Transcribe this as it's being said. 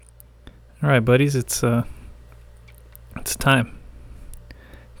All right, buddies, it's time.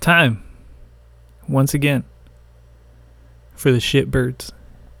 Time once again for the shitbirds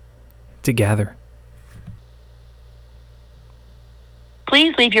to gather.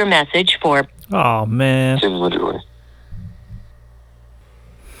 Please leave your message for... Oh, man. Tim, what do I?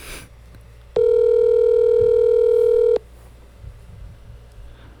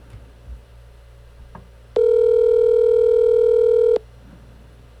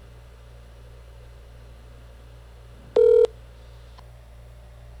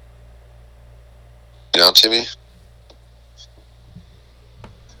 You out, Timmy?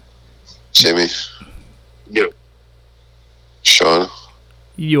 Timmy? Yep. Sean?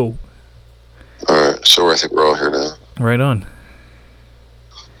 Yo. Alright, so I think we're all here now. Right on.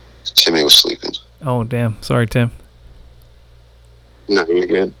 Timmy was sleeping. Oh, damn. Sorry, Tim. No, you're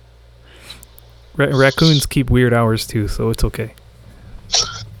good. Raccoons keep weird hours, too, so it's okay.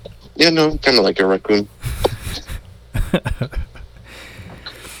 Yeah, no, kind of like a raccoon.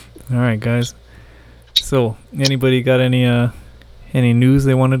 All right, guys. So, anybody got any news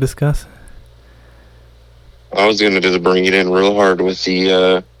they want to discuss? I was going to just bring it in real hard with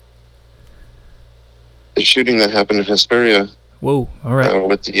the shooting that happened in Hesperia. Whoa, all right.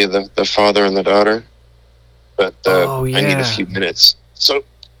 With the father and the daughter. But Oh, I need yeah. a few minutes. So,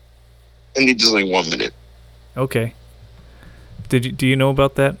 I need just like 1 minute. Okay. Do you know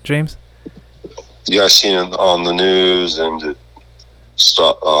about that, James? Yeah, I seen it on the news and it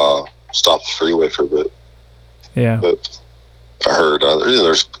stopped the freeway for a bit. Yeah. But I heard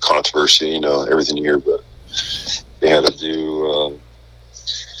there's controversy, everything you hear, but they had to do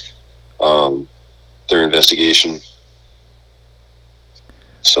their investigation.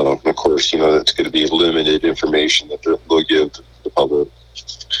 So, of course, that's going to be limited information that they'll give the public.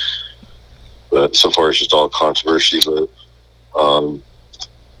 But so far, it's just all controversy. But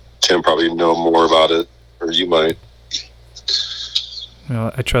Tim probably know more about it, or you might.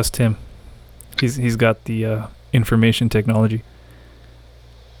 Well, I trust him. He's got the information technology.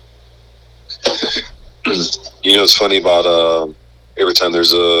 It's funny about every time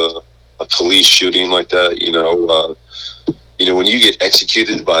there's a police shooting like that, when you get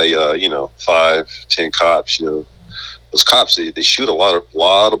executed by 5-10 cops, those cops they shoot a lot of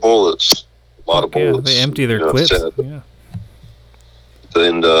bullets, bullets. Yeah, they empty their clips. Sad. Yeah.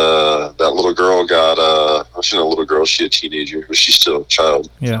 And that little girl got she's not a little girl, she's a teenager, but she's still a child.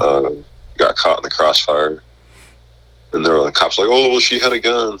 Yeah. Got caught in the crossfire, and the cops were like, oh, well, she had a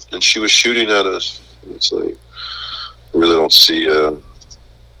gun and she was shooting at us. And it's like, I really don't see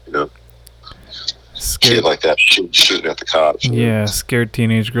kid like that shooting at the cops. Yeah, scared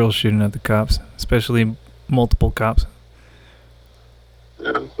teenage girls shooting at the cops, especially multiple cops.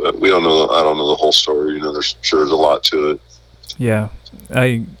 Yeah, but we don't know. I don't know the whole story. There's a lot to it. Yeah,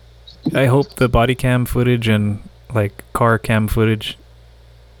 I hope the body cam footage and like car cam footage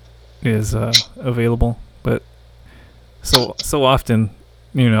is available, but so often,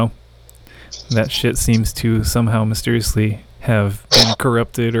 that shit seems to somehow mysteriously have been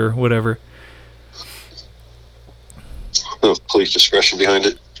corrupted or whatever. No police discretion behind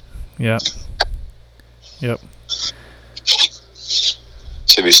it. Yeah. Yep.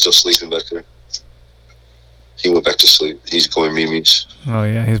 Timmy's still sleeping back there. He went back to sleep. He's going memes. Oh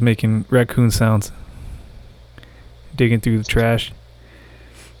yeah, he's making raccoon sounds. Digging through the trash.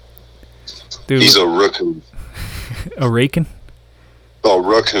 Dude, He's a raccoon. a raccoon? Oh,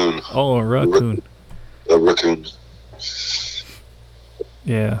 raccoon. Oh, a raccoon. A raccoon.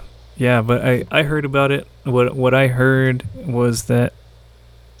 Yeah. Yeah, but I heard about it. What I heard was that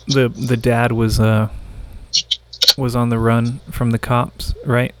the dad was on the run from the cops,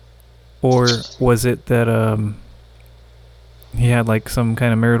 right? Or was it that he had like some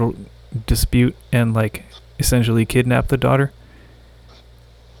kind of marital dispute and like essentially kidnapped the daughter?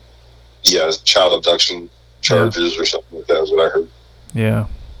 Yeah, child abduction charges or something like that is what I heard. Yeah.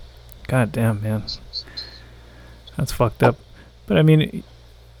 God damn, man. That's fucked up. But I mean,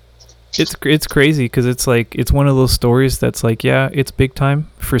 it's crazy because it's like, it's one of those stories that's like, yeah, it's big time.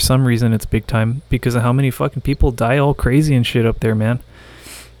 For some reason, it's big time because of how many fucking people die all crazy and shit up there, man.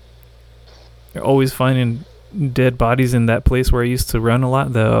 They're always finding dead bodies in that place where I used to run a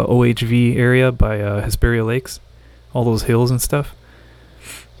lot, the OHV area by Hesperia Lakes, all those hills and stuff.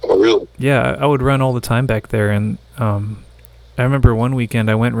 Oh, really? Yeah, I would run all the time back there, and I remember one weekend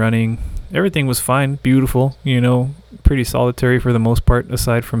I went running. Everything was fine, beautiful, pretty solitary for the most part,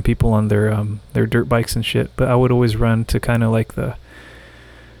 aside from people on their dirt bikes and shit. But I would always run to kind of like the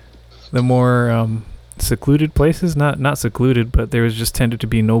more secluded places, not secluded, but there was just tended to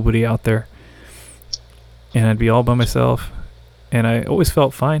be nobody out there, and I'd be all by myself, and I always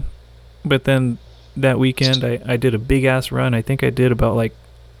felt fine. But then that weekend, I did a big ass run. I think I did about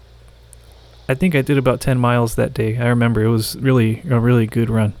 10 miles that day. I remember it was really a really good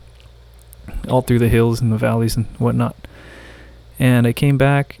run, all through the hills and the valleys and whatnot. And I came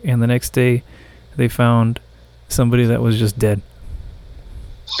back, and the next day, they found somebody that was just dead.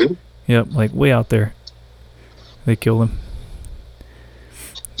 Yep, like way out there. They killed him.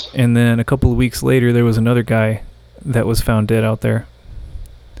 And then a couple of weeks later, there was another guy that was found dead out there.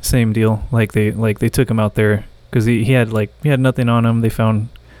 Same deal. Like they took him out there because he had nothing on him. They found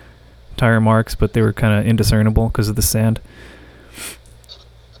tire marks, but they were kind of indiscernible because of the sand.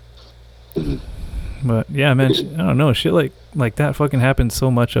 But yeah, man, I don't know, shit like that fucking happens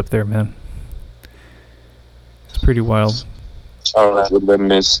so much up there, man. It's pretty wild. Oh, that would have been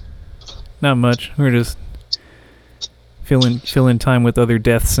missed. Not much. We're just filling time with other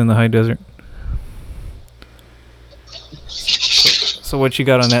deaths in the high desert. So what you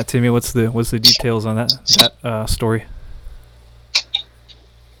got on that, Timmy? What's the details on that story?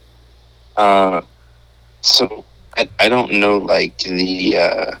 So I don't know, like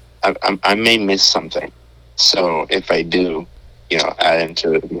the I may miss something. So if I do, add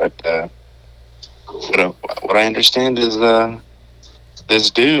into it. But what I understand is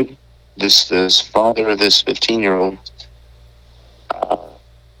this dude, this father of this 15-year-old,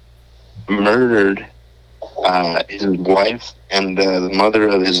 murdered his wife and the mother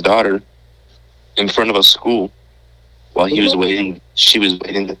of his daughter in front of a school while he was waiting. She was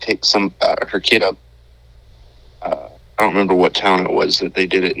waiting to pick her kid up. I don't remember what town it was that they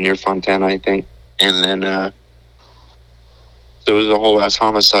did it, near Fontana, I think. And then there was a whole ass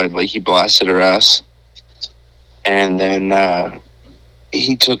homicide. Like, he blasted her ass, and then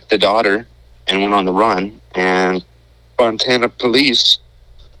he took the daughter and went on the run. And Fontana police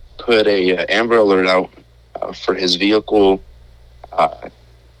put a Amber Alert out for his vehicle.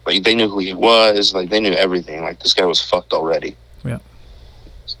 Like, they knew who he was. Like, they knew everything. Like, this guy was fucked already. Yeah.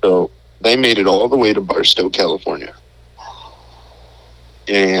 So they made it all the way to Barstow, California.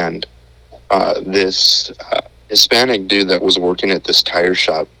 And this Hispanic dude that was working at this tire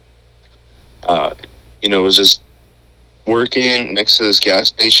shop, was just working next to this gas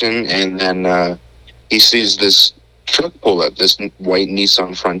station, and then he sees this truck pull up, this white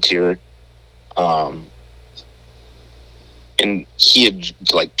Nissan Frontier, and he had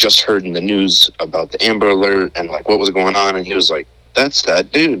just heard in the news about the Amber Alert and what was going on, and he was like, "That's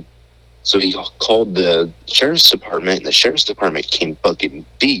that dude." So he called the sheriff's department, and the sheriff's department came fucking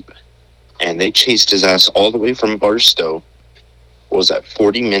deep, and they chased his ass all the way from Barstow. What was that,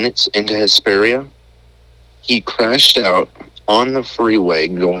 40 minutes into Hesperia? He crashed out on the freeway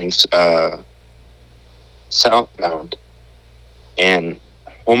going southbound, and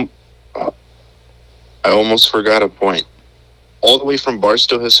I almost forgot a point. All the way from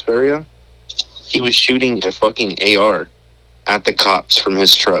Barstow, Hesperia, he was shooting a fucking AR at the cops from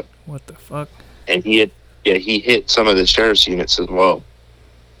his truck. What the fuck? And he hit some of the sheriff's units as well.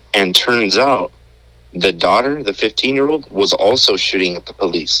 And turns out the daughter, the 15-year-old, was also shooting at the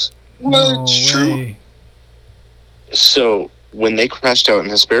police. No way. So when they crashed out in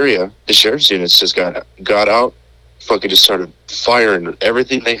Hesperia, the sheriff's units just got out, fucking just started firing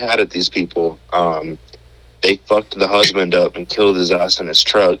everything they had at these people. They fucked the husband up and killed his ass in his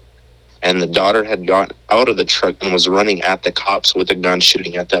truck. And the daughter had got out of the truck and was running at the cops with a gun,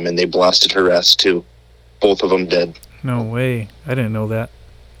 shooting at them, and they blasted her ass too. Both of them dead. No way. I didn't know that.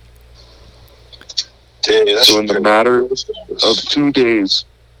 So in the matter of 2 days,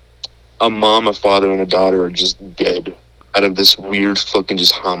 a mom, a father, and a daughter are just dead out of this weird fucking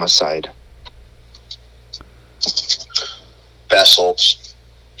just homicide. Basalts.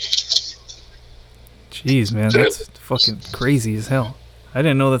 Jeez, man, that's fucking crazy as hell. I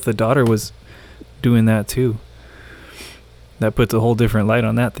didn't know that the daughter was doing that too. That puts a whole different light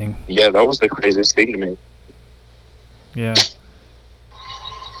on that thing. Yeah, that was the craziest thing to me. Yeah.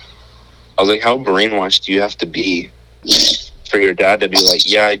 I was like, how brainwashed do you have to be for your dad to be like,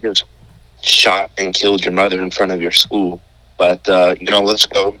 yeah, I just shot and killed your mother in front of your school, but let's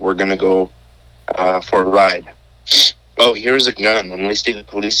go. We're gonna go for a ride. Oh, here's a gun. When we see the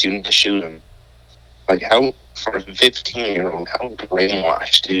police, you need to shoot him. Like, how, for a 15-year-old, how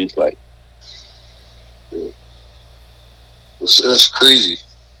brainwashed, dude? Like, that's crazy.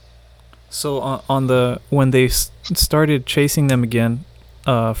 So when they started chasing them again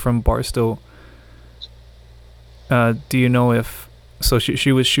from Barstow, do you know if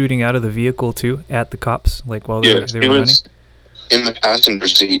she was shooting out of the vehicle too at the cops, like while they were running? Was in the passenger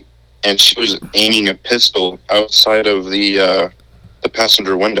seat, and she was aiming a pistol outside of the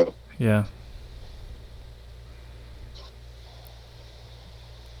passenger window. Yeah.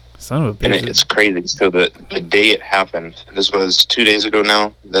 Son of a And bitch. it's crazy. So the day it happened, this was 2 days ago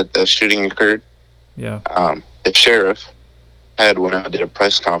now that the shooting occurred. Yeah. The sheriff had went out and did a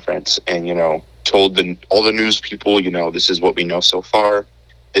press conference and, told all the news people, this is what we know so far.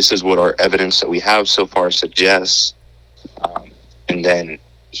 This is what our evidence that we have so far suggests. And then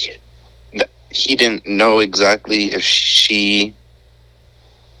he didn't know exactly if she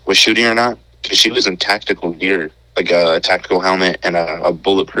was shooting or not, because she was in tactical gear, like a tactical helmet and a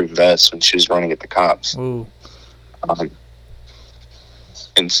bulletproof vest when she was running at the cops. Ooh.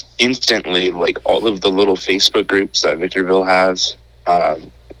 And instantly, like all of the little Facebook groups that Victorville has,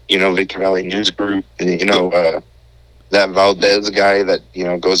 Victor Valley News Group, that Valdez guy that,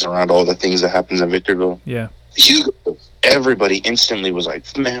 goes around all the things that happens in Victorville. Yeah. Everybody instantly was like,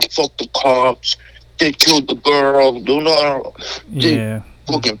 man, fuck the cops. They killed the girl. Yeah.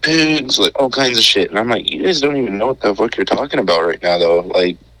 Fucking pigs, like all kinds of shit. And I'm like, you guys don't even know what the fuck you're talking about right now, though.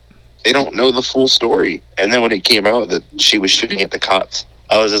 Like, they don't know the full story. And then when it came out that she was shooting at the cops,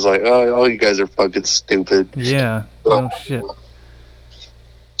 I was just like, oh, all you guys are fucking stupid. Yeah. Oh, shit.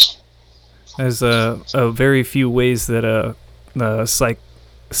 There's a very few ways that a psych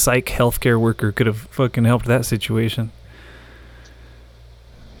healthcare worker could have fucking helped that situation.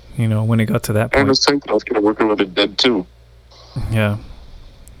 When it got to that point. And the psych healthcare worker would have been dead too. Yeah.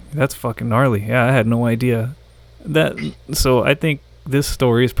 That's fucking gnarly. Yeah, I had no idea. So I think this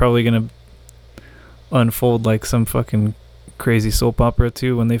story is probably going to unfold like some fucking crazy soap opera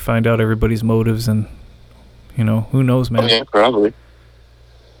too when they find out everybody's motives and, who knows, man. Oh, yeah, probably.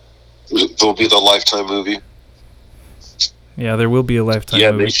 There'll be the Lifetime movie. Yeah, there will be a Lifetime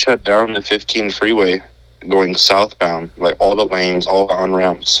movie. They shut down the 15 freeway going southbound, like all the lanes, all the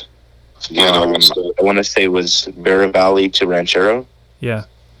on-ramps. I want to say it was Bear Valley to Ranchero. Yeah.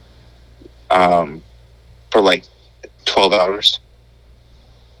 For like 12 hours.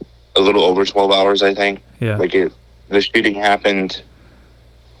 A little over 12 hours, I think. Yeah. The shooting happened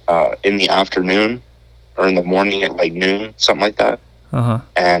in the afternoon or in the morning at like noon, something like that. Uh-huh.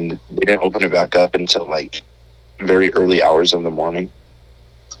 And they didn't open it back up until like very early hours of the morning.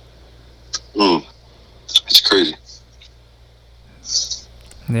 It's crazy.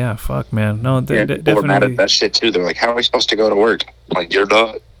 Yeah, fuck, man. No, People definitely. are mad at that shit too. They're like, how are we supposed to go to work? Like, you're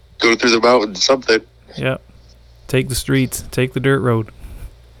not. Go through the mountains, something. Yeah. Take the streets. Take the dirt road.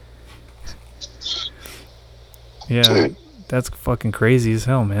 Yeah, that's fucking crazy as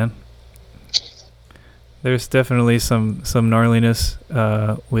hell, man. There's definitely some gnarliness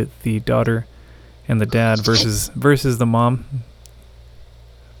with the daughter and the dad versus the mom.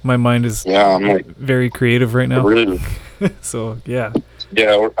 My mind is very creative right now. Really? So, yeah.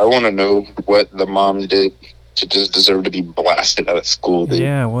 Yeah, I want to know what the mom did to just deserve to be blasted out of school. Dude.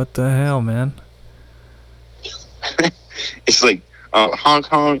 Yeah, what the hell, man? It's like, honk,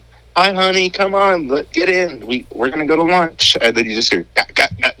 honk. Hi, honey, come on, let's get in. We're going to go to lunch. And then you just hear, gah, gah,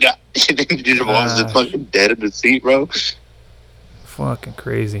 gah, gah. And then your mom's just fucking dead in the seat, bro. Fucking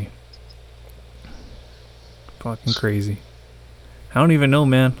crazy. Fucking crazy. I don't even know,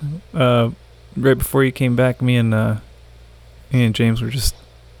 man. Right before you came back, me and James were just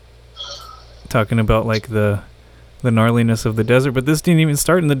talking about like the gnarliness of the desert, but this didn't even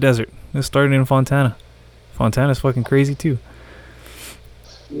start in the desert. This started in Fontana. Fontana's fucking crazy too.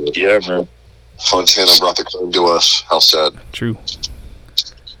 Yeah, man. Fontana brought the crime to us. How sad. True.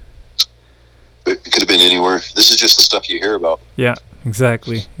 It could have been anywhere. This is just the stuff you hear about. Yeah,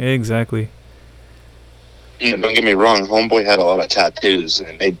 exactly. Exactly. Yeah, don't get me wrong. Homeboy had a lot of tattoos,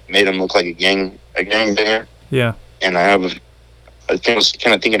 and they made him look like a gangbanger. Yeah. And I was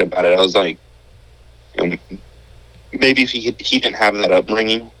kind of thinking about it. I was like, maybe if he didn't have that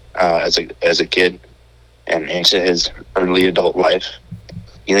upbringing as a kid and into his early adult life,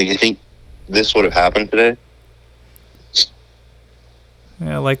 you think this would have happened today?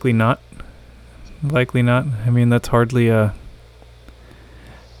 Yeah, likely not. Likely not. I mean, that's hardly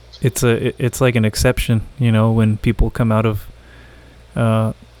it's like an exception, when people come out of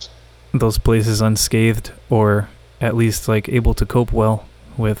those places unscathed, or at least like able to cope well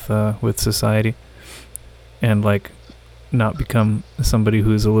with society, and like not become somebody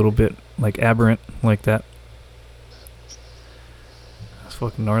who's a little bit like aberrant like that. That's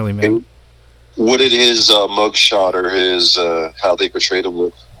fucking gnarly, man. And what did his mugshot or his how they portrayed him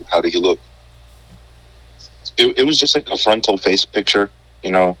look? How did he look? It was just like a frontal face picture,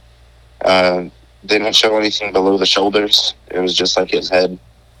 They didn't show anything below the shoulders. It was just like his head.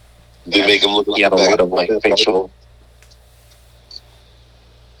 They make him look like he had a lot of like facial.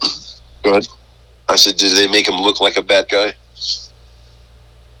 Good. I said, did they make him look like a bad guy?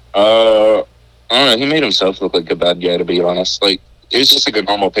 I don't know. He made himself look like a bad guy, to be honest. Like, It was just like a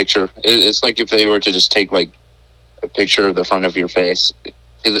normal picture. It's like if they were to just take like a picture of the front of your face.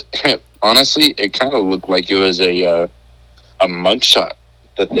 Honestly, it kind of looked like it was a mugshot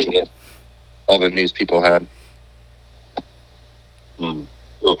that all the news people had.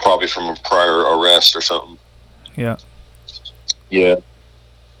 Well, probably from a prior arrest or something. Yeah. Yeah.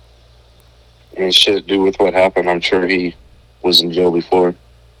 And shit to do with what happened. I'm sure he was in jail before.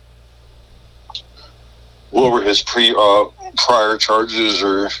 What were his prior charges,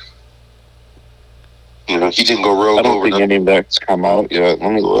 or he didn't go rogue? I don't think any of that's come out yet.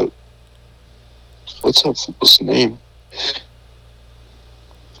 Let me look. What's that fool's name?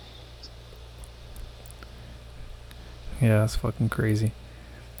 Yeah, that's fucking crazy.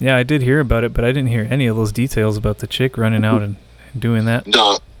 Yeah, I did hear about it, but I didn't hear any of those details about the chick running out and doing that.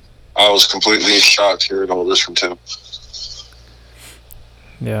 No, I was completely shocked hearing all this from Tim.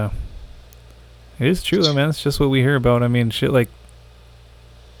 Yeah. It is true, man. It's just what we hear about. I mean, shit like...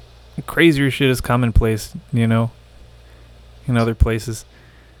 crazier shit is commonplace, in other places.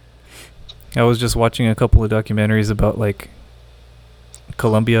 I was just watching a couple of documentaries about, like,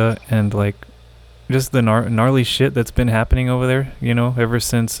 Colombia and, like, just the gnarly shit that's been happening over there, ever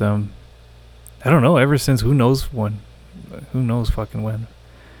since, I don't know, ever since who knows when. Who knows fucking when.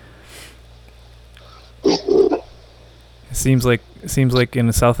 It seems like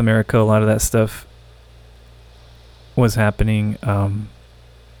in South America, a lot of that stuff was happening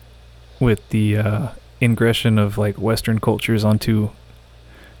with the ingression of like Western cultures onto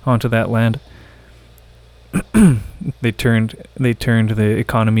that land. They turned the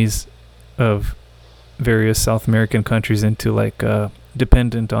economies of various South American countries into like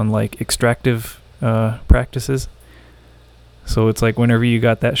dependent on like extractive practices. So it's like whenever you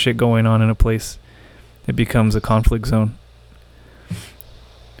got that shit going on in a place, it becomes a conflict zone.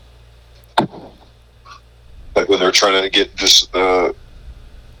 Like when they're trying to get just the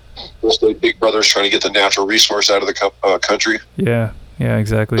big brothers trying to get the natural resource out of the country. Yeah,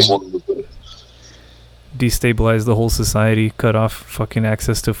 exactly. Destabilize the whole society, cut off fucking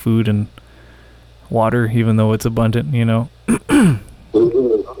access to food and water, even though it's abundant,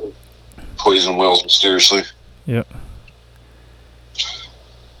 Poison wells, mysteriously. Yep.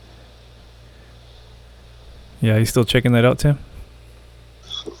 Yeah, you still checking that out, Tim?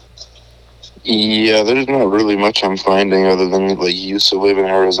 Yeah, there's not really much I'm finding other than like you used to live in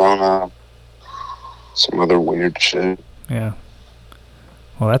Arizona. Some other weird shit. Yeah.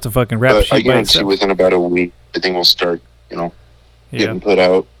 Well, that's a fucking rap But sheet I by guarantee itself. within about a week, everything will start, getting put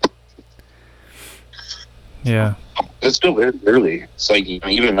out. Yeah. It's still very early. It's like,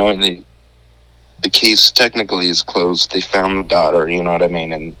 even though the case technically is closed, they found the daughter, you know what I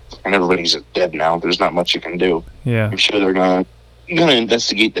mean? And everybody's dead now. There's not much you can do. Yeah. I'm sure they're gonna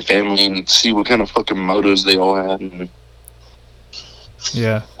investigate the family and see what kind of fucking motives they all had and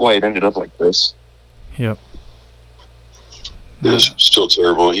Yeah. why it ended up like this. Yep. It's still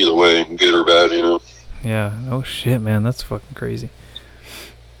terrible either way, good or bad, Yeah. Oh shit, man. That's fucking crazy.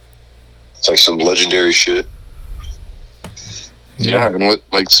 It's like some legendary shit. Yeah, and what,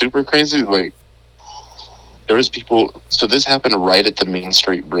 like, super crazy, like, there was people, so this happened right at the Main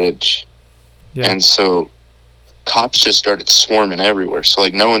Street Bridge. Yeah. And so cops just started swarming everywhere. So,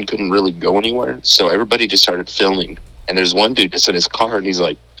 like, no one couldn't really go anywhere. So everybody just started filming. And there's one dude just in his car, and he's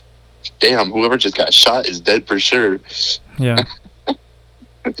like, damn, whoever just got shot is dead for sure. Yeah.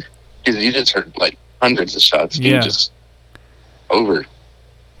 Because you just heard, like, hundreds of shots. Yeah. Just over.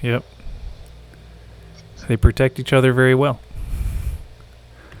 Yep. They protect each other very well.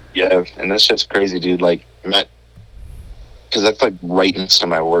 Yeah, and that's just crazy, dude. Like, because that's like right next to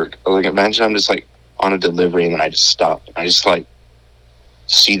my work. Like, imagine I'm just like on a delivery and then I just stop. I just like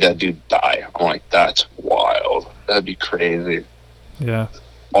see that dude die. I'm like, that's wild. That'd be crazy. Yeah.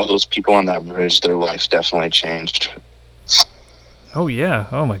 All those people on that bridge, their life definitely changed. Oh yeah.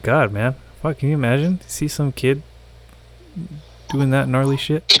 Oh my god, man. Fuck, can you imagine? See some kid doing that gnarly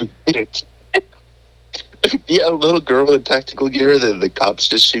shit? Yeah, a little girl in tactical gear, then the cops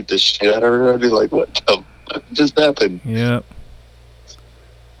just shoot the shit out of her. I'd be like, what the fuck just happened? Yep.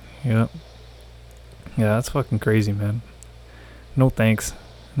 Yeah, that's fucking crazy, man. No thanks.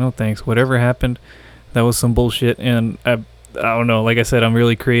 Whatever happened, that was some bullshit, and I don't know. Like I said, I'm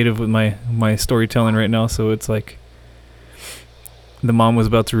really creative with my storytelling right now, so it's like the mom was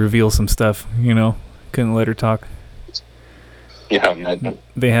about to reveal some stuff, couldn't let her talk. Yeah,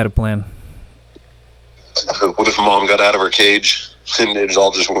 they had a plan. What if mom got out of her cage and it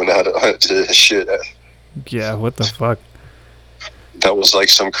all just went out to shit? Yeah, what the fuck? That was like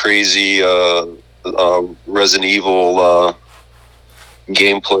some crazy Resident Evil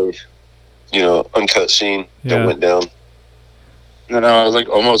gameplay, uncut scene that went down. And I was like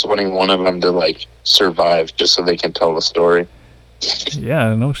almost wanting one of them to like survive just so they can tell the story.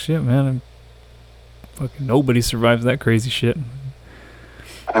 Yeah, no shit, man. Fucking nobody survives that crazy shit.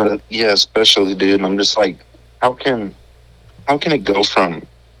 Yeah, especially, dude. I'm just like, how can it go from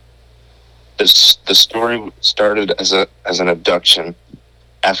this? The story started as an abduction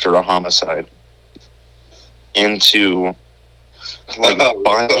after a homicide into like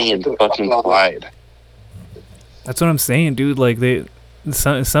Bonnie and fucking Clyde. That's what I'm saying, dude. Like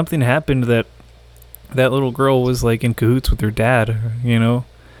something happened that little girl was like in cahoots with her dad, you know.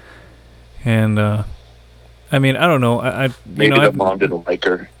 And I mean, I don't know. Maybe the mom didn't like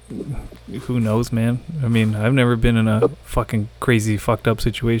her. Who knows, man? I mean, I've never been in a fucking crazy, fucked up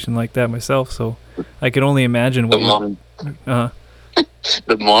situation like that myself, so I can only imagine what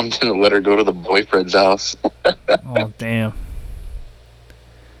the mom didn't let her go to the boyfriend's house. Oh, damn.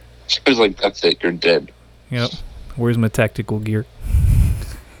 She was like, "That's it, you're dead." Yep. Where's my tactical gear?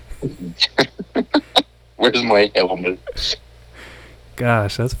 Where's my helmet?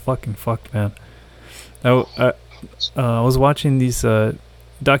 Gosh, that's fucking fucked, man. I was watching these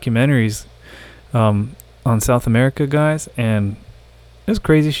documentaries on South America, guys, and there's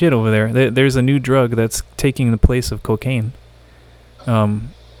crazy shit over there. There's a new drug that's taking the place of cocaine.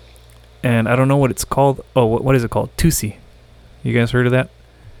 And I don't know what it's called. Oh, what is it called? Tusi. You guys heard of that?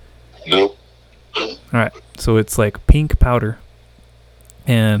 Nope. Alright, so it's like pink powder.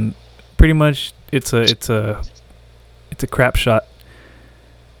 And pretty much it's a crap shot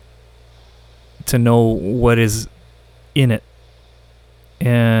to know what is in it.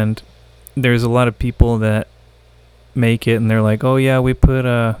 And there's a lot of people that make it and they're like, oh yeah, they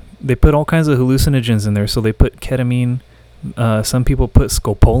put all kinds of hallucinogens in there. So they put ketamine, some people put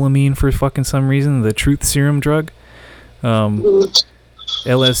scopolamine for fucking some reason, the truth serum drug,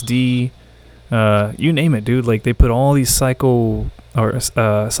 LSD, you name it, dude. Like they put all these psychedelic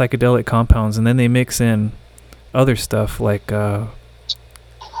compounds, and then they mix in other stuff like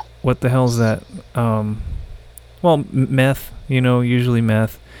what the hell's that? Meth, usually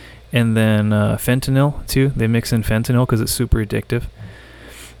meth, and then fentanyl too. They mix in fentanyl because it's super addictive.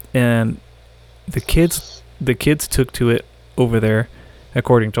 And the kids took to it over there,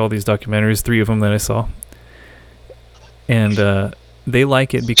 according to all these documentaries, 3 of them that I saw. And they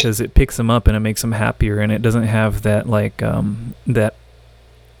like it because it picks them up and it makes them happier, and it doesn't have that that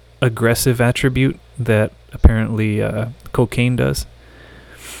aggressive attribute that apparently cocaine does,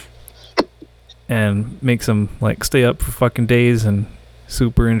 and makes them like stay up for fucking days and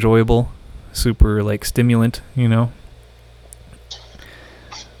super enjoyable, super like stimulant,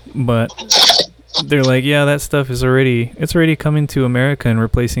 But they're like, yeah, that stuff is already coming to America and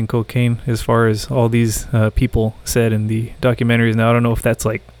replacing cocaine, as far as all these people said in the documentaries. Now I don't know if that's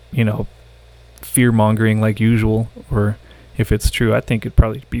like fear mongering like usual, or if it's true. I think it'd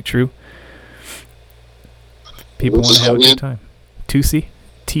probably be true. People want to have a good time. Tusi,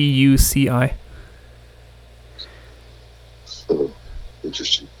 Tuci.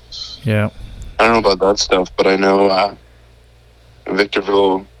 Interesting. Yeah. I don't know about that stuff, but I know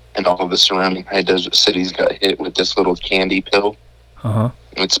Victorville and all of the surrounding high desert cities got hit with this little candy pill.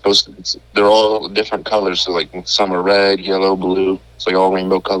 It's they're all different colors, so like some are red, yellow, blue. It's like all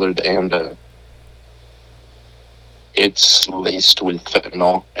rainbow colored, and it's laced with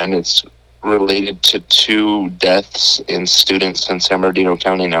fentanyl, and it's related to 2 deaths in students in San Bernardino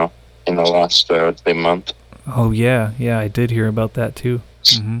County now in the last month. Oh yeah, I did hear about that too.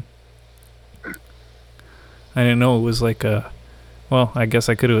 I didn't know it was like well, I guess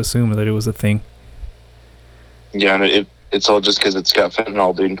I could have assumed that it was a thing. Yeah, and it's all just because it's got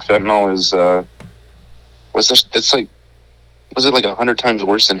fentanyl, dude. Fentanyl is it's like, was it like 100 times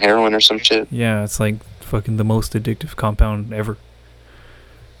worse than heroin or some shit? Yeah, it's like fucking the most addictive compound ever.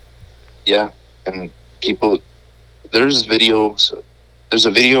 Yeah, and there's a video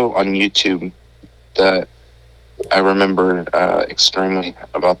on YouTube that I remember extremely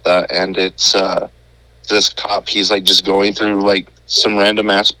about that, and it's this cop, he's like just going through like some random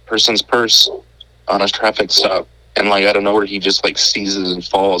ass person's purse on a traffic stop, and like out of nowhere he just like seizes and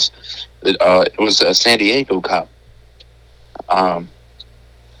falls. It was a San Diego cop, and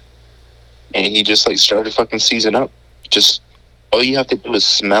he just like started fucking seizing up. Just all you have to do is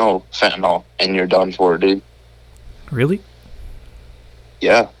smell fentanyl and you're done for, dude. Really?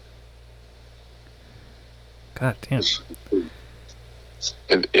 Yeah. God damn.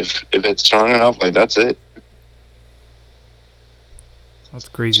 If it's strong enough, like that's it. That's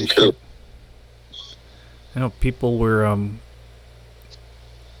crazy shit. I know people were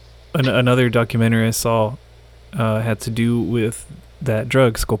another documentary I saw had to do with that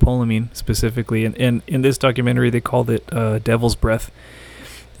drug, scopolamine specifically. And in this documentary, they called it devil's breath.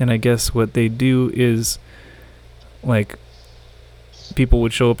 And I guess what they do is, like, people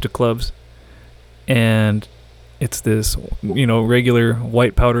would show up to clubs, and it's this, regular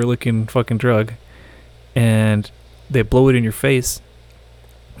white powder looking fucking drug, and they blow it in your face,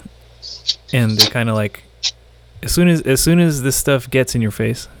 and they kind of like, as soon as this stuff gets in your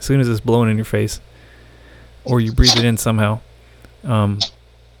face, as soon as it's blown in your face, or you breathe it in somehow,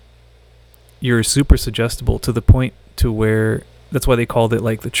 you're super suggestible to the point to where, that's why they called it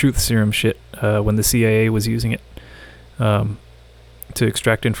like the truth serum shit when the CIA was using it to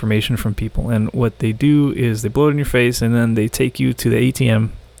extract information from people. And what they do is they blow it in your face, and then they take you to the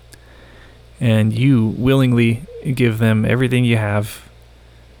ATM, and you willingly give them everything you have.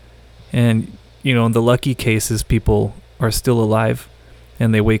 And in the lucky cases, people are still alive,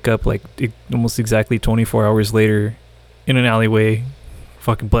 and they wake up like almost exactly 24 hours later in an alleyway,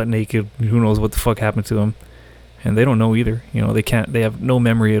 fucking butt naked. Who knows what the fuck happened to them? And they don't know either. They have no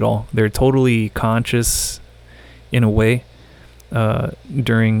memory at all. They're totally conscious in a way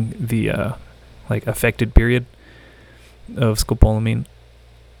during the affected period of scopolamine,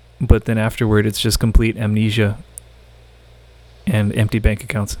 but then afterward it's just complete amnesia and empty bank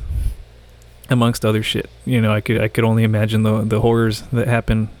accounts, amongst other shit. I could only imagine the horrors that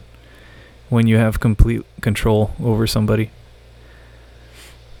happen when you have complete control over somebody.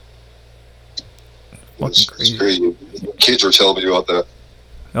 It's crazy. Kids were telling me about that.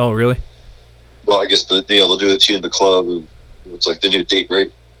 Oh, really? Well, I guess they'll do it to you in the club, and it's like the new date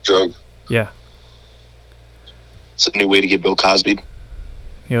rape drug. Yeah. It's a new way to get Bill Cosby.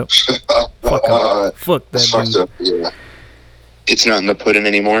 Yep. Fuck that fucked dude. up. Yeah. It's not in the pudding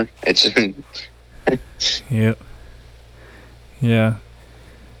anymore. It's Yep. Yeah.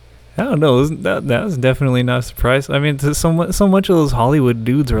 I don't know. That was definitely not a surprise. I mean, so much of those Hollywood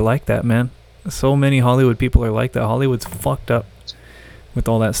dudes are like that, man. So many Hollywood people are like that. Hollywood's fucked up with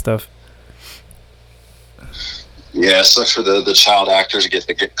all that stuff. Yeah, it sucks for the child actors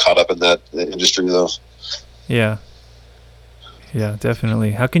get caught up in that industry, though. Yeah. Yeah,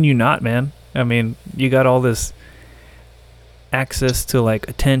 definitely. How can you not, man? I mean, you got all this access to like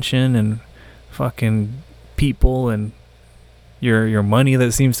attention and fucking people and your money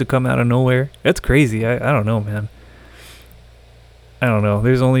that seems to come out of nowhere. That's crazy. I don't know, man. I don't know.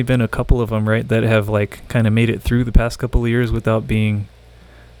 There's only been a couple of them, right, that have like kind of made it through the past couple of years without being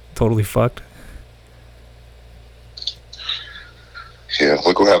totally fucked. Yeah,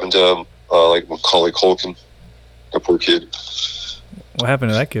 look what happened to like Macaulay Culkin, that poor kid. What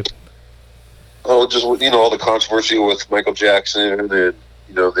happened to that kid? Oh, just all the controversy with Michael Jackson, and then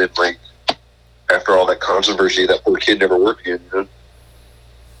like after all that controversy, that poor kid never worked again.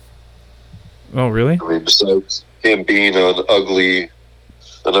 Oh, really? I mean, besides him being an ugly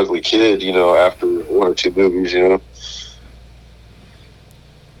kid, after one or two movies,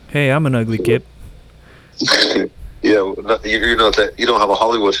 Hey, I'm an ugly kid. Yeah, you're not that. You don't have a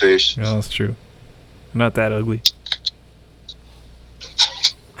Hollywood face. No, that's true. I'm not that ugly.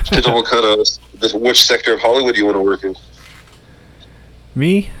 Depends on what kind of which sector of Hollywood you want to work in.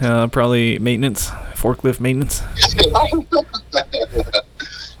 Me? Probably maintenance, forklift maintenance.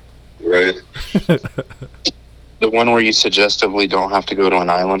 Right. the one where you suggestively don't have to go to an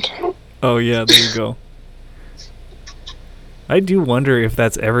island. Oh yeah, there you go. I do wonder if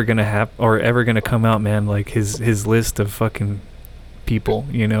that's ever gonna happen or ever gonna come out, man. Like his list of fucking people.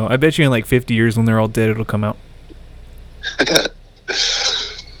 I bet you in like 50 years when they're all dead, it'll come out.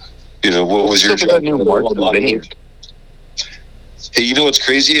 What was your job? Hey, what's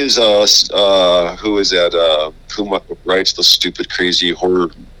crazy is who is that? Who writes the stupid, crazy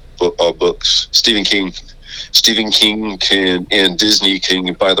horror books? Stephen King. Stephen King and Disney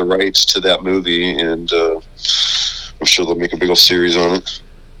can buy the rights to that movie, and I'm sure they'll make a big old series on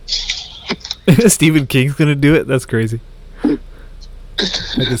it. Stephen King's gonna do it? That's crazy. I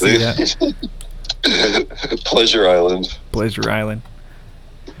can see that. Pleasure Island. Pleasure Island.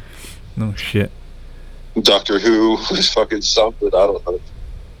 No shit. Doctor Who is fucking something. I don't know.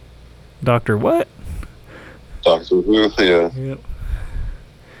 Doctor what? Doctor Who, yeah. Yep.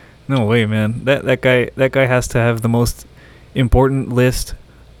 No way, man. That guy has to have the most important list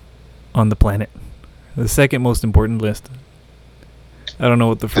on the planet. The second most important list. I don't know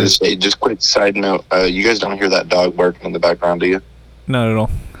what the first. Hey, just quick side note. You guys don't hear that dog barking in the background, do you? Not at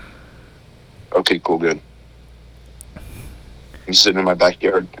all. Okay, cool, good. I'm sitting in my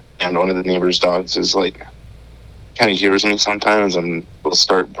backyard, and one of the neighbor's dogs is like, kind of hears me sometimes, and will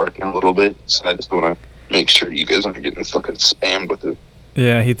start barking a little bit. So I just want to make sure you guys aren't getting fucking spammed with it.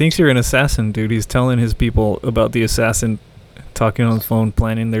 Yeah, he thinks you're an assassin, dude. He's telling his people about the assassin talking on the phone,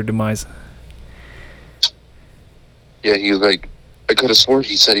 planning their demise. Yeah, he was like, I could have sworn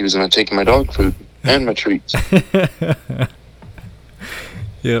he said he was going to take my dog food and my treats.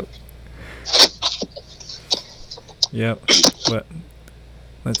 Yep. Yep. But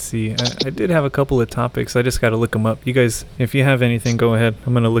let's see. I did have a couple of topics. I just got to look them up. You guys, if you have anything, go ahead.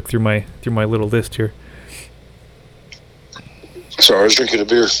 I'm gonna look through my little list here. So I was drinking a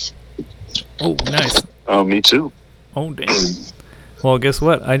beer. Oh, nice. Oh, me too. Oh, damn. Well, guess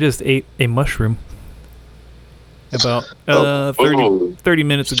what? I just ate a mushroom about 30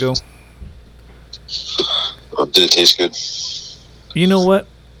 minutes ago. Did it taste good? You know what?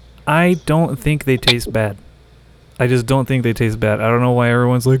 I don't think they taste bad. I just don't think they taste bad. I don't know why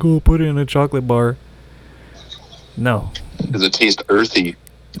everyone's like, oh, put it in a chocolate bar. No. Does it taste earthy?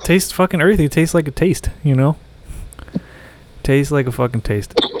 It tastes fucking earthy. It tastes like a taste, you know? Tastes like a fucking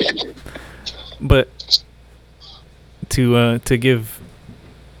taste. But to give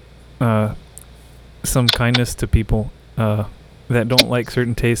some kindness to people that don't like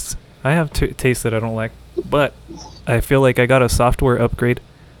certain tastes, I have tastes that I don't like, but I feel like I got a software upgrade.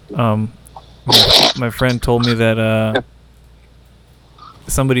 My friend told me that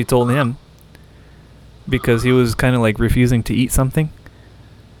somebody told him, because he was kind of like refusing to eat something.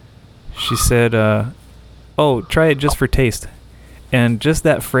 She said, oh, try it just for taste. And just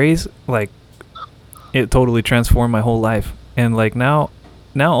that phrase, like, it totally transformed my whole life. And like now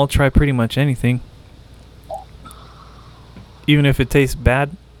I'll try pretty much anything, even if it tastes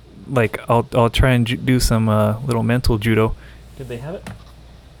bad. Like I'll try and do some little mental judo. Did they have it?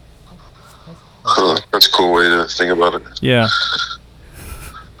 That's a cool way to think about it. Yeah.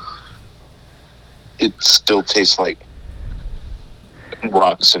 It still tastes like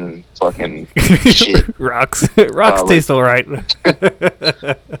rocks and fucking shit. Rocks taste alright.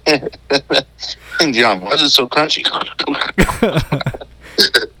 And John, why is it so crunchy?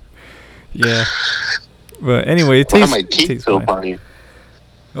 Yeah. But anyway, it tastes. Why are my teeth so funny?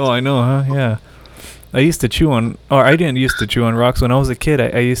 Oh, I know, huh? Yeah. I used to chew on, or I didn't used to chew on rocks. When I was a kid,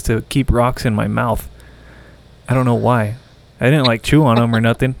 I used to keep rocks in my mouth. I don't know why. I didn't like chew on them or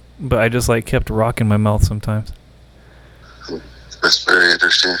nothing, but I just like kept rock in my mouth sometimes. That's very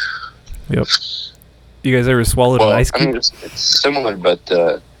interesting. Yep. You guys ever swallowed an ice cube? I mean, it's similar, but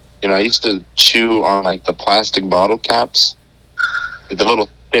I used to chew on like the plastic bottle caps, the little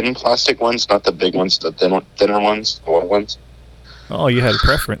thin plastic ones, not the big ones, the thinner ones, the white ones. Oh, you had a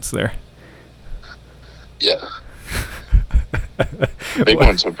preference there. Yeah. Big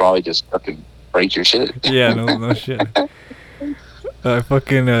ones would probably just fucking break your shit. Yeah, no shit.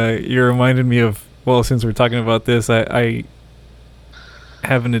 You reminded me of, well, since we're talking about this, I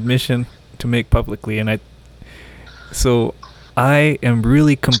have an admission to make publicly, and I am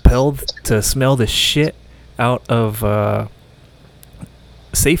really compelled to smell the shit out of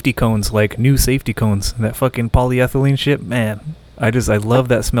safety cones, like new safety cones, that fucking polyethylene shit, man. I love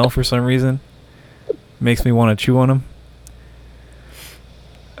that smell for some reason. Makes me want to chew on them.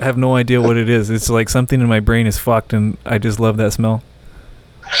 I have no idea what it is. It's like something in my brain is fucked, and I just love that smell.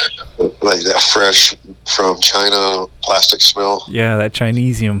 Like that fresh from China plastic smell. Yeah, that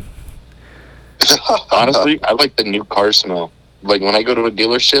Chinesium. Honestly, I like the new car smell. Like when I go to a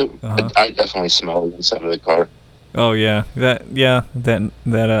dealership, I definitely smell the inside of the car. Oh yeah, that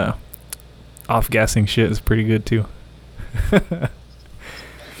off-gassing shit is pretty good too.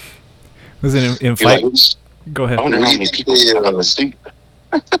 Was it in fight? Go ahead. I wonder how many people on the street.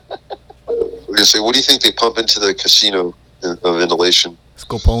 I was gonna say, what do you think they pump into the casino of inhalation?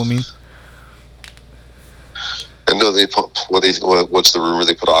 Scopolamine. I know they pump. What's the rumor?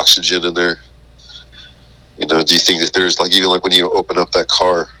 They put oxygen in there. Do you think that there's like, even like when you open up that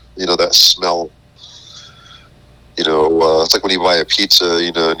car, that smell? It's like when you buy a pizza,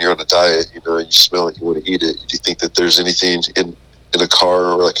 and you're on a diet, and you smell it, you want to eat it. Do you think that there's anything in a car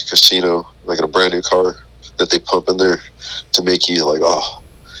or like a casino, like in a brand new car, that they pump in there to make you like, oh,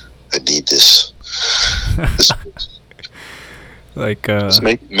 I need this? Like just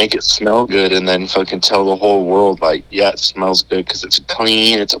make it smell good, and then fucking tell the whole world like, yeah, it smells good because it's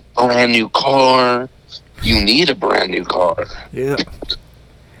clean. It's a brand new car. You need a brand new car. Yeah.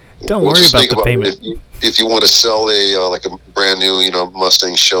 Don't worry about the payment. If you want to sell like a brand new,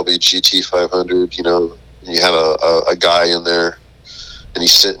 Mustang Shelby GT 500, you have a guy in there, and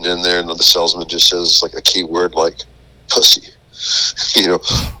he's sitting in there, and the salesman just says like a key word like pussy.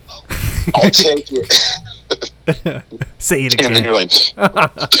 I'll take it. Say it again. And then you're like,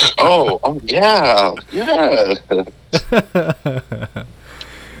 oh yeah.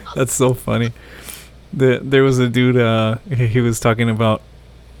 That's so funny. There was a dude. He was talking about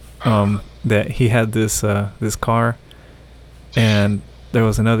that he had this car, And there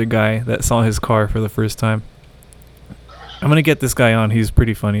was another guy that saw his car for the first time. I'm gonna get this guy on. He's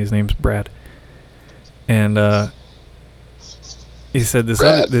pretty funny. His name's Brad. And he said this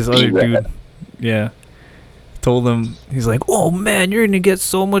other dude, yeah, told him, he's like, "Oh man, you're gonna get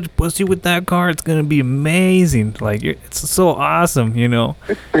so much pussy with that car. It's gonna be amazing. Like, it's so awesome, you know."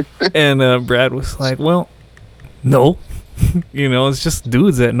 And Brad was like, "Well, no, you know, it's just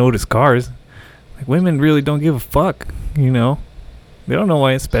dudes that notice cars. Like, women really don't give a fuck, you know. They don't know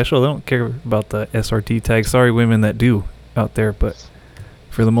why it's special. They don't care about the SRT tag. Sorry, women that do out there, but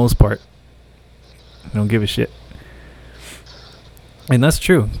for the most part, they don't give a shit." And that's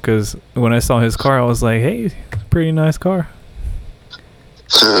true, because when I saw his car, I was like, "Hey, pretty nice car."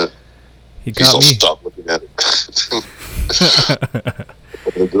 He got me. Stop looking at it.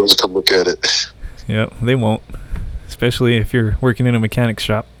 The girls come look at it. Yeah, they won't, especially if you're working in a mechanic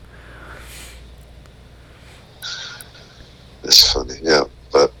shop. It's funny, yeah,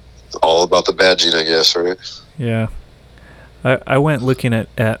 but all about the badging, I guess, right? Yeah, I went looking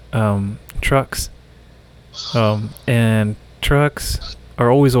at trucks, and trucks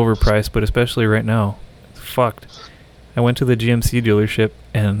are always overpriced, but especially right now, it's fucked. I went to the GMC dealership,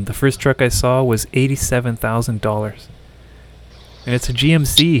 and the first truck I saw was $87,000, and it's a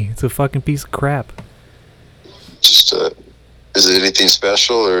GMC. It's a fucking piece of crap. Just, is it anything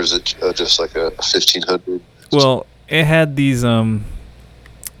special, or is it just like a 1500? Well, it had these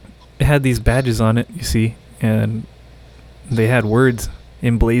badges on it, you see, and they had words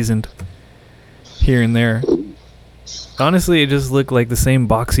emblazoned here and there. Honestly, it just looked like the same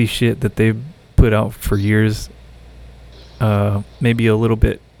boxy shit that they've put out for years. Maybe a little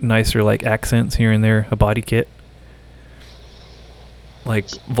bit nicer, like accents here and there, a body kit. Like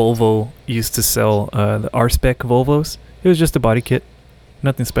Volvo used to sell the R-Spec Volvos. It was just a body kit,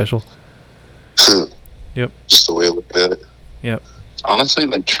 nothing special. Yep. Just the way of looking at it. Yep. Honestly,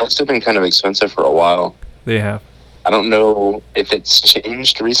 like, trucks have been kind of expensive for a while. They have. I don't know if it's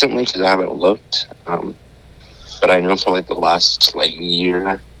changed recently because I haven't looked. But I know for like the last like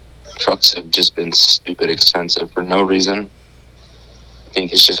year, trucks have just been stupid expensive for no reason. I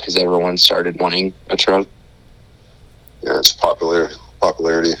think it's just because everyone started wanting a truck. Yeah, it's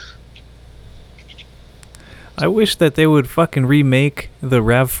popularity. I wish that they would fucking remake the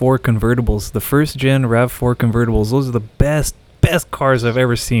RAV4 convertibles. The first gen RAV4 convertibles. Those are the best cars I've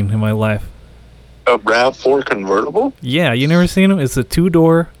ever seen in my life. A RAV4 convertible? Yeah, you never seen them? It's a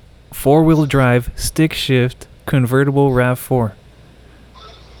 2-door, 4-wheel drive, stick shift, convertible RAV4.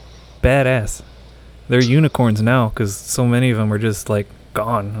 Badass. They're unicorns now, because so many of them are just, like,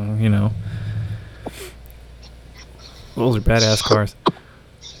 gone, you know. Those are badass cars.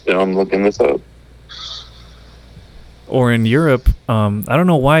 Yeah, I'm looking this up. Or in Europe, I don't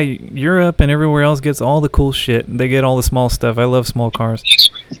know why Europe and everywhere else gets all the cool shit. They get all the small stuff. I love small cars.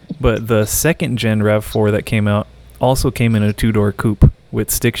 But the second gen RAV4 that came out also came in a 2-door coupe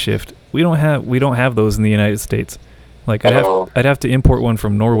with stick shift. We don't have those in the United States. Like I'd have to import one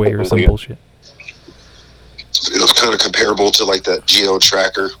from Norway or some bullshit. It was kind of comparable to like that Geo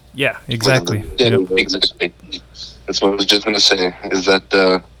Tracker. Yeah, exactly. Yeah, exactly. That's what I was just gonna say. Is that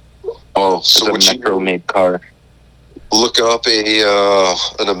so it's a Metro-made car? Look up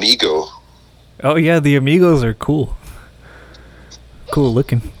an Amigo. Oh yeah, the Amigos are cool. Cool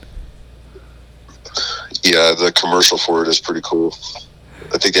looking. Yeah, the commercial for it is pretty cool.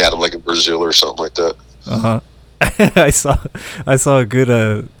 I think they had them like in Brazil or something like that. Uh-huh. I saw a good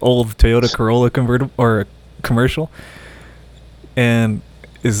old Toyota Corolla convertible or commercial, and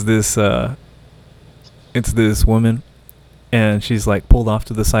it's this woman, and she's like pulled off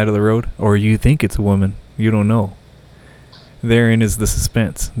to the side of the road, or you think it's a woman, you don't know. Therein is the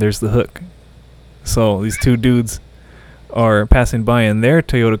suspense. There's the hook. So these two dudes are passing by in their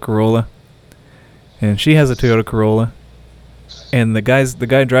Toyota Corolla, and she has a Toyota Corolla, and the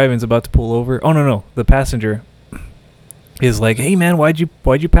guy driving's about to pull over. Oh no, the passenger is like, "Hey man, why'd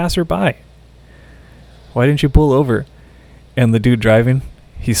you pass her by? Why didn't you pull over?" And the dude driving,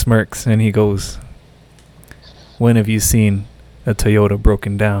 he smirks and he goes, "When have you seen a Toyota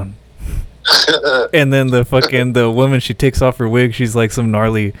broken down?" And then the woman, she takes off her wig. She's like some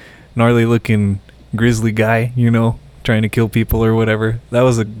gnarly looking grizzly guy, you know, trying to kill people or whatever. That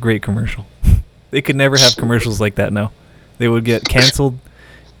was a great commercial. They could never have commercials like that now. They would get canceled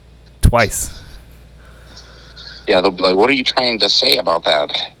twice. Yeah, they'll be like, "What are you trying to say about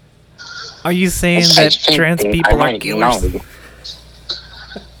that?" Are you saying that trans people are killers?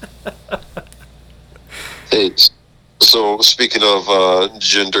 So speaking of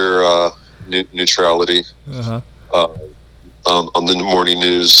gender neutrality, on the morning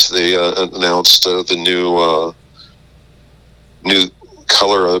news, they announced the new new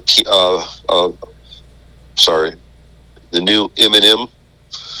color of sorry, the new M&M.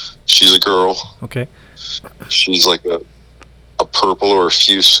 She's a girl. Okay. She's like a purple or a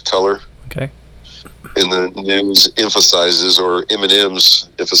fuse color. Okay. And the news emphasizes, or M&M's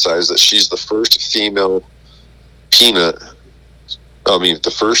emphasize, that she's the first female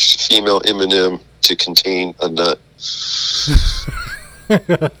the first female M&M to contain a nut.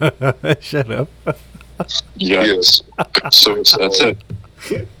 Shut up. Yeah. Yes. So that's it.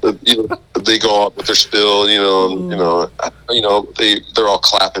 They go out with their spill. They're all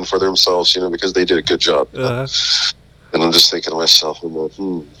clapping for themselves, because they did a good job. And I'm just thinking to myself, I'm like,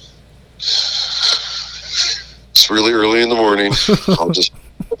 it's really early in the morning. I'll just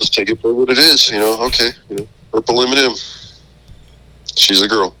take it for what it is. Okay. Purple M&M. She's a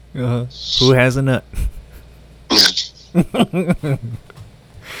girl. Who has a nut?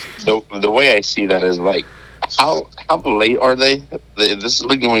 The way I see that is like, how late are they? This has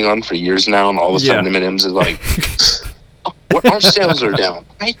been going on for years now, and all of a sudden M&M's is like, our sales are down.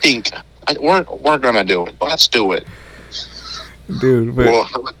 I think we're gonna do it. Let's do it, dude. But well,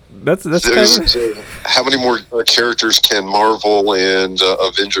 that's kind of... How many more characters can Marvel and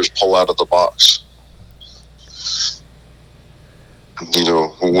Avengers pull out of the box?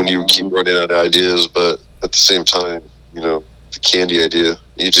 When you keep running out of ideas, but at the same time, the candy idea,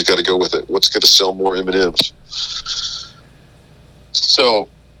 you just got to go with it. What's going to sell more M&Ms? So,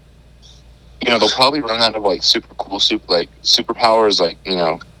 they'll probably run out of like super cool, superpowers, like,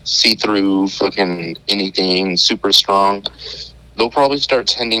 see through fucking anything, super strong. They'll probably start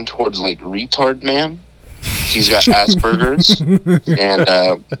tending towards like retard man. He's got Asperger's,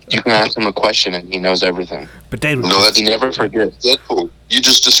 and you can ask him a question and he knows everything. Potato. No, He never forgets. Deadpool. You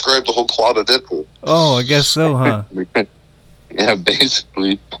just described the whole plot of Deadpool. Oh, I guess so, huh? Yeah,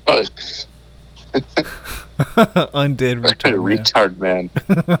 basically. Undead retard man.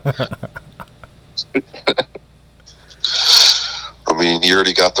 I mean, you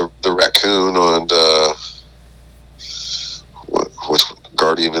already got the raccoon on what's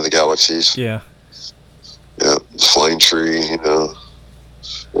Guardian of the Galaxies. Yeah. Yeah, flying tree,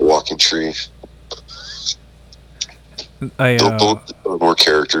 walking tree. More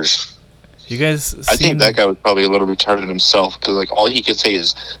characters. You guys I think that guy was probably a little retarded himself, because like all he could say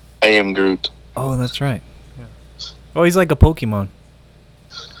is, "I am Groot." Oh, that's right. Yeah. Oh, he's like a Pokemon.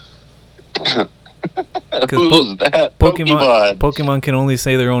 Who's that? Pokemon can only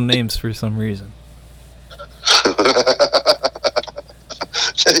say their own names for some reason.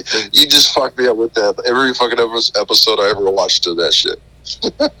 You just fucked me up with that. Every fucking episode I ever watched of that shit.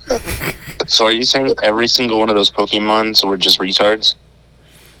 So are you saying every single one of those Pokemons were just retards?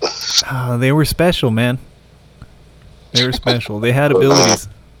 They were special, man. They were special. They had abilities.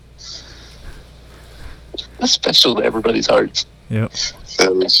 That's special to everybody's hearts. Yep.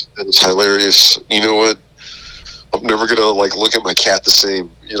 That is hilarious. You know what? I'm never gonna look at my cat the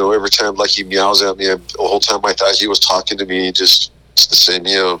same. Every time he meows at me, the whole time I thought he was talking to me. It's the same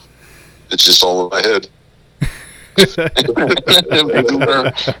meow. It's just all in my head.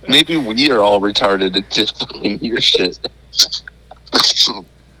 Maybe we are all retarded at just fucking your shit.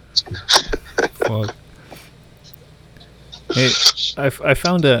 Fuck. Hey, I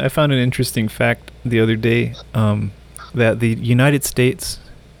found an interesting fact the other day, that the United States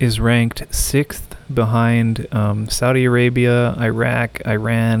is ranked 6th behind Saudi Arabia, Iraq,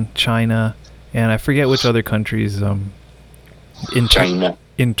 Iran, China, and I forget which other countries. China.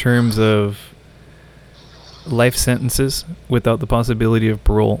 In terms of life sentences without the possibility of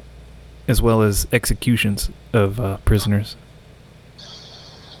parole, as well as executions of prisoners.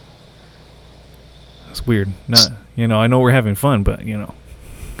 It's weird. Not, I know we're having fun, but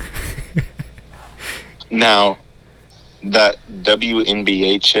Now, that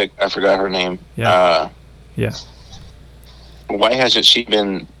WNBA chick, I forgot her name. Yeah. Yeah. Why hasn't she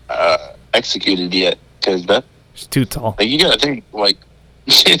been executed yet? Because she's too tall. You gotta think,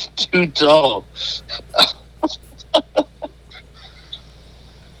 she's too tall.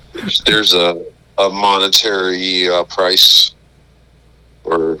 There's a monetary price,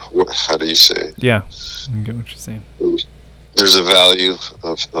 or how do you say it? Yeah, I get what you're saying. There's a value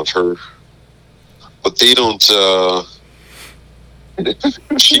of her, but they don't.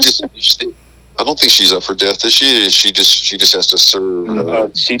 I don't think she's up for death, is she? She just has to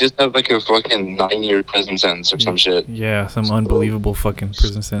serve. She just has a fucking 9-year prison sentence or some shit. Yeah, some unbelievable fucking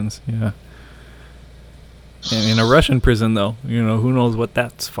prison sentence. Yeah. And in a Russian prison, though, who knows what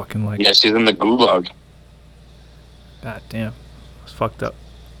that's fucking like. Yeah, she's in the gulag. God damn. It's fucked up.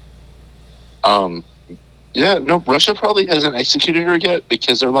 Yeah, no, Russia probably hasn't executed her yet,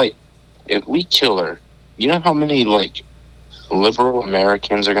 because they're like, if we kill her, you know how many, liberal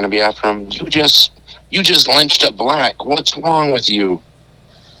Americans are going to be after him. You just lynched a black. What's wrong with you?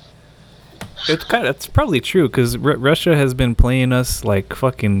 That's probably true, because Russia has been playing us like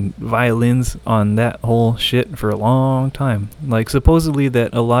fucking violins on that whole shit for a long time. Like, supposedly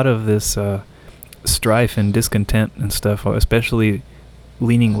that a lot of this strife and discontent and stuff, especially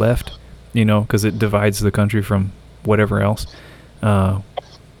leaning left, because it divides the country from whatever else,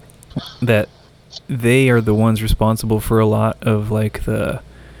 that they are the ones responsible for a lot of like the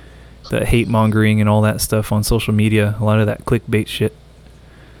hate mongering and all that stuff on social media, a lot of that clickbait shit.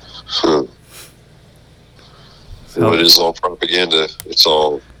 So it is all propaganda. It's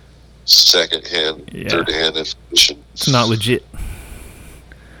all second-hand, Yeah. third-hand information. It's not legit.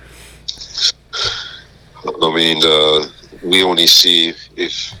 I mean, we only see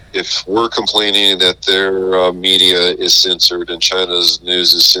if we're complaining that their media is censored and China's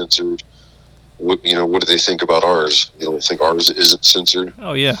news is censored. What do they think about ours? You don't think ours isn't censored?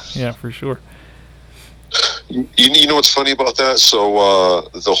 Oh yeah, for sure. You know what's funny about that? So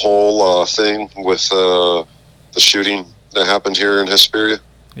the whole thing with the shooting that happened here in Hesperia.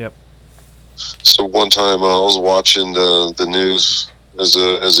 Yep. So one time I was watching the news as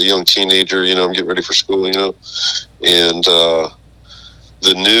a young teenager. I'm getting ready for school. And the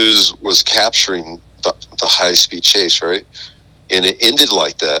news was capturing the high speed chase, right? And it ended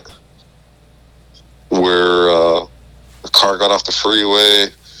like that, where the car got off the freeway.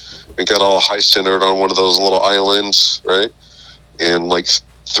 We got all high-centered on one of those little islands, right? And like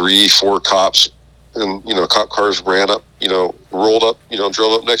 3-4 cops and, cop cars ran up, rolled up,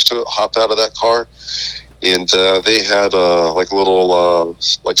 drove up next to it, hopped out of that car. And they had like little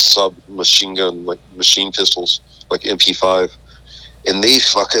like submachine gun, like machine pistols, like MP5. And they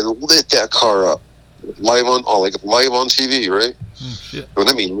fucking lit that car up live on TV, right? Shit. When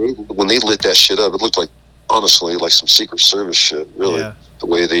they lit that shit up, it looked like, honestly, like some Secret Service shit, really. Yeah. The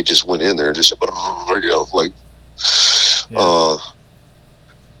way they just went in there and just, like, Yeah.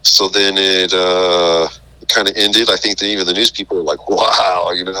 So then it kind of ended. I think that even the news people were like, wow,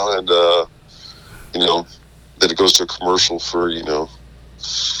 and, then it goes to a commercial for,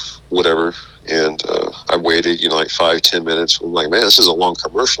 whatever. And I waited, like 5-10 minutes. I'm like, man, this is a long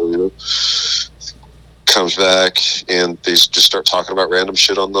commercial, Comes back and they just start talking about random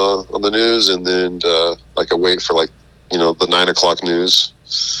shit on the news. And then I wait for the 9 o'clock news.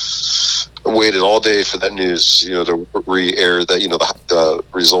 I waited all day for that news, to re-air that, the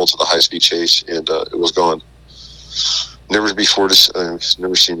results of the high-speed chase, and it was gone. Never before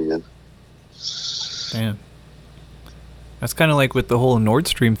never seen again. Damn. That's kind of like with the whole Nord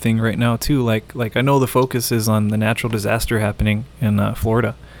Stream thing right now too. Like I know the focus is on the natural disaster happening in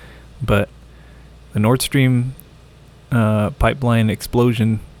Florida, but the Nord Stream pipeline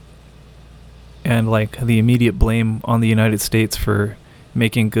explosion and like the immediate blame on the United States for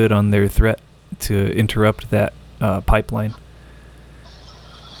making good on their threat to interrupt that pipeline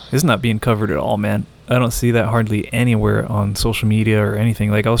is not being covered at all, man. I don't see that hardly anywhere on social media or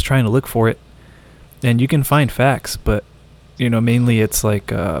anything. Like, I was trying to look for it, and you can find facts, but mainly it's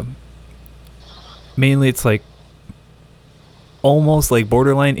like almost like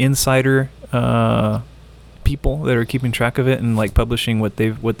borderline insider people that are keeping track of it and like publishing what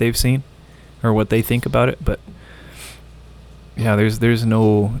they've seen or what they think about it. But yeah, there's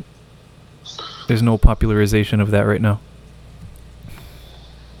no popularization of that right now.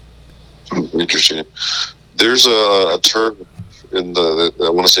 Interesting. There's a term in I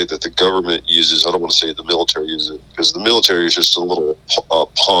want to say that the government uses. I don't want to say the military uses it, because the military is just a little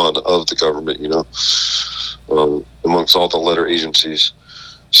pawn of the government, amongst all the letter agencies.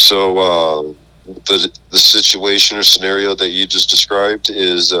 So the situation or scenario that you just described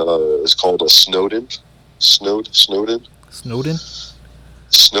is called a Snowden. Snowden.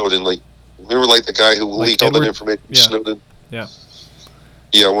 Like, remember, like the guy who leaked all that information. Yeah. Snowden. Yeah.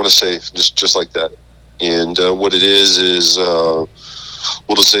 Yeah, I want to say just like that. And what it is we'll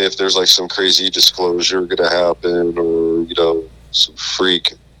just say if there's like some crazy disclosure going to happen, or some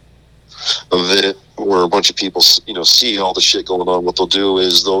freak event where a bunch of people see all the shit going on, what they'll do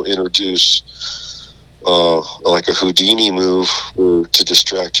is they'll introduce like a Houdini move to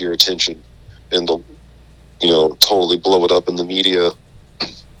distract your attention, and they'll totally blow it up in the media.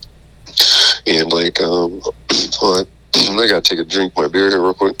 And like I gotta take a drink of my beer here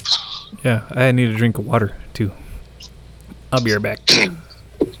real quick. Yeah, I need a drink of water too. I'll be right back.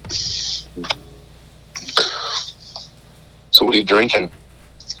 So what are you drinking?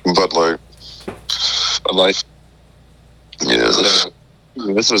 Bud Light. Bud Light. Yeah.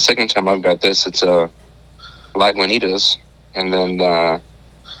 This is the second time I've got this. It's a Lagunitas, and then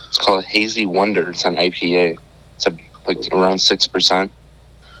it's called Hazy Wonder. It's an IPA. It's a like around 6%.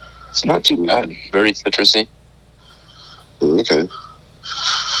 It's not too bad. Very citrusy. Okay.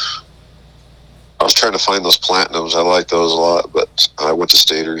 I was trying to find those platinums. I like those a lot, but I went to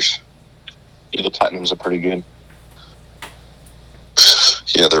Staters. Yeah, the platinums are pretty good.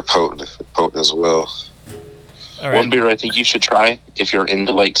 Yeah, they're potent as well. All right. One beer I think you should try if you're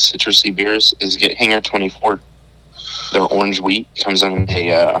into like citrusy beers is get Hangar 24. Their orange wheat comes in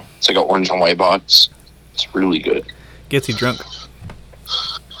a it's like an orange and white box. It's really good. Gets you drunk.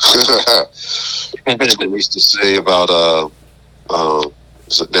 That's what we used to say about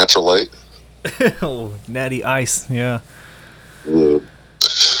is it Natural Light? Oh, natty ice. Yeah. Yeah.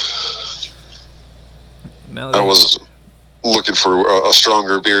 Now I was looking for a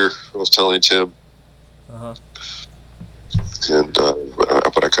stronger beer. I was telling Tim, Uh-huh. and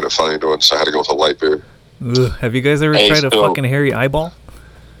but I couldn't find one, so I had to go with a light beer. Ugh, have you guys ever Hey, tried a so- fucking hairy eyeball?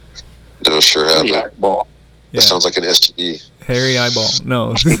 No, sure haven't. Yeah, ball. That sounds like an STD. Hairy eyeball.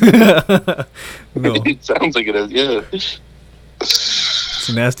 No. No. It sounds like it is. Yeah. It's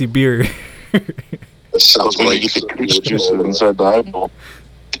a nasty beer. That sounds When like you get the crease juices inside the eyeball.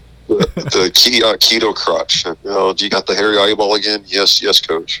 the keto crotch. Oh, you got the hairy eyeball again? Yes,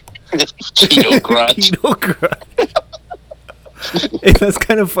 coach. Keto crotch. Keto crotch. Hey, that's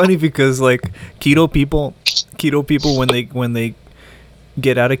kind of funny because like keto people when they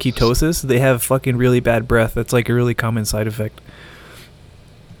get out of ketosis, they have fucking really bad breath. That's like a really common side effect.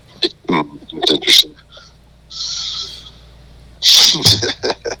 It's interesting.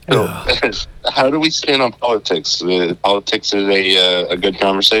 How do we stand on politics? Politics is a good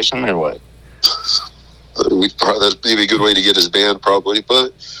conversation, or what? That'd be a good way to get his banned, probably.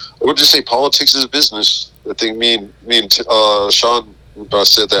 But I would just say politics is business. I think me and Sean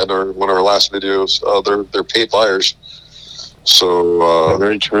said that in one of our last videos. They're paid liars. So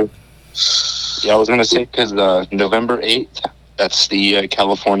Very true. Yeah, I was gonna say because November 8th, that's the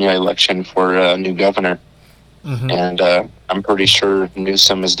California election for a new governor, Mm-hmm. and I'm pretty sure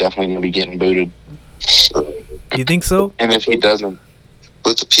Newsom is definitely gonna be getting booted. You think so? And if he doesn't,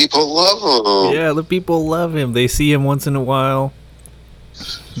 but the people love him. Yeah, the people love him. They see him once in a while.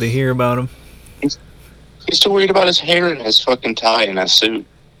 They hear about him. he's still worried about his hair and his fucking tie and his suit,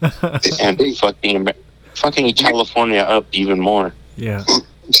 and fucking California up even more. Yeah.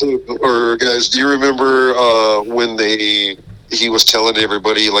 Or guys, do you remember when he was telling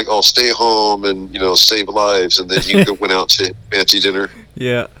everybody like, "Oh, stay home and save lives," and then he went out to fancy dinner.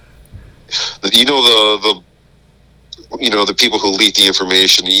 Yeah. The people who leak the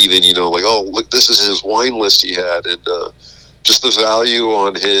information, even like, "Oh, look, this is his wine list he had," and just the value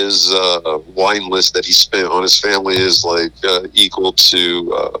on his wine list that he spent on his family is like equal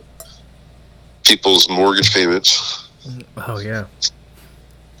to people's mortgage payments. Oh yeah.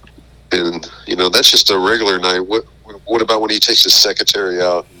 And that's just a regular night. What about when he takes his secretary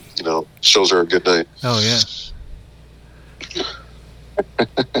out? Shows her a good night. Oh yeah.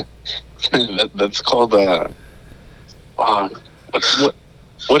 That's called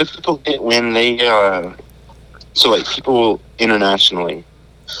what do people get when they so like people internationally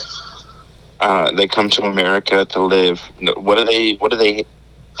they come to America to live? What do they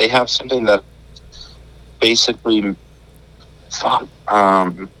have something that basically like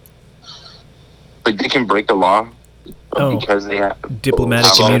they can break the law because they have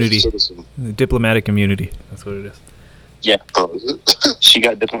Diplomatic Oh, immunity. citizen. Diplomatic immunity. That's what it is. Yeah, Oh, is it? she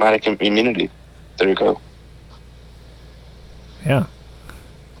got diplomatic immunity. There you go. Yeah.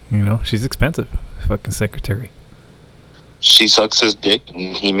 She's expensive. Fucking secretary. She sucks his dick,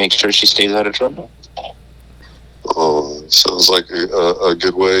 and he makes sure she stays out of trouble. Oh, sounds like a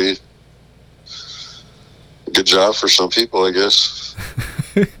good way. Good job for some people, I guess.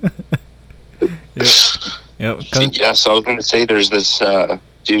 Yep. Yeah, so I was going to say there's this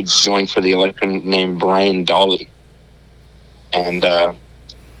dude going for the election named Brian Dolly. And,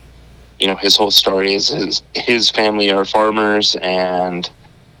 his whole story is his family are farmers, and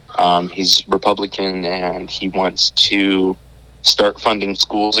he's Republican, and he wants to start funding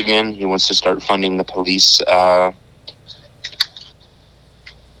schools again. He wants to start funding the police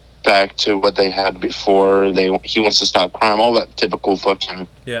back to what they had before. He wants to stop crime, all that typical fucking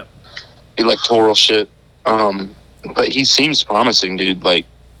Yeah. electoral shit. But he seems promising, dude. Like,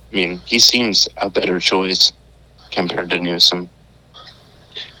 he seems a better choice compared to Newsom.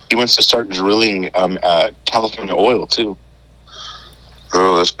 He wants to start drilling California oil too.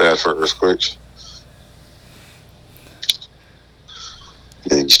 Oh, that's bad for earthquakes.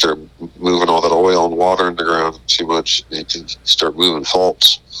 Yeah, you start moving all that oil and water in the ground too much, you can start moving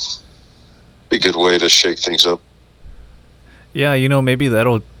faults. Be a good way to shake things up. Yeah, maybe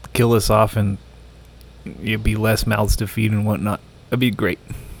that'll kill us off in it'd be less mouths to feed and whatnot. That'd be great.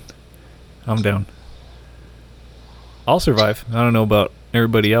 I'm down. I'll survive. I don't know about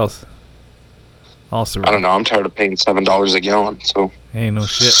everybody else. I'll survive. I don't know. I'm tired of paying $7 a gallon. So Hey, no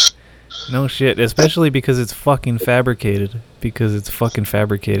shit. No shit. Especially because it's fucking fabricated.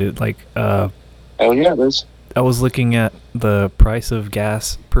 Like, hell yeah, it is. I was looking at the price of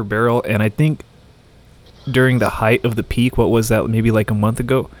gas per barrel, and I think during the height of the peak, what was that? Maybe like a month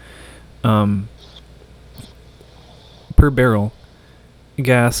ago. Per barrel,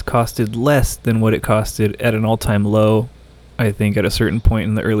 gas costed less than what it costed at an all-time low. I think at a certain point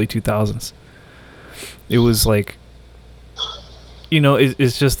in the early 2000s. It was like,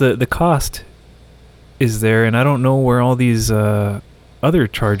 it's just the cost is there, and I don't know where all these other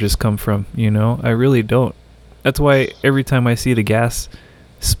charges come from. I really don't. That's why every time I see the gas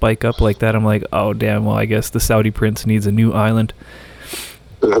spike up like that, I'm like, oh damn, well I guess the Saudi prince needs a new island.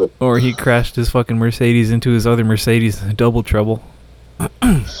 Or he crashed his fucking Mercedes into his other Mercedes. Double trouble.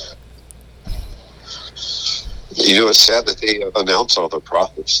 It's sad that they announce all their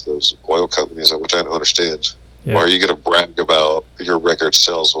profits, those oil companies, which I don't understand. Yeah. Why are you going to brag about your record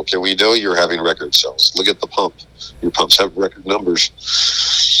sales? Okay, we know you're having record sales. Look at the pump. Your pumps have record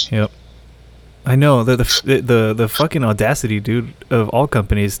numbers. Yep. I know the fucking audacity, dude, of all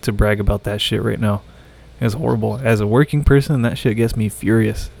companies to brag about that shit right now is horrible. As a working person, that shit gets me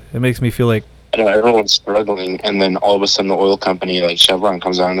furious. It makes me feel like I know everyone's struggling, and then all of a sudden the oil company like Chevron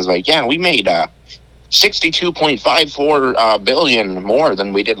comes out and is like, yeah, we made 62.54 billion more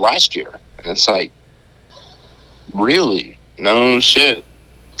than we did last year. And it's like, really? No shit.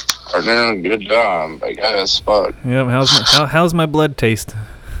 Partner, good job, I guess. Fuck. Yep. How's my blood taste?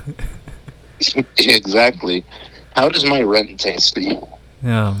 Exactly. How does my rent taste to you?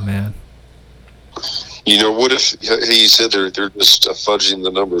 Oh man. What if he said they're just fudging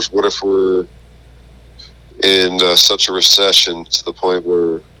the numbers? What if we're in such a recession to the point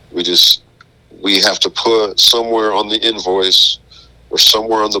where we have to put somewhere on the invoice or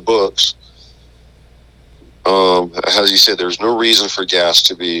somewhere on the books, as you said, there's no reason for gas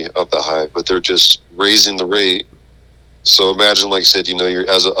to be up that high, but they're just raising the rate. So imagine, like I said, you're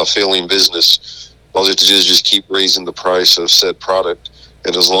as a failing business, all you have to do is just keep raising the price of said product,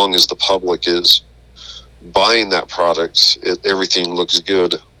 and as long as the public is buying that product, everything looks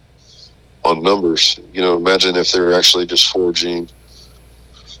good on numbers. Imagine if they're actually just forging,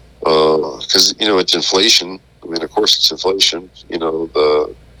 because it's inflation. I mean, of course it's inflation.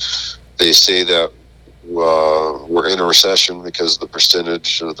 They say that we're in a recession because the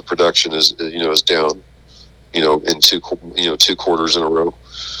percentage of the production is down. In two quarters in a row.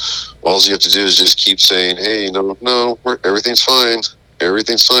 All you have to do is just keep saying, hey, no, everything's fine.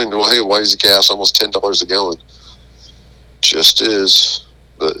 Everything's fine. Well, hey, why is the gas almost $10 a gallon? Just is.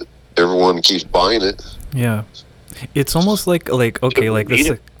 But everyone keeps buying it. Yeah. It's almost like okay, like this.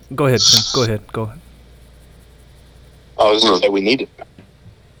 Go ahead. I was going to say we need it.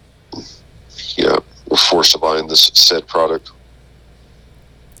 Yeah, we're forced to buy this said product.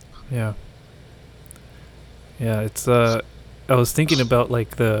 Yeah. Yeah, it's I was thinking about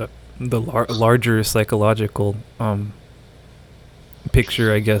like the larger psychological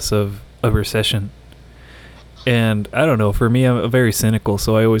picture, I guess, of a recession. And I don't know, for me, I'm very cynical,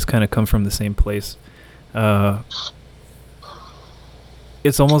 so I always kind of come from the same place.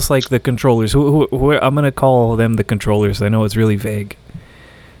 It's almost like the controllers. Who I'm going to call them the controllers. I know it's really vague.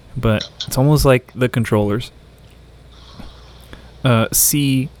 But it's almost like the controllers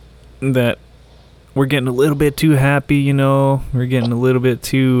see that we're getting a little bit too happy, we're getting a little bit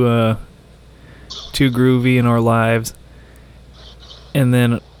too groovy in our lives, and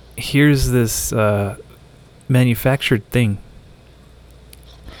then here's this manufactured thing,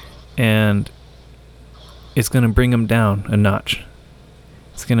 and it's going to bring them down a notch.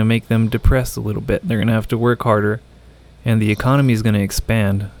 It's going to make them depressed a little bit. They're going to have to work harder, and the economy is going to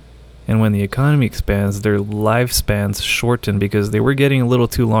expand. And when the economy expands, their lifespans shorten because they were getting a little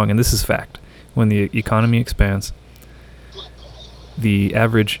too long, and this is fact. When the economy expands, the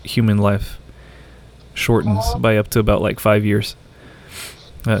average human life shortens by up to about like 5 years,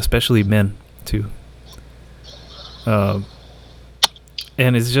 especially men too. And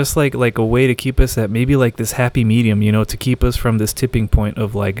it's just like a way to keep us at maybe like this happy medium, to keep us from this tipping point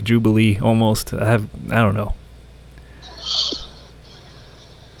of like Jubilee almost. I don't know.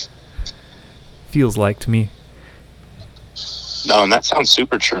 Feels like to me. No, and that sounds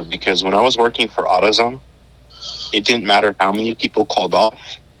super true, because when I was working for AutoZone, it didn't matter how many people called off.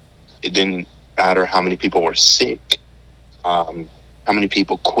 It didn't matter how many people were sick, how many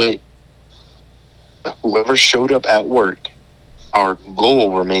people quit. Whoever showed up at work, our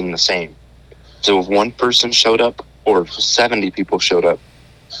goal remained the same. So if one person showed up or 70 people showed up,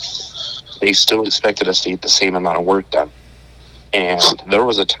 they still expected us to get the same amount of work done. And there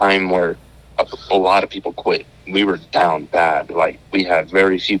was a time where a lot of people quit. We were down bad. Like, we had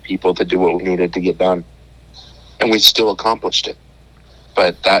very few people to do what we needed to get done. And we still accomplished it.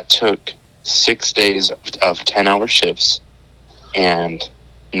 But that took 6 days of 10-hour shifts and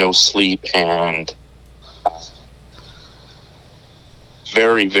no sleep and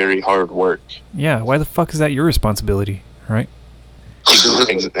very, very hard work. Yeah, why the fuck is that your responsibility, right?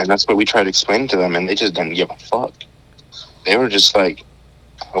 And that's what we tried explaining to them, and they just didn't give a fuck. They were just like,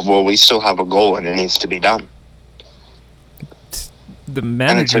 well, we still have a goal and it needs to be done. The And it's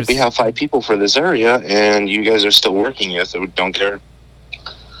managers... like, we have 5 people for this area and you guys are still working it, so don't care.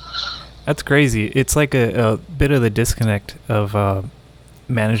 That's crazy. It's like a bit of the disconnect of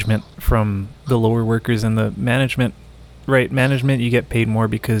management from the lower workers, and the management, right? Management, you get paid more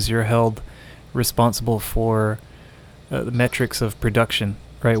because you're held responsible for the metrics of production,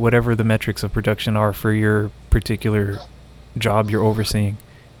 right? Whatever the metrics of production are for your particular job you're overseeing,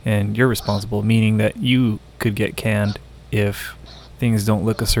 and you're responsible, meaning that you could get canned if things don't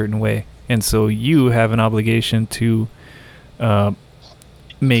look a certain way, and so you have an obligation to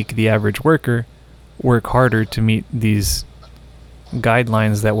make the average worker work harder to meet these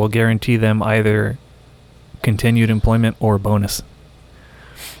guidelines that will guarantee them either continued employment or bonus.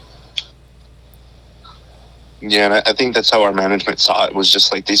 Yeah, and I think that's how our management saw it. Was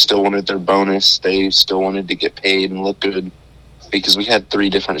just like, they still wanted their bonus. They still wanted to get paid and look good, because we had 3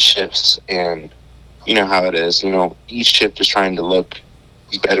 different shifts, and you know how it is. You know, each shift is trying to look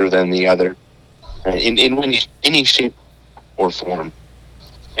better than the other, in any shape or form.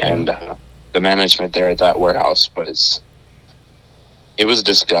 And the management there at that warehouse it was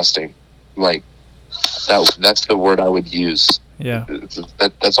disgusting. Like, that's the word I would use. Yeah.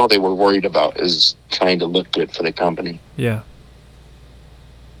 That's all they were worried about, is trying to look good for the company. Yeah.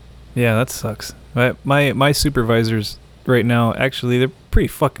 Yeah, that sucks. My supervisors right now, actually, they're pretty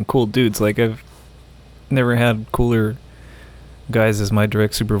fucking cool dudes. Like, I've never had cooler guys as my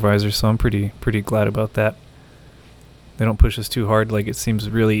direct supervisors, so I'm pretty glad about that. They don't push us too hard. Like, it seems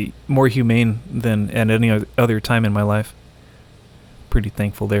really more humane than at any other time in my life. Pretty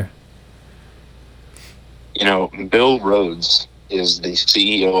thankful there. You know, Bill Rhodes is the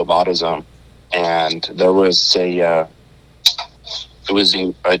CEO of AutoZone, and there was a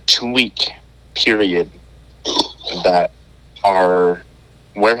 2-week period that our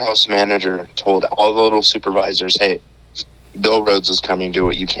warehouse manager told all the little supervisors, hey, Bill Rhodes is coming, do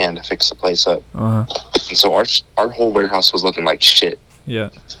what you can to fix the place up. Uh-huh. And so our whole warehouse was looking like shit. Yeah.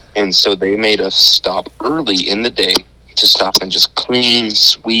 And so they made us stop early in the day to stop and just clean,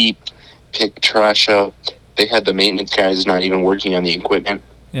 sweep, pick trash up. They had the maintenance guys not even working on the equipment.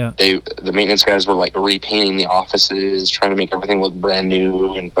 Yeah. The maintenance guys were like repainting the offices, trying to make everything look brand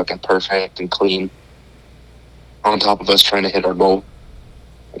new and fucking perfect and clean, on top of us trying to hit our goal.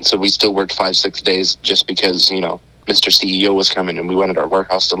 And so we still worked 5-6 days just because, you know, Mr. CEO was coming and we wanted our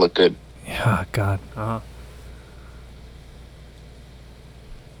warehouse to look good. Yeah, God. Uh-huh.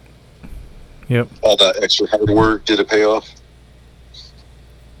 Yep. All that extra hard work, did it pay off?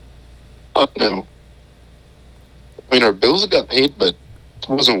 Fuck no. I mean, our bills got paid, but it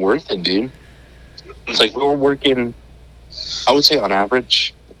wasn't worth it, dude. It's like, we were working, I would say on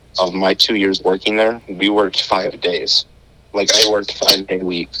average, of my 2 years working there, we worked 5 days. Like, I worked 5-day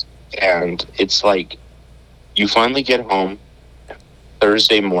weeks. And it's like, you finally get home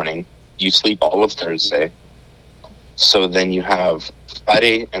Thursday morning, you sleep all of Thursday, so then you have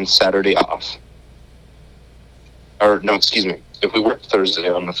Friday and Saturday off. Or, no, excuse me. If we work Thursday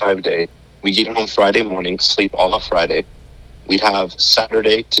on the 5-day, we get home Friday morning, sleep all of Friday. We'd have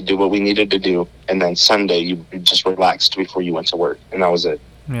Saturday to do what we needed to do, and then Sunday you just relaxed before you went to work, and that was it.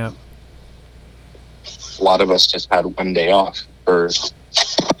 Yeah. A lot of us just had 1 day off for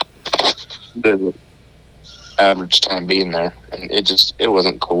the average time being there, and it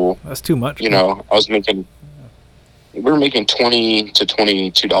wasn't cool. That's too much. You know, we were making $20 to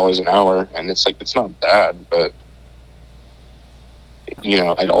 $22 an hour, and it's like, it's not bad, but you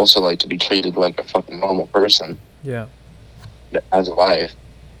know, I'd also like to be treated like a fucking normal person. Yeah. As a life.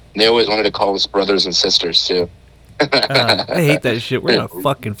 They always wanted to call us brothers and sisters too. I hate that shit. We're not a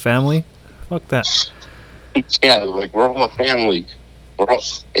fucking family. Fuck that. Yeah, like, we're all a family.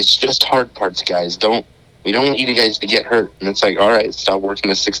 It's just hard parts, guys. We don't want you guys to get hurt. And it's like, all right, stop working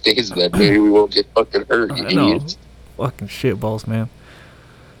the 6 days then. Maybe we won't get fucking hurt, you idiots. Fucking shitballs, man.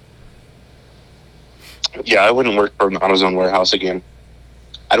 Yeah, I wouldn't work for an AutoZone warehouse again.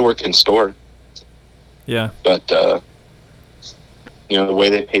 I'd work in store. Yeah. But, you know, the way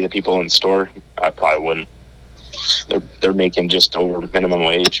they pay the people in store, I probably wouldn't. They're making just over minimum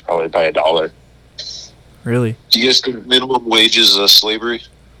wage, probably by $1. Really? Do you guys think minimum wage is slavery?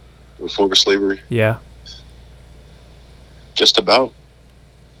 Or former slavery? Yeah. Just about.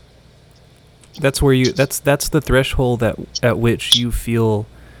 That's where you. That's the threshold at which you feel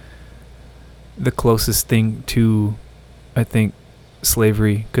the closest thing to, I think,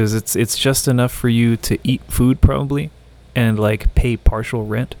 slavery, because it's just enough for you to eat food probably, and like pay partial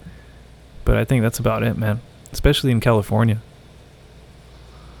rent. But I think that's about it, man. Especially in California.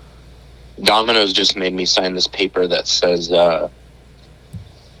 Domino's just made me sign this paper that says.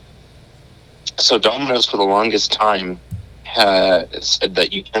 So Domino's for the longest time has said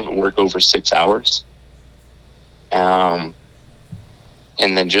that you can't work over 6 hours. And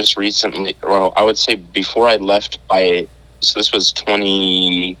then just recently, well, I would say before I left so this was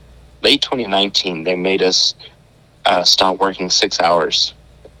late 2019, they made us stop working 6 hours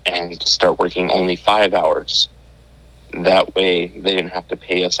and start working only 5 hours. That way they didn't have to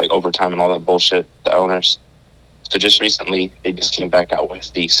pay us like overtime and all that bullshit, the owners. So just recently, they just came back out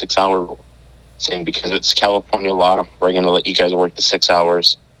with the 6 hour rule, saying because it's California law, we're going to let you guys work the 6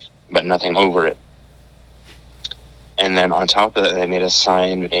 hours, but nothing over it. And then on top of that, they made us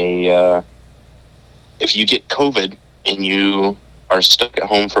sign if you get COVID and you are stuck at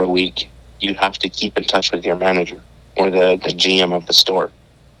home for a week, you have to keep in touch with your manager or the GM of the store.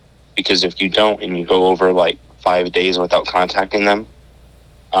 Because if you don't and you go over like 5 days without contacting them,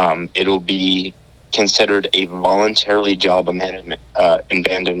 it'll be considered a voluntary job abandonment.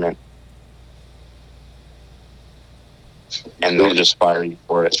 And they'll just fire you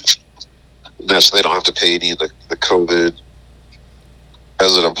for it. So they don't have to pay any of the COVID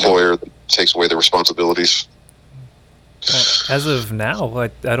as an employer that takes away their responsibilities. As of now,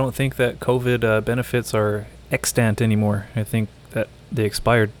 I don't think that COVID benefits are extant anymore. I think that they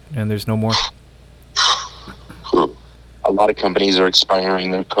expired and there's no more. A lot of companies are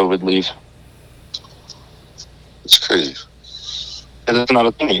expiring their COVID leave. It's crazy. And it's not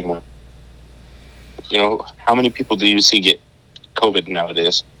a thing anymore. You know, how many people do you see get COVID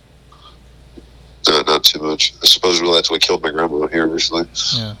nowadays? Not too much. I suppose that's what killed my grandma here recently.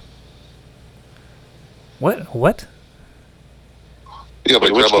 Yeah. What? Yeah,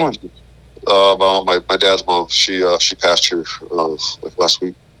 my Wait, grandma. which Well, my dad's mom. She passed here like last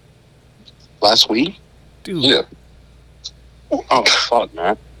week. Last week? Dude. Yeah. Oh, fuck,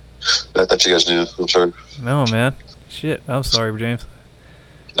 man. I thought you guys knew. I'm sorry. No, man. Shit. I'm sorry, James.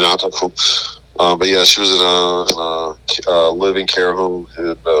 No, it's all cool. But yeah, she was in a living care home,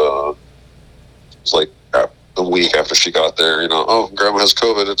 and it was like a week after she got there. You know, oh, grandma has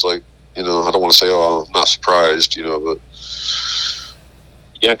COVID. It's like, you know, I don't want to say, oh, I'm not surprised. You know, but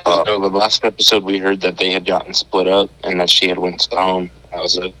yeah. The last episode we heard that they had gotten split up and that she had went home. That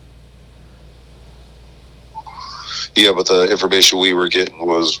was it. yeah, but the information we were getting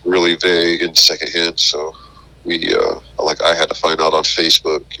was really vague and secondhand. So we, I had to find out on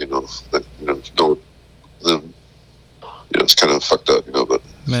Facebook. You know, that it's kind of fucked up. You know, but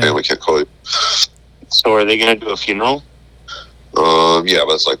Man. family can't call you. So are they going to do a funeral? Yeah,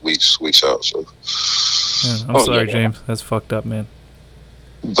 but it's like weeks out. So, Man, I'm sorry, yeah. James. That's fucked up, man.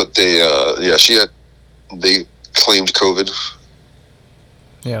 but they, they claimed COVID.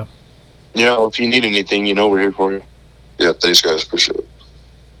 Yeah. You know, if you need anything, you know we're here for you. Yeah, thanks guys, appreciate it.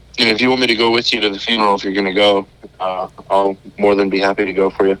 And if you want me to go with you to the funeral, if you're going to go, I'll more than be happy to go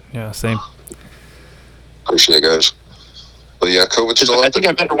for you. Yeah, same. Appreciate it, guys. But yeah, COVID's still I out think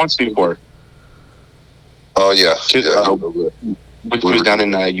there. I've met her once before. Oh yeah, Which was down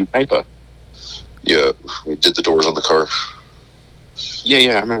in Upaipa. yeah. We did the doors on the car.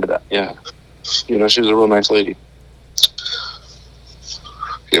 Yeah, I remember that. Yeah. You know, she was a real nice lady.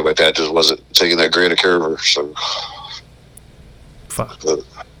 Yeah, my dad just wasn't taking that great of care of her. So, Fuck. but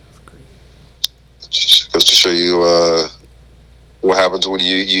just goes to show you what happens when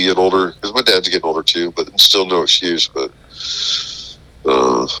you get older. Because my dad's getting older too, but still no excuse. But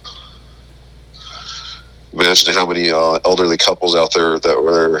imagine how many elderly couples out there that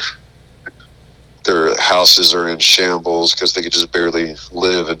were their houses are in shambles because they could just barely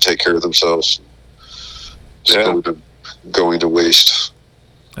live and take care of themselves. Just going to waste.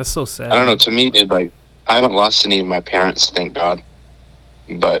 That's so sad. I don't know. To me, I haven't lost any of my parents, thank God.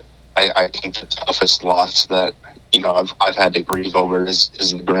 But I think the toughest loss that I've had to grieve over is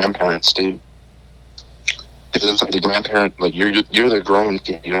the grandparents too. Because it's like the grandparent, like you're the grown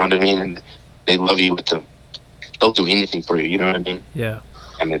kid, you know what I mean, and they love you they'll do anything for you, you know what I mean. Yeah.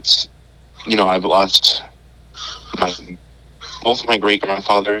 And it's, I've lost both my great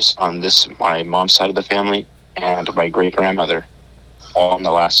grandfathers on my mom's side of the family and my great grandmother all in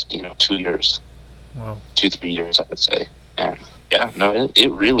the last 2 years. Wow. 2-3 years, I would say. And yeah, no,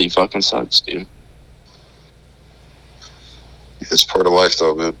 it really fucking sucks, dude. It's part of life,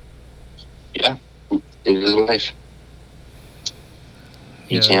 though, man. Yeah, it is life.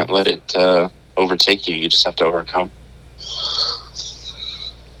 You Yeah. can't let it overtake you. You just have to overcome.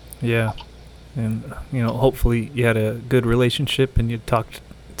 Yeah. And, hopefully you had a good relationship and you talked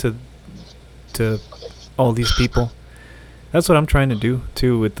to all these people. That's what I'm trying to do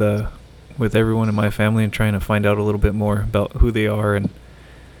too with everyone in my family, and trying to find out a little bit more about who they are. And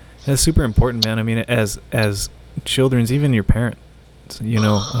it's super important, man. I mean, as children's, even your parents,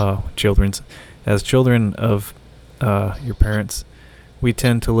 as children of your parents, we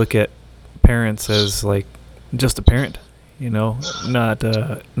tend to look at parents as like just a parent, not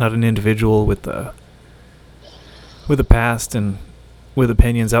an individual with a past and with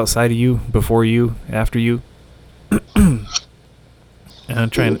opinions outside of you, before you, after you. And I'm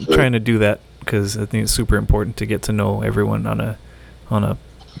trying to do that because I think it's super important to get to know everyone on a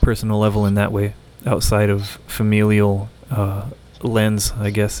personal level in that way, outside of familial lens, I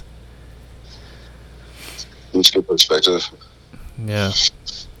guess. That's a good perspective. Yeah.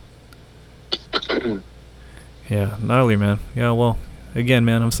 Yeah, gnarly, man. Yeah, well, again,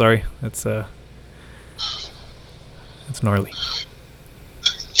 man, I'm sorry. It's gnarly.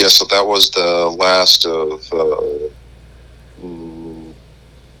 Yeah, so that was the last of the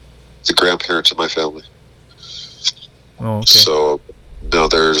grandparents of my family. Oh, okay. So now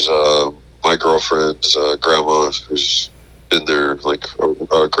there's my girlfriend's grandma, who's been there like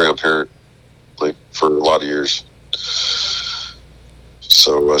a grandparent like for a lot of years.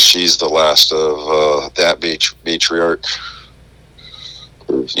 So she's the last of that matriarch.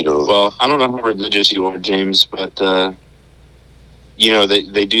 Well, I don't know how religious you are, James, but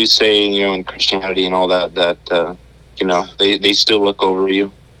they do say, in Christianity and all that they still look over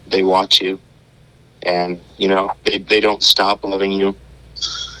you, they watch you, and they don't stop loving you,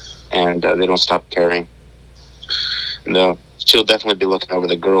 and they don't stop caring. No, she'll definitely be looking over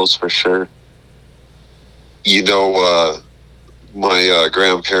the girls for sure. My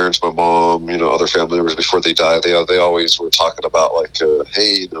grandparents, my mom, other family members, before they died, they always were talking about like,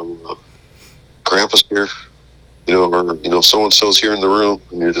 hey, Grandpa's here, or so-and-so's here in the room,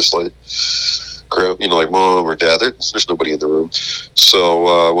 and you're just like, like mom or dad, there's nobody in the room.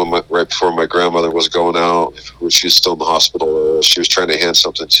 So right before my grandmother was going out, when she was still in the hospital, she was trying to hand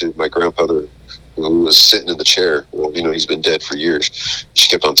something to my grandfather, who was sitting in the chair. Well, he's been dead for years. She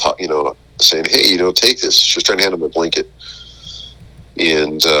kept on saying, hey, take this. She was trying to hand him a blanket.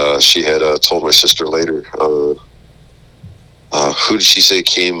 And she had told my sister later, who did she say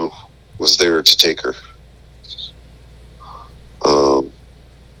was there to take her?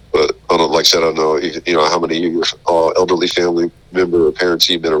 But like I said, I don't know, how many of your elderly family member or parents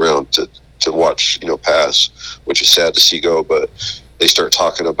you've been around to watch, pass, which is sad to see go. But they start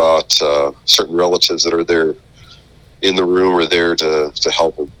talking about certain relatives that are there in the room or there to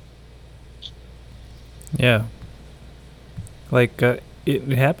help them. Yeah. Like, it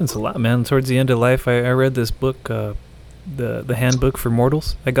happens a lot, man. Towards the end of life, I read this book, the Handbook for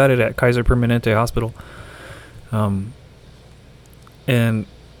Mortals. I got it at Kaiser Permanente Hospital. And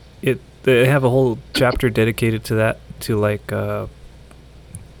they have a whole chapter dedicated to that, to like,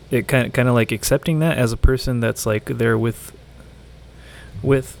 it kind of like accepting that as a person that's like there with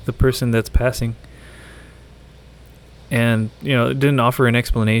the person that's passing. And, it didn't offer an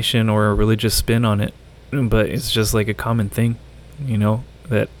explanation or a religious spin on it, but it's just like a common thing,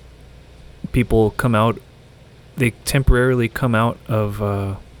 that people they temporarily come out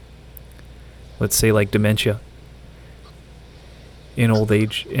of, let's say, like dementia in old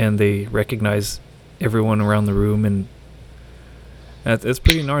age, and they recognize everyone around the room, and that's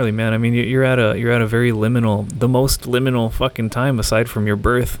pretty gnarly, man. I mean, you're at a very the most liminal fucking time aside from your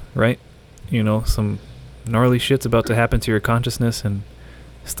birth, right? Some gnarly shit's about to happen to your consciousness, and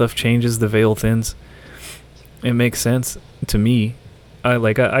stuff changes, the veil thins. It makes sense to me.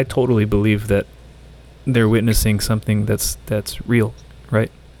 I totally believe that they're witnessing something that's real,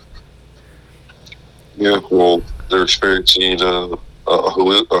 right? Yeah, well, they're experiencing a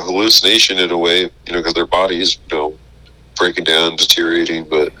hallucination in a way, because their body is, breaking down, deteriorating.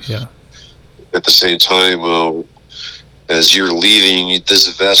 But yeah, at the same time, as you're leaving this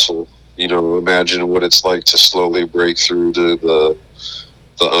vessel, imagine what it's like to slowly break through to the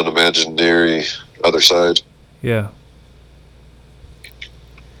unimaginary other side. Yeah.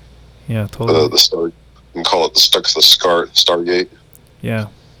 Yeah, totally. The star, you can call it the Stargate. Yeah.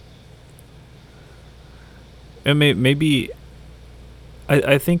 And maybe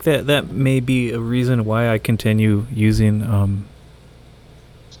I think that may be a reason why I continue using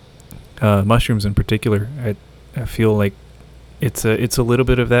mushrooms in particular. I feel like it's a little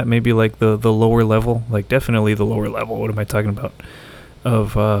bit of that, maybe like the lower level, like definitely the lower level. What am I talking about?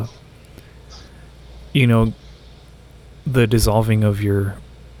 Of you know, the dissolving of your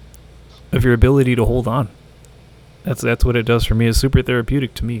ability to hold on. That's what it does for me. It's super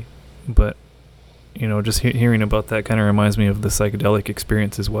therapeutic to me. But you know, just hearing about that kind of reminds me of the psychedelic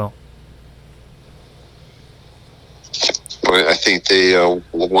experience as well. I think they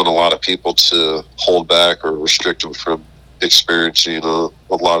want a lot of people to hold back or restrict them from experiencing a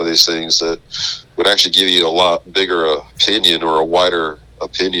lot of these things that would actually give you a lot bigger opinion or a wider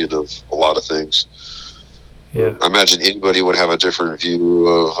opinion of a lot of things. Yeah. I imagine anybody would have a different view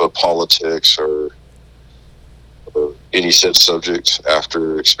of politics or any said subject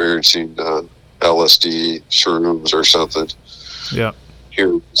after experiencing LSD, shrooms, or something. Yeah.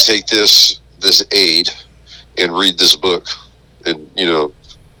 Here, take this aid and read this book, and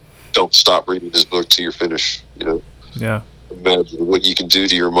don't stop reading this book till you're finished. Yeah. Imagine what you can do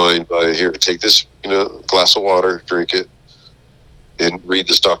to your mind by here. Take this, glass of water, drink it, and read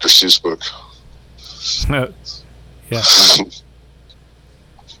this Dr. Seuss book. Yeah.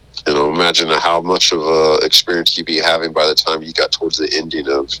 Imagine how much of a experience you'd be having by the time you got towards the ending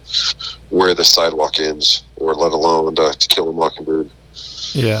of Where the Sidewalk Ends, or let alone To Kill a Mockingbird.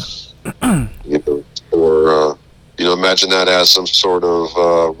 Yeah. Or imagine that as some sort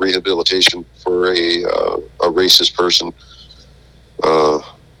of rehabilitation for a racist person.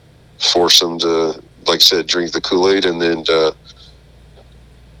 Force them to, like I said, drink the Kool-Aid, and then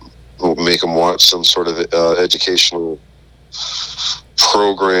make them watch some sort of educational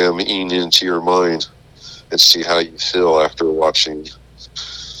program into your mind and see how you feel after watching,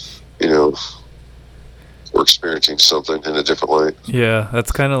 or experiencing something in a different light. Yeah,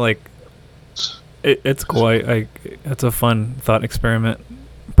 that's kind of like it's cool. It's a fun thought experiment.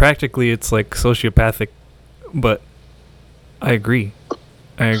 Practically, it's like sociopathic, but I agree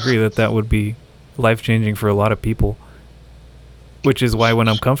that would be life-changing for a lot of people. Which is why when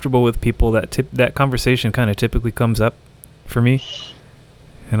I'm comfortable with people, that conversation kind of typically comes up for me.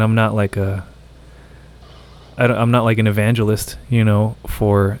 And I'm not like I'm not like an evangelist,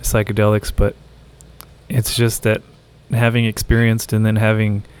 for psychedelics, but it's just that having experienced and then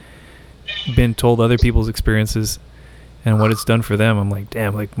having been told other people's experiences and what it's done for them, I'm like,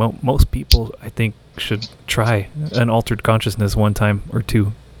 damn, like most people I think should try an altered consciousness one time or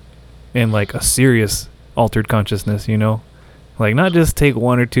two, and like a serious altered consciousness, like not just take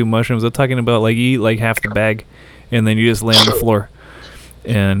one or two mushrooms. I'm talking about like eat like half the bag and then you just lay on the floor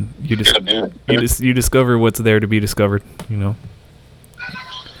and you discover what's there to be discovered.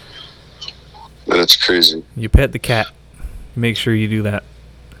 That's crazy. You pet the cat. Make sure you do that.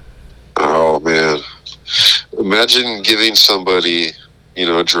 Oh man, imagine giving somebody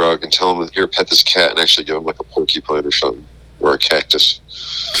a drug and telling them, here, pet this cat, and actually give them like a porcupine or something, or a cactus.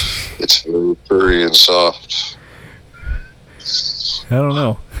 It's very furry and soft. I don't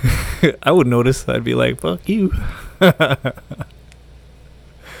know. I would notice. I'd be like, fuck you.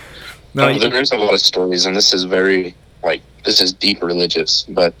 No, there's a lot of stories, and this is this is deep religious,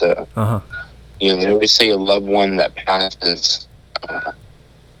 but they always say a loved one that passes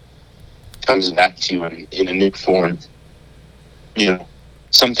comes back to you in a new form.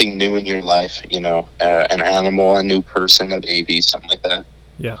 Something new in your life, an animal, a new person, a baby, something like that.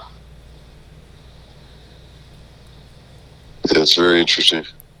 Yeah. Yeah, it's very interesting.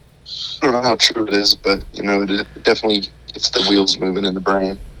 I don't know how true it is, but it definitely gets the wheels moving in the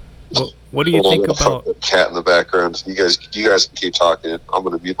brain. Well, what do you think about the cat in the background? You guys can keep talking. I'm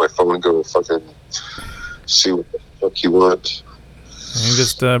gonna mute my phone and go fucking see what the fuck you want. And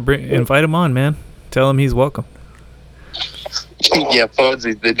just invite him on, man. Tell him he's welcome. Yeah,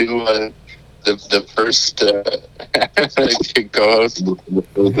 Fonzie, they do the first co-host.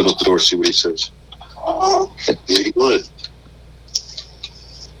 Open up the door, see what he says. What do you want?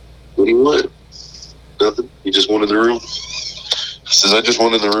 What do you want? Nothing? You just wanted the room? He says, I just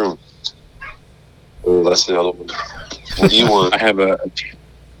wanted the room. Oh, that's the other one. What do you want? I have a...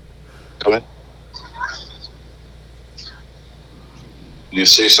 Go ahead. Can you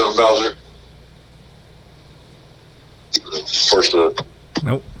say something, Bowser? Of course not.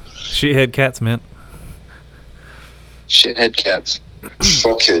 Nope. Shithead cats, man. Shithead cats.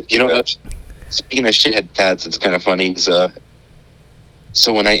 Fuckhead cats. Speaking of shithead cats, it's kind of funny. So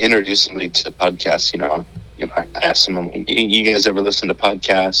when I introduce somebody to the podcast, I ask them, you guys ever listen to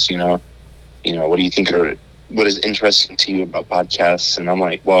podcasts? What do you think what is interesting to you about podcasts? And I'm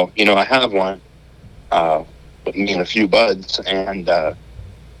like, well, I have one, with me and a few buds, and,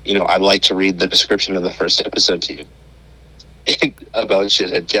 I'd like to read the description of the first episode to you. about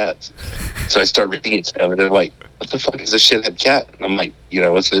shithead cats. So I start reading stuff, and they're like, "What the fuck is a shithead cat?" And I'm like,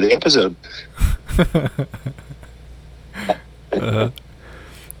 listen to the episode.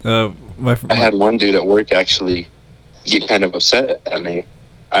 I had one dude at work actually get kind of upset at me.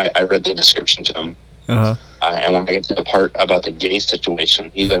 I read the description to him. And when I get to the part about the gay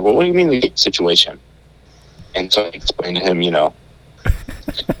situation, he's like, "Well, what do you mean the gay situation?" And so I explained to him,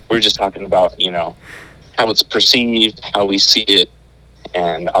 we're just talking about, how it's perceived, how we see it.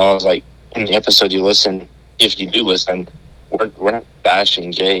 And I was like, in the episode you listen, if you do listen, we're not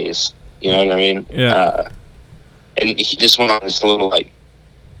bashing gays. You know what I mean? Yeah. And he just went on this little, I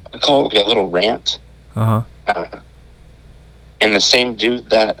call it a little rant. And the same dude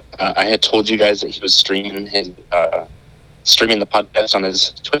that I had told you guys that he was streaming the podcast on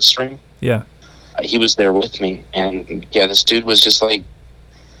his Twitch stream. Yeah. He was there with me, and this dude was just like,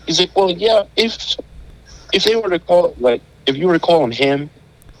 he's like, well, yeah, if they were to call, if you were to call him,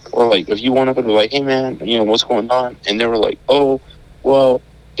 or if you wanted to be like, hey man, what's going on? And they were like, oh, well,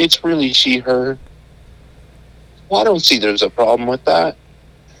 it's really she, her. Well, I don't see there's a problem with that.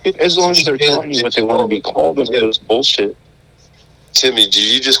 As long as they're telling you what they want to be called, it was bullshit. Timmy, did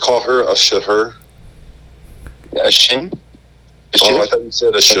you just call her a her? A shin? Oh, I thought you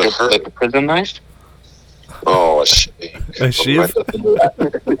said a her. Like a prison knife? Oh, a shiv. A shiv? I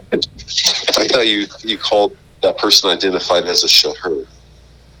thought you called that person identified as a her.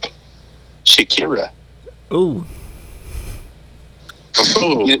 Shakira. Ooh.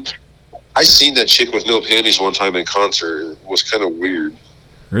 I seen that chick with no panties one time in concert. It was kind of weird.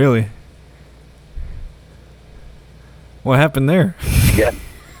 Really? What happened there? Yeah.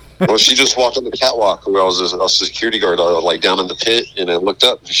 Well, she just walked on the catwalk. Where I was a security guard, down in the pit, and I looked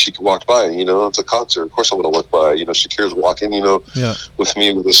up. She walked by. It's a concert. Of course, I'm going to look by. Shakira's walking. With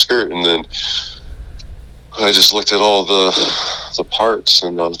me with a skirt, and then I just looked at all the parts,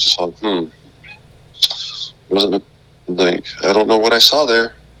 and I was just like, wasn't like I don't know what I saw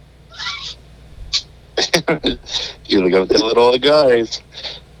there. You're like, the little guys.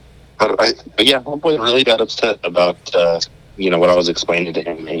 But yeah, homeboy really got upset about what I was explaining to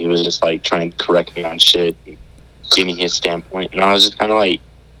him, and he was just trying to correct me on shit, give me his standpoint, and I was just kind of like,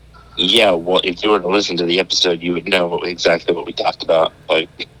 yeah, well, if you were to listen to the episode, you would know exactly what we talked about.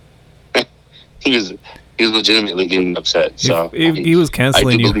 He was legitimately getting upset. So he was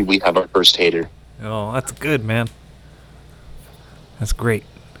canceling you. I do believe we have our first hater. Oh, that's good, man. That's great.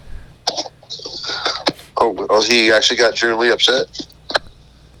 Oh, he actually got generally upset?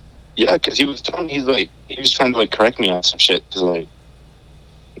 Yeah, because he was trying to correct me on some shit. Because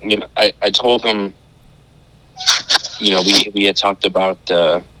I told him, we had talked about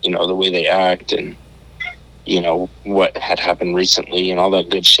the way they act and what had happened recently and all that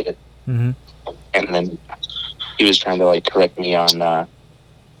good shit. Mm-hmm. And then he was trying to correct me on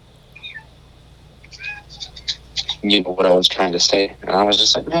what I was trying to say, and I was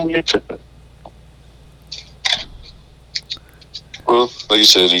just like, man, you're tripping. Well, like you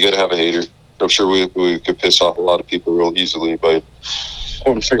said, you gotta have a hater. I'm sure we could piss off a lot of people real easily, but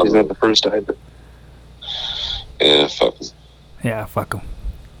I'm sure he's not the first either. Yeah, fuck him. Yeah, fuck him.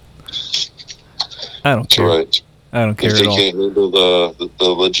 I don't care. Right. I don't care at all. If they can't handle the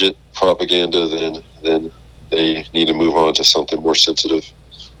legit propaganda, then they need to move on to something more sensitive.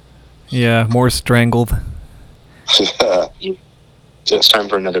 Yeah, more strangled. It's time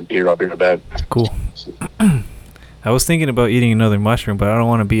for another beer. I'll be right back. Cool. I was thinking about eating another mushroom, but I don't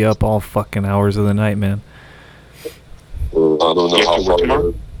want to be up all fucking hours of the night, man. Well, I don't know how far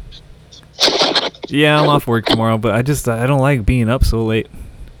tomorrow. Yeah, I'm off work tomorrow, but I don't like being up so late.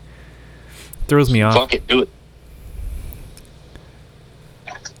 Throws me off. Fuck it, do it.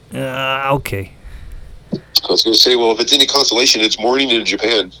 Okay. I was going to say, well, if it's any consolation, it's morning in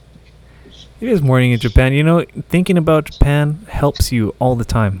Japan. It is morning in Japan. Thinking about Japan helps you all the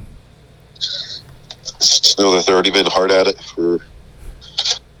time. Know that they've already been hard at it for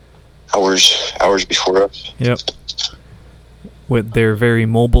hours before us. Yep. With their very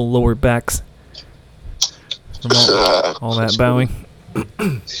mobile lower backs. From all that bowing.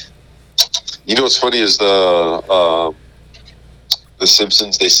 What's funny is the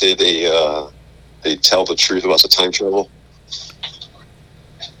Simpsons. They say they tell the truth about the time travel.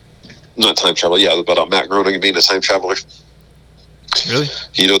 Not time travel, yeah, about Matt Groening being a time traveler. Really?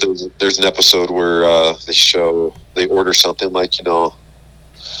 There's an episode where they order something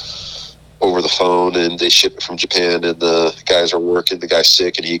over the phone, and they ship it from Japan, and the guys are working, the guy's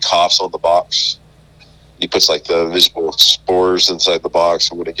sick, and he coughs on the box. He puts the invisible spores inside the box,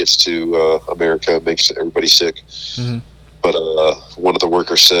 and when it gets to America, it makes everybody sick. Mm-hmm. But one of the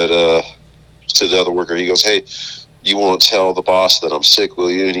workers said to the other worker, he goes, "Hey, you won't tell the boss that I'm sick,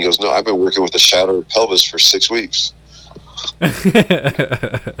 will you? And he goes, no, I've been working with a shattered pelvis for 6 weeks.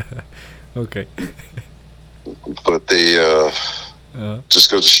 Okay. But they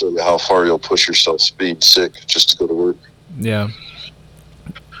just goes to show you how far you'll push yourself being sick just to go to work. Yeah.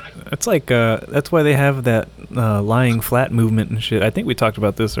 It's like that's why they have that lying flat movement and shit. I think we talked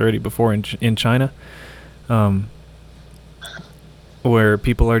about this already before in China, where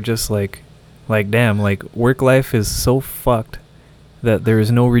people are just like damn, like work life is so fucked that there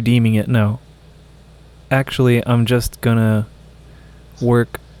is no redeeming it now. Actually, I'm just gonna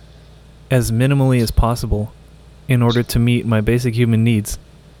work as minimally as possible in order to meet my basic human needs,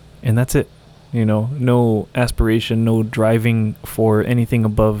 and that's it. You know, no aspiration, no driving for anything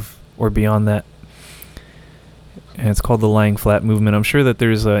above or beyond that. And it's called the lying flat movement. I'm sure that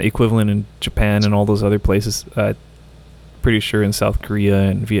there's equivalent in Japan and all those other places. Pretty sure in South Korea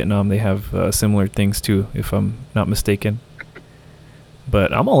and Vietnam they have similar things too, if I'm not mistaken.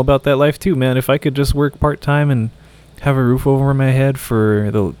 But I'm all about that life too, man. If I could just work part-time and have a roof over my head for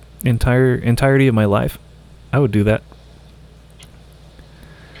the entirety of my life, I would do that.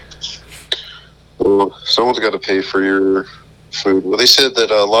 Well, someone's got to pay for your food. Well, they said that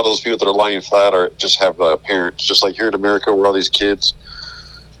a lot of those people that are lying flat are just have parents, just like here in America, where all these kids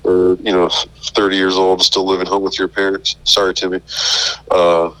are, 30 years old and still living home with your parents. Sorry, Timmy,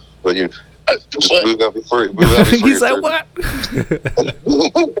 but you just move out before He's like, what?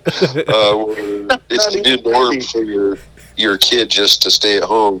 It's the new norm for your kid just to stay at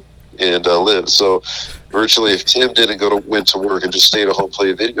home and live. So virtually, if Tim didn't went to work and just stayed at home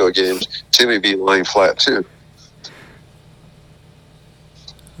playing video games, Timmy would be lying flat too.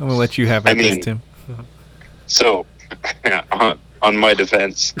 I'm gonna let you have it, Tim. So, on my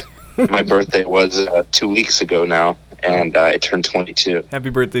defense, my birthday was 2 weeks ago now, and I turned 22. Happy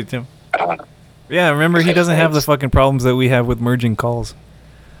birthday, Tim. Yeah, remember, he doesn't have the fucking problems that we have with merging calls.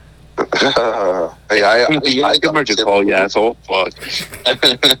 Hey, I can merge a call, yeah, so fuck.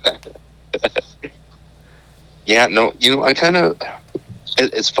 Yeah, no, I kind of,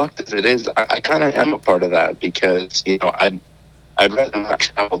 it's fucked as it is, I kind of am a part of that, because, I'd rather not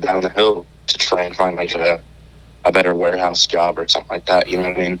travel down the hill to try and find, like, a better warehouse job or something like that, you know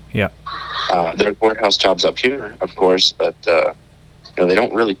what I mean? Yeah. There are warehouse jobs up here, of course, but, they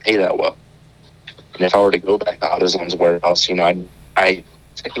don't really pay that well. And if I were to go back to AutoZone's warehouse, I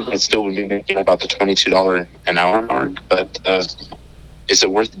think I still would be making about the $22 an hour mark, but is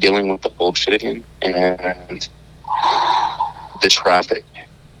it worth dealing with the bullshit again and the traffic?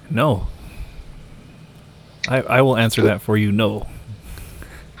 No. I will answer that for you, no.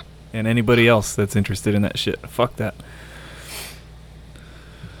 And anybody else that's interested in that shit, fuck that.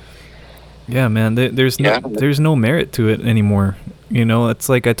 Yeah, man, there's no merit to it anymore. It's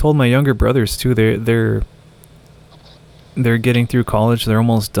like I told my younger brothers too. They're getting through college. They're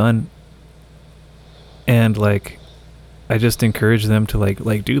almost done. And like, I just encourage them to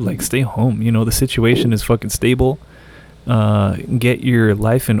like, dude, stay home. The situation is fucking stable. Get your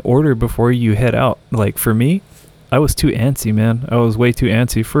life in order before you head out. Like for me, I was too antsy, man. I was way too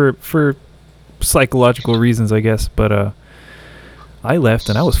antsy for psychological reasons, I guess. But I left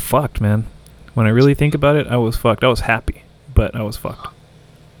and I was fucked, man. When I really think about it, I was fucked. I was happy, but I was fucked.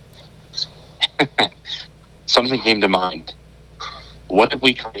 Something came to mind. What if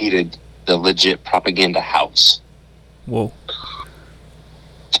we created the legit propaganda house? Whoa.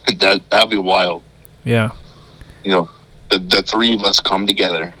 That'd be wild. Yeah. The three of us come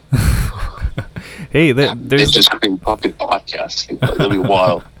together. Hey, there's just create fucking podcasts. That'd be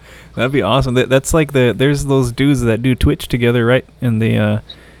wild. That'd be awesome. That's like there's those dudes that do Twitch together, right? And they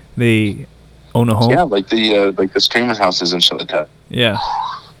own a home. Yeah, like the streamers houses and shit like that.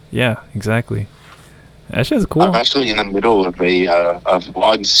 Yeah, exactly. That shit's cool. I'm actually in the middle of a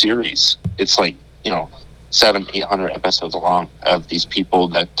vlog series. It's like 700-800 episodes long of these people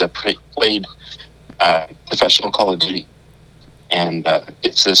that played professional Call of Duty, and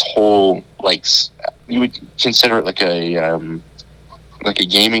it's this whole you would consider it like a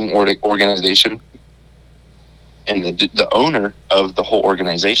gaming organization, and the owner of the whole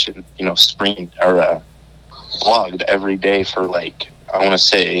organization streamed or vlogged every day for I want to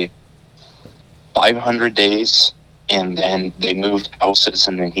say 500 days, and then they moved houses,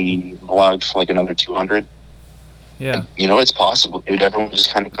 and then he vlogged for another 200. Yeah. And, it's possible, dude. Everyone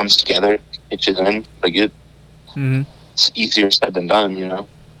just kind of comes together, pitches in, it's easier said than done,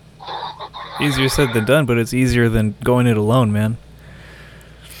 Easier said than done, but it's easier than going it alone, man.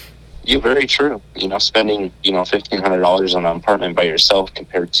 Yeah, very true. Spending, $1,500 on an apartment by yourself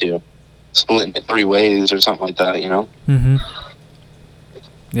compared to splitting it 3 ways or something like that, Mm-hmm.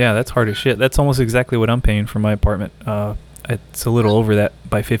 Yeah, that's hard as shit. That's almost exactly what I'm paying for my apartment. It's a little over that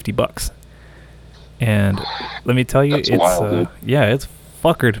by $50. And let me tell you, That's it's wild, dude. yeah, it's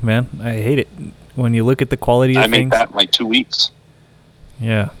fuckered, man. I hate it when you look at the quality of I make things. that in like 2 weeks,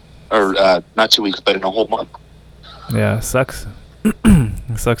 Yeah, or not 2 weeks, but in a whole month. yeah, it sucks.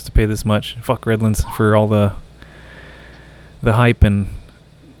 It sucks to pay this much. Fuck Redlands for all the hype and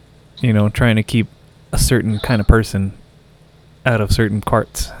trying to keep a certain kind of person out of certain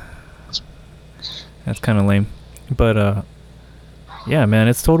carts. That's kind of lame. But yeah, man,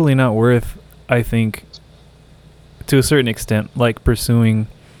 it's totally not worth, I think, to a certain extent, like pursuing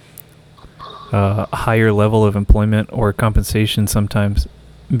a higher level of employment or compensation sometimes,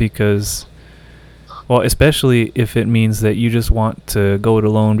 because, well, especially if it means that you just want to go it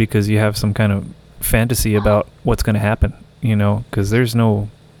alone because you have some kind of fantasy about what's going to happen, because there's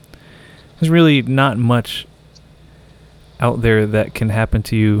really not much out there that can happen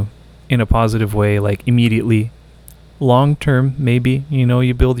to you in a positive way, like immediately. Long term, maybe,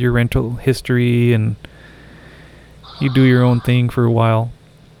 you build your rental history and you do your own thing for a while.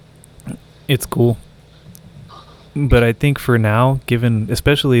 It's cool. But I think for now, given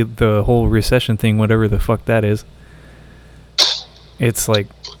especially the whole recession thing, whatever the fuck that is, it's like,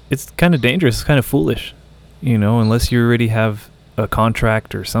 it's kind of dangerous, it's kind of foolish, unless you already have a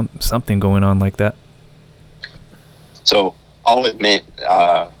contract or something going on like that. So I'll admit,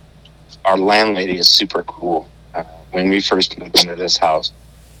 our landlady is super cool. When we first moved into this house,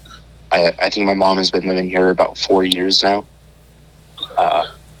 I think my mom has been living here about 4 years now.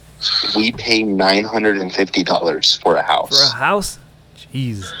 We pay $950 for a house. For a house?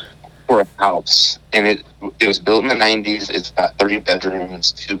 Jeez. For a house. And it was built in the 90s. It's got 3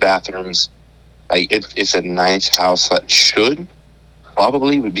 bedrooms, 2 bathrooms. Like it's a nice house that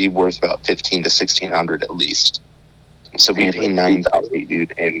probably would be worth about $1,500 to $1,600 at least. So we pay $9,000,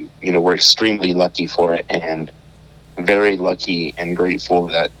 dude, and we're extremely lucky for it, and very lucky and grateful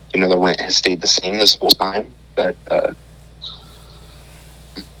that the rent has stayed the same this whole time. But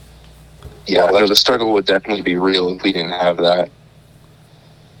yeah, the struggle would definitely be real if we didn't have that.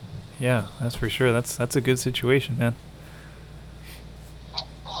 Yeah, that's for sure. That's a good situation, man.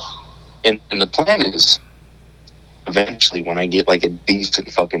 And the plan is eventually when I get like a decent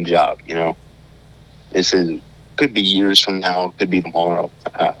fucking job, this could be years from now, could be tomorrow.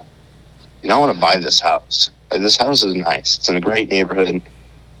 I want to buy this house. This house is nice. It's in a great neighborhood.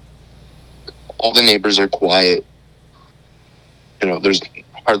 All the neighbors are quiet. There's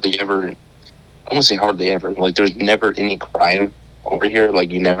hardly ever, I won't say hardly ever, like there's never any crime over here.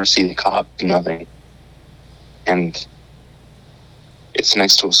 Like you never see the cops, nothing. And it's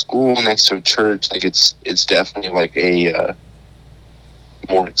next to a school, next to a church. Like it's definitely like a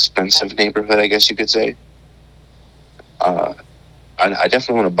more expensive neighborhood, I guess you could say. I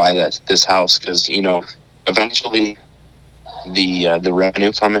definitely want to buy this house because eventually the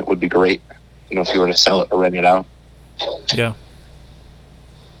revenue from it would be great. If you were to sell it or rent it out. Yeah.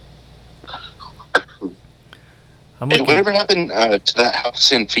 Hey, whatever happened to that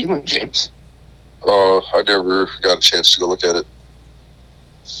house in Phelan, James? I never got a chance to go look at it.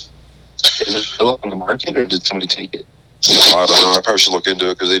 Is it still up on the market, or did somebody take it? I don't know. I probably should look into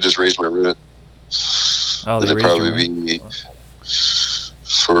it because they just raised my rent. Oh, It'd probably be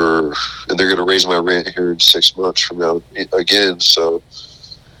and they're going to raise my rent here in 6 months from now again. So,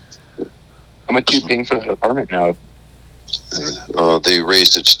 how much are you paying for that apartment now? they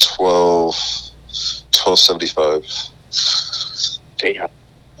raised it to $12.75. Damn.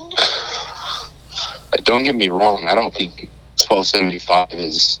 Don't get me wrong. I don't think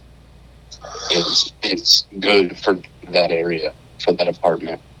 $12.75 is good for that area, for that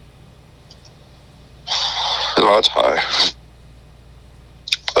apartment. No, it's high.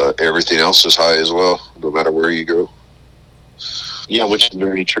 Everything else is high as well, no matter where you go. Yeah, which is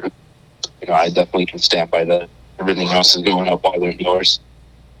very true. I definitely can stand by that. Everything else is going up while they're yours.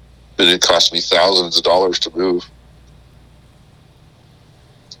 And it cost me thousands of dollars to move.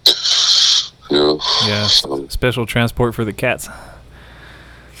 Yeah, special transport for the cats.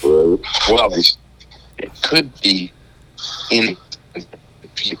 Well, it could be if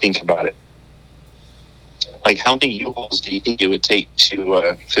you think about it. Like, how many U-Hauls do you think it would take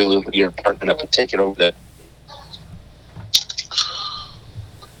to fill your apartment up and take it over there?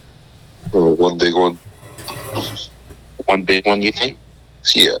 One big one. One big one, you think?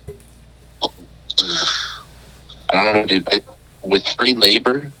 Yeah. I don't know, dude. But with free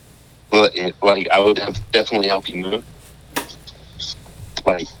labor, I would definitely help you move.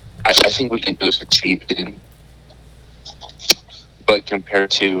 Like, I think we can do it for cheap, dude. But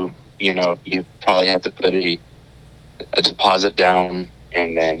compared to, you probably have to put a deposit down,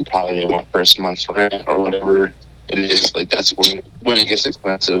 and then probably my first month's rent or whatever it is. Like, that's when it gets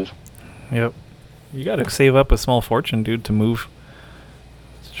expensive. Yep. You gotta save up a small fortune, dude, to move.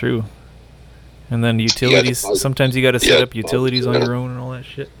 It's true. And then utilities. Sometimes you gotta set up utilities on your own and all that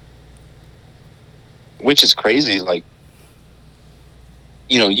shit. Which is crazy. Like,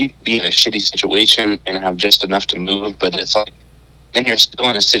 you know, you be in a shitty situation and have just enough to move, but it's like, then you're still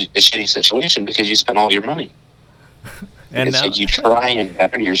in a shitty situation because you spent all your money. And it's like you try and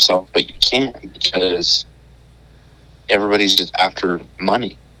better yourself, but you can't because everybody's just after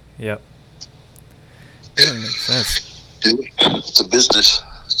money. Yep. That makes sense. It's a business.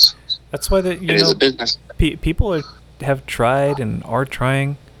 That's why it is a business. People have tried and are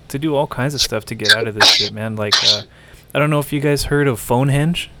trying to do all kinds of stuff to get out of this shit, man. Like, I don't know if you guys heard of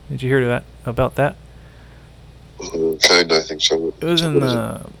Phonehenge. Did you hear about that? Kind of, I think so.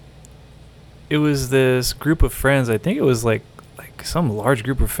 It was this group of friends. I think it was like some large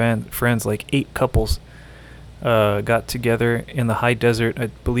group of friends, like 8 couples, got together in the high desert, I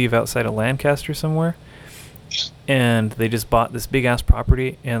believe outside of Lancaster somewhere. And they just bought this big ass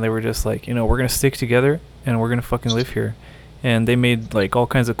property, and they were just like, you know, we're gonna stick together and we're gonna fucking live here. And they made like all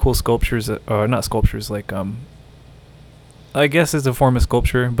kinds of cool sculptures, or not sculptures, like I guess it's a form of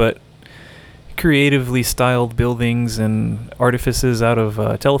sculpture, but creatively styled buildings and artifices out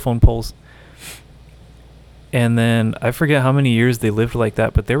of telephone poles. And then I forget how many years they lived like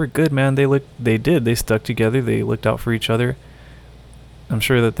that, but they were good, man. They stuck together. They looked out for each other. I'm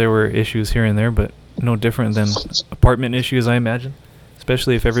sure that there were issues here and there, but no different than apartment issues, I imagine.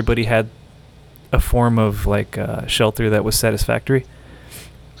 Especially if everybody had a form of like shelter that was satisfactory.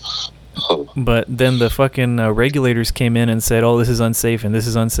 But then the fucking regulators came in and said, "Oh, this is unsafe, and this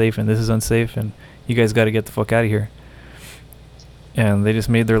is unsafe, and this is unsafe, and you guys got to get the fuck out of here." And they just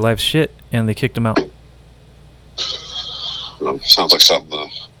made their lives shit, and they kicked them out. Sounds like something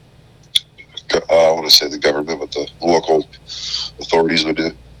I want to say the government, but the local authorities would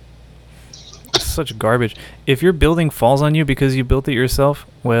do. It's such garbage. If your building falls on you because you built it yourself,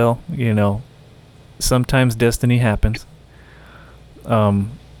 well, you know, sometimes destiny happens.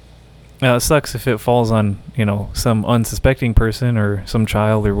 Now, it sucks if it falls on, you know, some unsuspecting person or some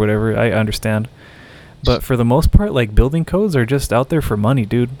child or whatever. I understand. But for the most part, like, building codes are just out there for money,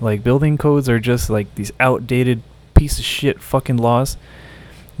 dude. Like, building codes are just, like, these outdated piece of shit fucking laws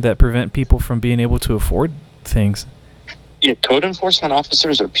that prevent people from being able to afford things. Yeah, code enforcement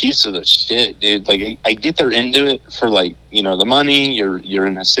officers are pieces of shit, dude. Like, I get they're into it for, like, you know, the money. You're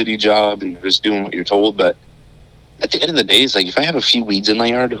in a city job and you're just doing what you're told, but at the end of the day, it's like, if I have a few weeds in my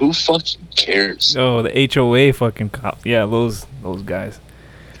yard, who fucking cares? Oh, the HOA fucking cop. Yeah, those guys.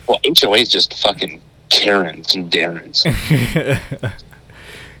 Well, HOA is just fucking Karens and Darrens.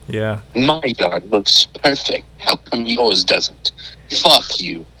 Yeah. My yard looks perfect. How come yours doesn't? Fuck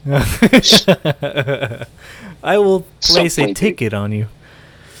you. I will place a ticket on you.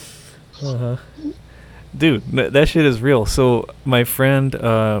 Uh-huh. Dude, that shit is real. So, my friend,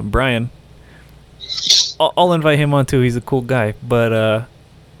 Brian, I'll invite him on too. He's a cool guy. But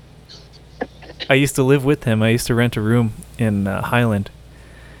I used to live with him. I used to rent a room in Highland.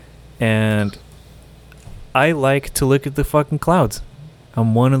 And I like to look at the fucking clouds.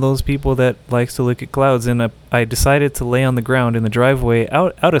 I'm one of those people that likes to look at clouds. And I decided to lay on the ground in the driveway,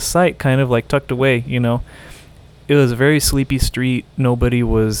 out of sight, kind of like tucked away, you know. It was a very sleepy street. Nobody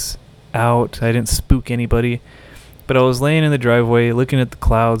was out. I didn't spook anybody. But I was laying in the driveway, looking at the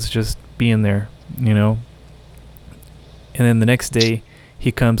clouds, just being there, you know. And then the next day,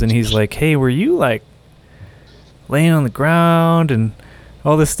 he comes and he's like, "Hey, were you, like, laying on the ground and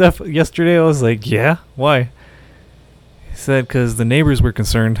all this stuff yesterday?" I was like, "Yeah, why?" He said, "Because the neighbors were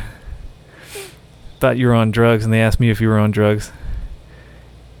concerned. Thought you were on drugs, and they asked me if you were on drugs."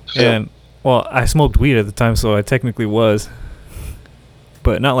 Yeah. And, well, I smoked weed at the time, so I technically was.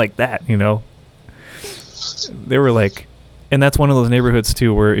 But not like that, you know. They were like... And that's one of those neighborhoods,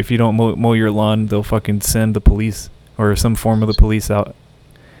 too, where if you don't mow your lawn, they'll fucking send the police or some form of the police out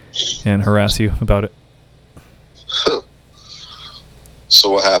and harass you about it. So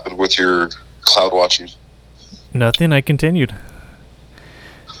what happened with your cloud watching? Nothing. I continued.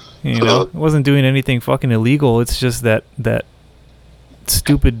 You know, I wasn't doing anything fucking illegal. It's just that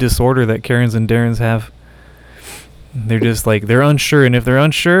stupid disorder that Karens and Darrens have. They're just like, they're unsure, and if they're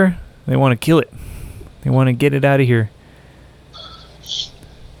unsure, they want to kill it. They want to get it out of here.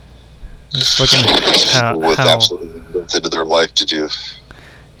 It's fucking with absolutely built into their life to do.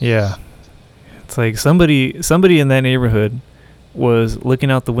 Yeah. It's like somebody in that neighborhood was looking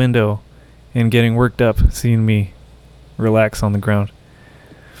out the window and getting worked up seeing me relax on the ground.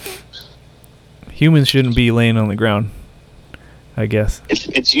 Humans shouldn't be laying on the ground. I guess.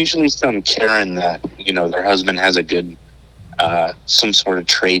 It's usually some Karen that, you know, their husband has a good, some sort of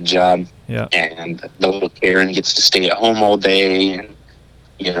trade job. Yeah. And the little Karen gets to stay at home all day and,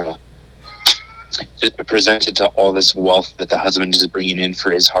 you know, just presented to all this wealth that the husband is bringing in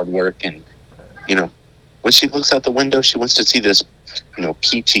for his hard work. And, you know, when she looks out the window, she wants to see this, you know,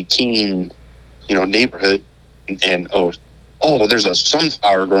 peachy keen, you know, neighborhood. And oh, there's a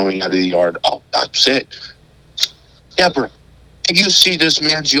sunflower growing out of the yard. Oh, that's it. Deborah, can you see this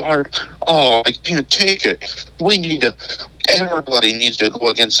man's yard? Oh, I can't take it. Everybody needs to go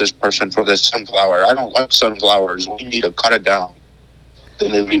against this person for this sunflower. I don't like sunflowers. We need to cut it down.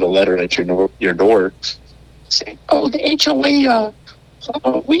 Then they leave a letter at your door saying, oh, the HOA,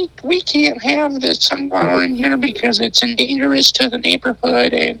 we can't have this sunflower in here because it's dangerous to the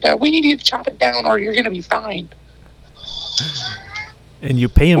neighborhood, and we need you to chop it down or you're going to be fined. And you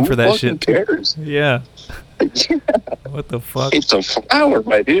pay him for that fucking shit. Cares? Yeah. What the fuck? It's a flower,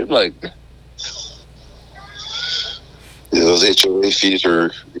 my dude. Like, Yeah, those HOA fees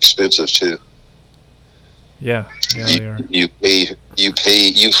are expensive too. Yeah, they are. You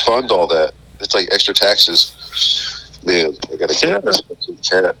fund all that. It's like extra taxes. Man, I got a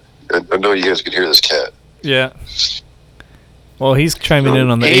cat. I know you guys can hear this cat. Yeah. Well, he's chiming in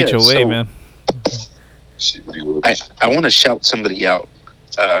on the Yeah, HOA, so- man. See what he wants. I want to shout somebody out.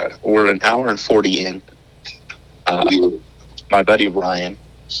 We're an hour and 40 in. My buddy Ryan,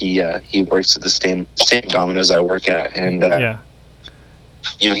 he works at the same Domino's I work at, and Yeah.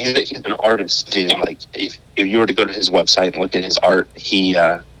 you know, he's an artist, dude. Like, if you were to go to his website and look at his art, he's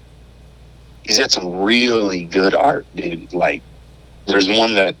got some really good art, dude. Like, there's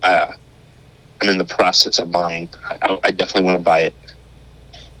one that I'm in the process of buying. I definitely want to buy it,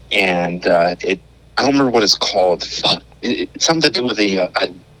 and I don't remember what it's called. Fuck. It's something to do with a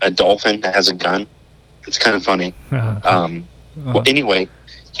dolphin that has a gun. It's kind of funny. Well, anyway,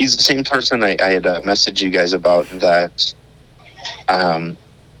 he's the same person I had messaged you guys about that.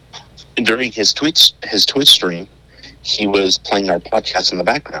 During his Twitch stream, he was playing our podcast in the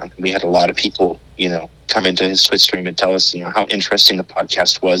background. We had a lot of people, you know, come into his Twitch stream and tell us, you know, how interesting the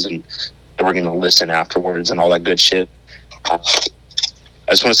podcast was, and they were going to listen afterwards and all that good shit. I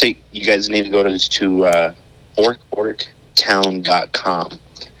just want to say, you guys need to go to orktown.com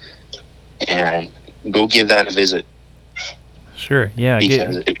and go give that a visit. Sure. Yeah.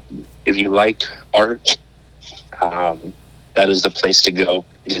 Because if you like art, that is the place to go.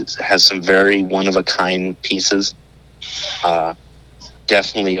 It has some very one-of-a-kind pieces.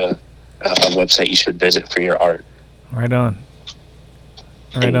 Definitely a website you should visit for your art. Right on.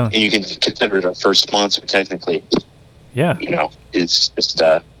 And you can consider it a first sponsor, technically. Yeah. You know, it's just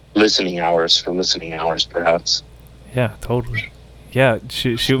listening hours, perhaps. Yeah, totally. Yeah,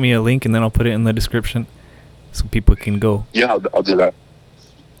 shoot me a link and then I'll put it in the description so people can go. Yeah, I'll do that.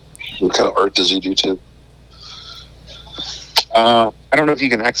 What kind of art does he do too? I don't know if you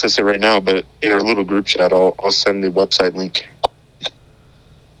can access it right now, but in our little group chat, I'll send the website link.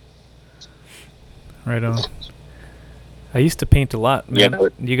 Right on. I used to paint a lot, man. Yeah,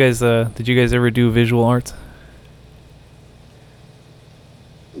 You guys, did you guys ever do visual arts?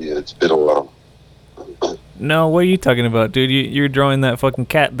 Yeah, it's been a while. No, what are you talking about, dude? You're drawing that fucking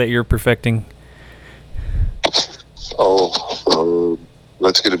cat that you're perfecting. Oh,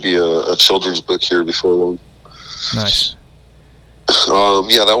 that's going to be a children's book here before long. Nice.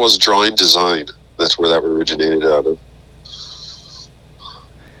 Yeah, that was drawing design. That's where that originated out of.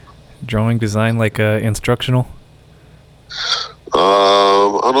 Drawing design, like instructional?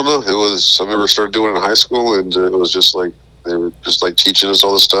 I don't know. It was, I remember started doing it in high school, and it was just like, they were just like teaching us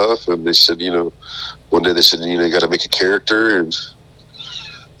all this stuff, and they said, you know, one day they said, you know, you got to make a character, and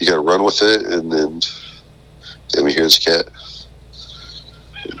you got to run with it, and then here's cat.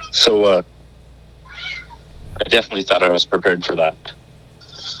 So, I definitely thought I was prepared for that.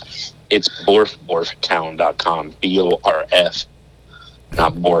 It's borftown.com. BORF,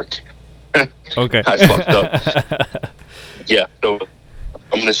 not Bork. Okay. I fucked up. Yeah, so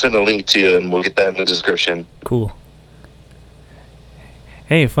I'm going to send a link to you, and we'll get that in the description. Cool.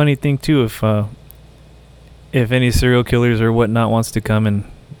 Hey, funny thing too, if any serial killers or whatnot wants to come and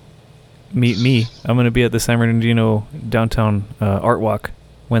meet me, I'm gonna be at the San Bernardino downtown art walk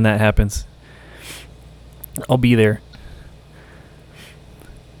when that happens. I'll be there.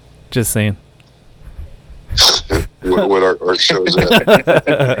 Just saying. what art show is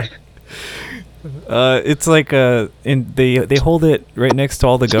that? It's like they hold it right next to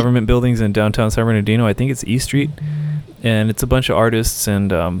all the government buildings in downtown San Bernardino. I think it's E Street, and it's a bunch of artists,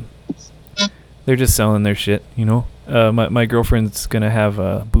 and they're just selling their shit, you know. My girlfriend's gonna have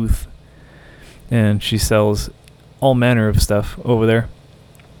a booth, and she sells all manner of stuff over there.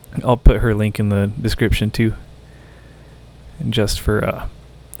 I'll put her link in the description too. And just for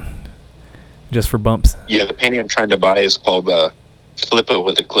bumps. Yeah, the painting I'm trying to buy is called Flippa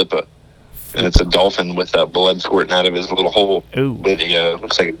with a Clippa. And it's a dolphin with blood squirting out of his little hole. Ooh. With a,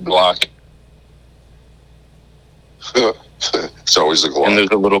 looks like a Glock. It's always a Glock. And there's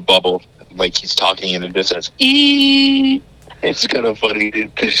a little bubble, like he's talking and it just says, "Eee." It's kind of funny,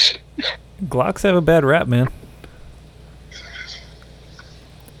 dude. Glocks have a bad rap, man.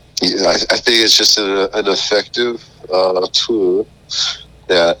 Yeah, I think it's just an effective tool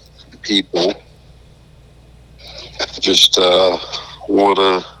that people just want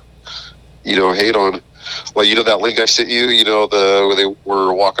to, hate on. Well, that link I sent you, where they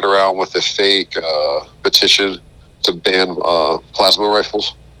were walking around with a fake petition to ban plasma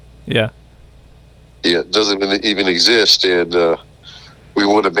rifles. Yeah. Yeah, it doesn't even exist, and we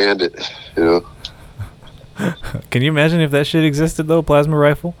want to ban it, Can you imagine if that shit existed, though, plasma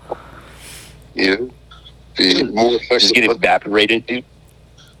rifle? Yeah. Be more Just effective. get evaporated, dude.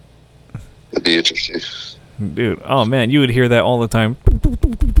 That'd be interesting. Dude, oh man, you would hear that all the time.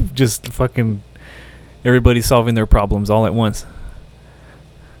 Just fucking everybody solving their problems all at once.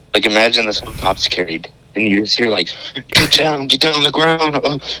 Like, imagine this what cops carried. And you just hear, like, get down on the ground.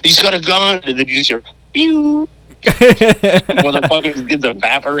 Oh, he's got a gun. And then you just hear, pew. Motherfucker gets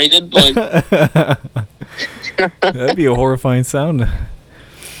evaporated. Like, That'd be a horrifying sound.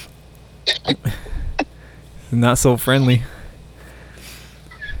 Not so friendly.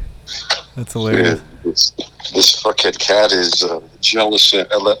 That's hilarious. Yeah, this fucking cat is jealous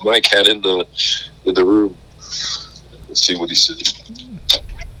that I let my cat in the room. Let's see what he said.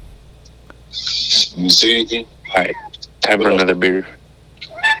 You see anything? all right, time for another beer.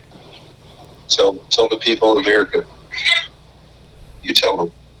 Tell the people in America. You tell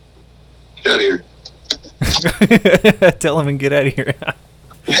them. Get out of here. Tell him and get out of here.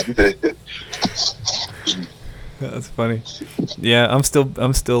 That's funny. Yeah, I'm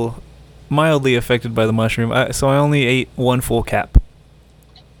still mildly affected by the mushroom. So I only ate one full cap.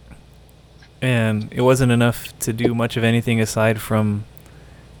 And it wasn't enough to do much of anything aside from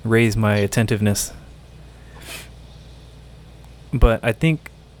raise my attentiveness. But I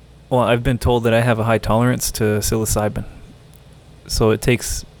think, well, I've been told that I have a high tolerance to psilocybin. So it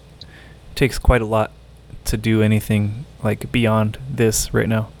takes quite a lot to do anything like beyond this right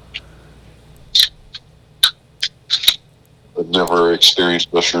now. I've never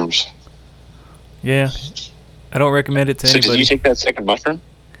experienced mushrooms. Yeah. I don't recommend it to So anybody. did you take that second mushroom?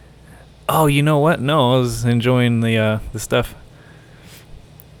 Oh, you know what? No, I was enjoying the stuff.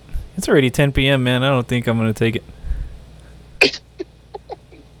 It's already 10 p.m., man. I don't think I'm going to take it.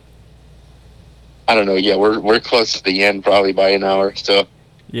 I don't know. Yeah, we're close to the end, probably by an hour. So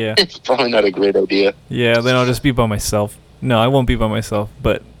Yeah. it's probably not a great idea. Yeah, then I'll just be by myself. No, I won't be by myself,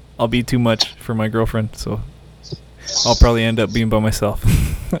 but I'll be too much for my girlfriend, so I'll probably end up being by myself.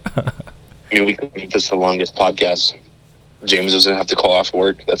 I mean, we could make this the longest podcast. James doesn't have to call off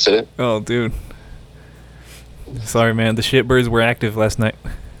work. That's it. Oh, dude. Sorry, man. The shitbirds were active last night.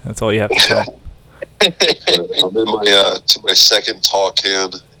 That's all you have to say. I'm in my second tall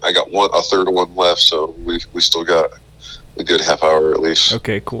can. I got a third of one left, so we still got a good half hour at least.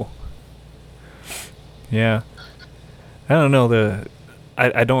 Okay, cool. Yeah. I don't know.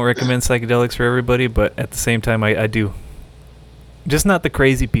 I don't recommend psychedelics for everybody, but at the same time, I do. Just not the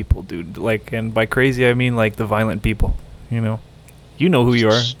crazy people, dude. Like, and by crazy, I mean like the violent people. You know who you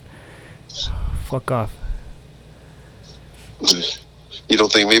are. Fuck off. You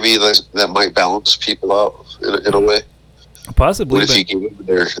don't think maybe that might balance people out in a way? Possibly. What if you give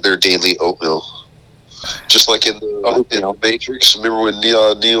them their daily oatmeal? Just like in the Matrix. Remember when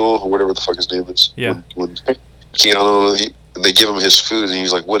Neo, or whatever the fuck his name is? Yeah. When Keanu, they give him his food, and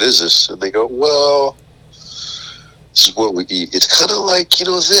he's like, "What is this?" And they go, "Well, this is what we eat. It's kind of like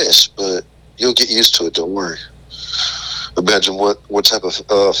this, but you'll get used to it. Don't worry." Imagine what type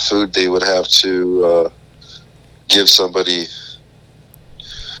of food they would have to give somebody.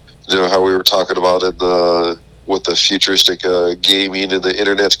 How we were talking about what the futuristic gaming and the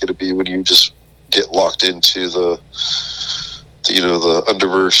internet's going to be when you just get locked into the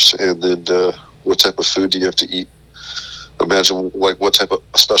underverse, and then what type of food do you have to eat? Imagine like what type of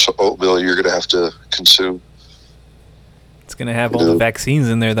special oatmeal you're going to have to consume. It's gonna have all the vaccines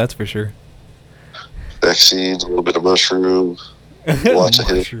in there, that's for sure. Vaccines, a little bit of mushroom, lots of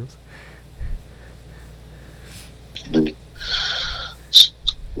mushrooms. The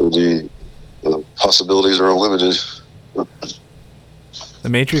possibilities are unlimited. The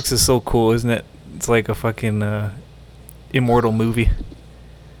Matrix is so cool, isn't it? It's like a fucking immortal movie.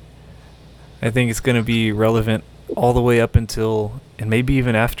 I think it's gonna be relevant all the way up until, and maybe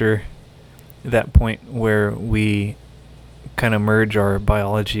even after that point where we kind of merge our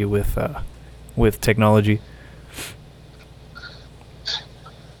biology with technology.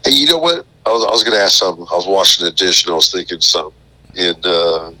 Hey, you know what? I was going to ask something. I was washing the dish and I was thinking something. And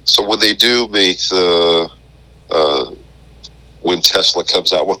so when they do make the when Tesla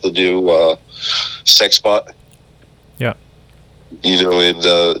comes out with the new sex bot, yeah, you know, and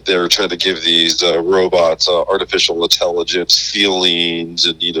they're trying to give these robots artificial intelligence, feelings,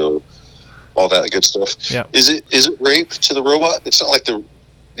 and you know, all that good stuff. Yeah, is it rape to the robot? It's not like the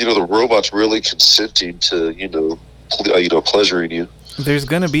robot's really consenting to pleasuring you. There's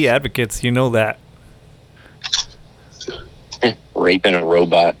gonna be advocates, you know that. Raping a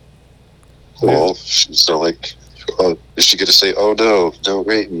robot. Well, it's not like, is she going to say, "Oh no, don't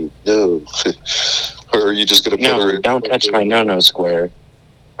rape me, no"? Or are you just going to put her? Don't touch my no square.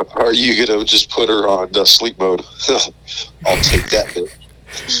 Are you going to just put her on sleep mode? I'll take that bit.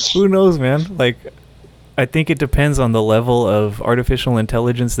 Who knows, man? Like, I think it depends on the level of artificial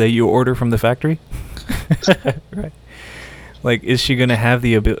intelligence that you order from the factory. Right. Like, is she going to have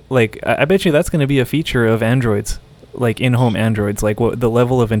the ability? Like, I bet you that's going to be a feature of androids, like in-home androids. Like, what the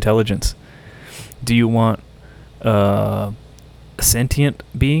level of intelligence? Do you want a sentient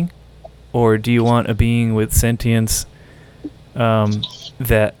being, or do you want a being with sentience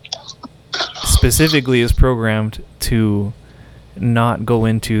that specifically is programmed to not go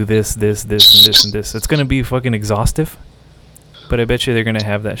into this, and this, and this? It's going to be fucking exhaustive, but I bet you they're going to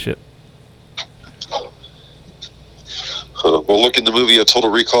have that shit. Well, look in the movie Total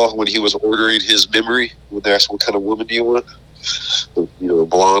Recall when he was ordering his memory, when they asked what kind of woman do you want? You know,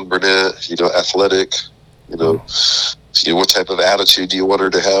 blonde, brunette, you know, athletic, you know, what type of attitude do you want her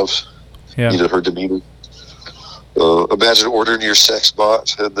to have? Yeah. You know, her demeanor. Imagine ordering your sex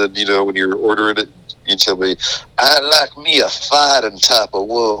bot, and then, you know, when you're ordering it, you tell me, "I like me a fighting type of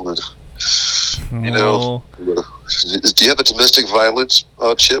woman." You know, do you have a domestic violence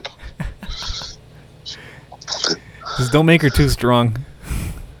chip? Just don't make her too strong,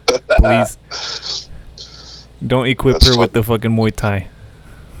 please. Don't equip her with the fucking Muay Thai.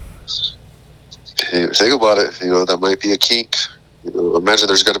 Hey, think about it. You know, that might be a kink. You know, imagine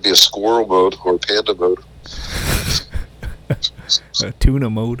there's got to be a squirrel mode or a panda mode. A tuna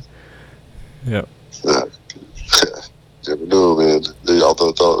mode. Yep. Never know, man. All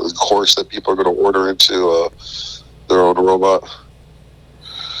the course that people are going to order into their own robot.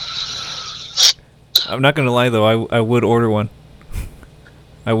 I'm not gonna lie though, I would order one.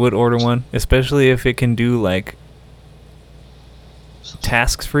 I would order one, especially if it can do like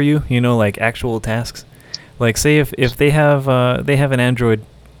tasks for you, you know, like actual tasks. Like say if they have an android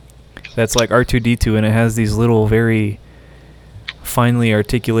that's like R2D2 and it has these little very finely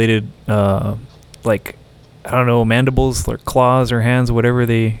articulated like, I don't know, mandibles or claws or hands, whatever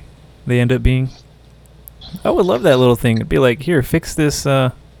they end up being. I would love that little thing. It'd be like, here, fix this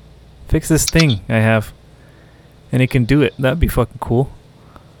thing I have, and it can do it. That'd be fucking cool.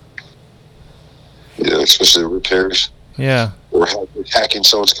 Yeah, especially repairs. Yeah. Or hacking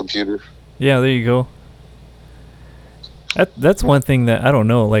someone's computer. Yeah, there you go. That's one thing that I don't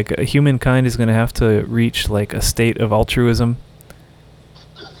know. Like, humankind is gonna have to reach like a state of altruism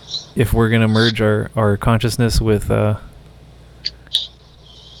if we're gonna merge our consciousness with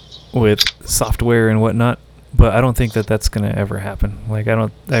software and whatnot. But I don't think that that's gonna ever happen. Like, I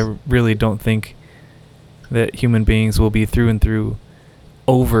really don't think that human beings will be through and through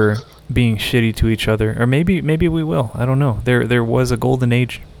over being shitty to each other. Or maybe we will. I don't know. There was a golden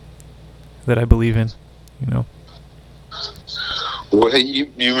age that I believe in, you know. Well, hey, you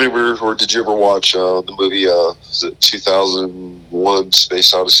remember, or did you ever watch the movie, is it 2001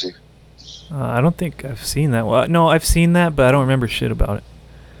 Space Odyssey? I don't think I've seen that. Well, no, I've seen that, but I don't remember shit about it.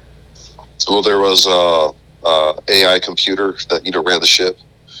 Well, there was AI computer that, you know, ran the ship,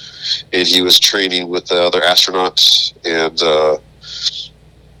 and he was training with the other astronauts, and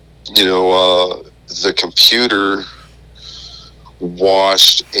you know, the computer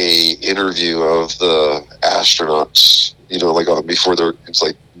watched a interview of the astronauts, you know, like before it's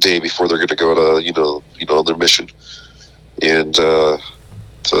like day before they're going to go to, you know, their mission, and the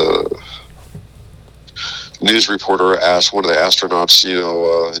news reporter asked one of the astronauts, you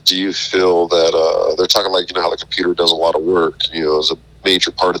know, do you feel that they're talking like, you know, how the computer does a lot of work, you know, as a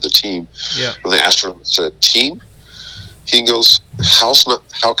major part of the team. Yeah. And the astronaut said, "Team?" He goes, how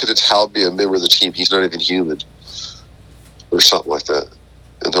could Hal be a member of the team? He's not even human, or something like that.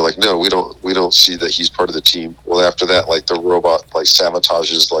 And they're like, "No, we don't see that he's part of the team." Well, after that, like, the robot like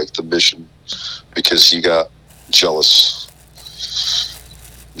sabotages like the mission because he got jealous,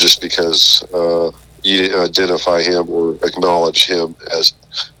 just because you didn't identify him or acknowledge him as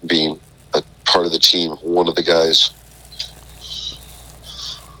being a part of the team, one of the guys.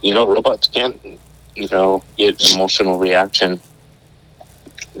 Robots can't, get emotional reaction.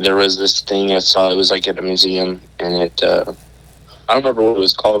 There was this thing I saw, it was like at a museum, and I don't remember what it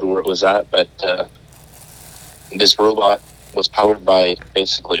was called, where it was at, but this robot was powered by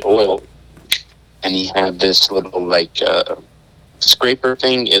basically oil, and he had this little, like, scraper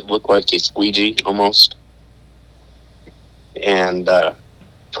thing. It looked like a squeegee, almost. And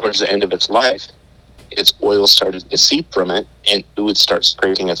towards the end of its life, its oil started to seep from it, and it would start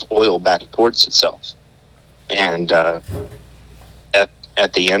scraping its oil back towards itself. And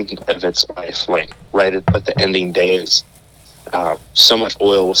at the end of its life, like right at the ending days, so much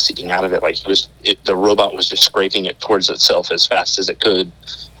oil was seeping out of it. Like the robot was just scraping it towards itself as fast as it could,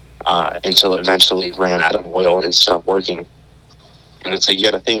 until it eventually ran out of oil and stopped working. And it's like, you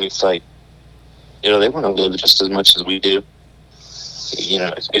got to think, it's like, they want to live just as much as we do.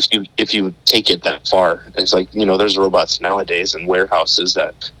 If you take it that far, it's like, there's robots nowadays in warehouses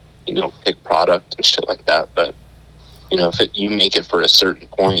that, pick product and shit like that. But, if you make it for a certain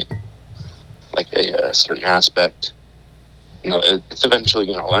point, like a certain aspect, it's eventually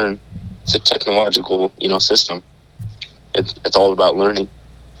going to learn. It's a technological, system. It's all about learning.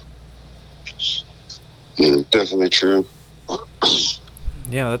 Yeah, definitely true.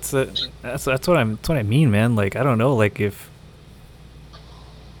 Yeah, that's what I mean, man. Like, I don't know, like if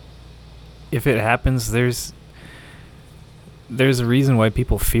it happens, there's a reason why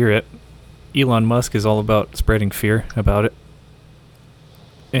people fear it. Elon Musk is all about spreading fear about it,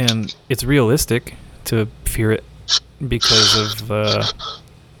 and it's realistic to fear it because of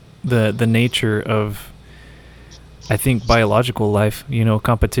the nature of, I think, biological life.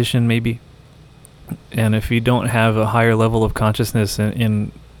 Competition maybe. And if you don't have a higher level of consciousness,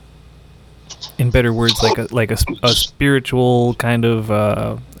 in better words, like a spiritual kind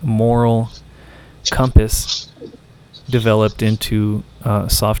of moral compass developed into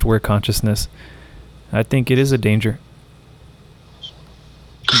software consciousness, I think it is a danger.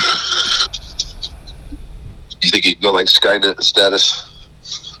 You think you can go like Skynet status?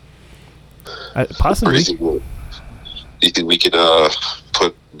 Possibly. Do you think we can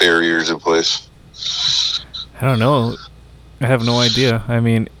put barriers in place? I don't know. I have no idea. I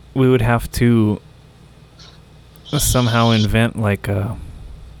mean, we would have to somehow invent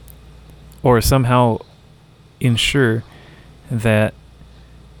or somehow ensure that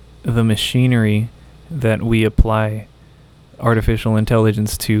the machinery that we apply artificial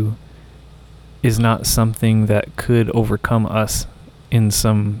intelligence to is not something that could overcome us in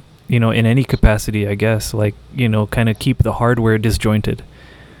some, in any capacity, I guess. Like, kind of keep the hardware disjointed,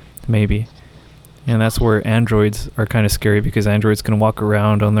 maybe. And that's where androids are kind of scary, because androids can walk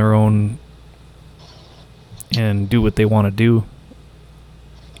around on their own and do what they want to do.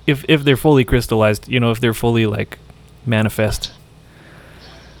 If they're fully crystallized, if they're fully like manifest.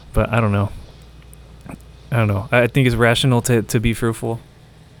 But I don't know. I think it's rational to be fearful.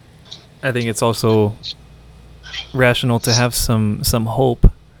 I think it's also rational to have some hope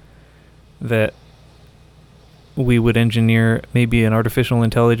that we would engineer maybe an artificial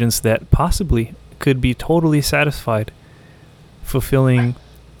intelligence that possibly could be totally satisfied fulfilling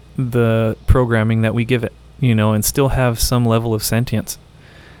the programming that we give it, and still have some level of sentience,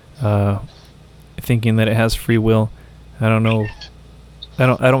 thinking that it has free will. I don't know.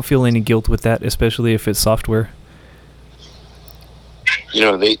 I don't feel any guilt with that, especially if it's software.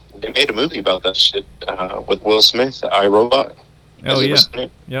 They made a movie about that shit with Will Smith, iRobot. Oh yeah.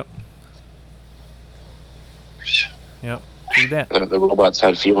 Yep. Do that. The robots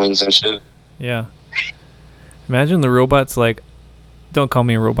had feelings and shit. Yeah. Imagine the robots like, don't call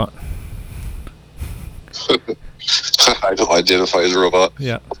me a robot. I don't identify as a robot.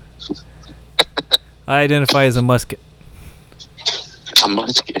 Yeah. I identify as a musket. A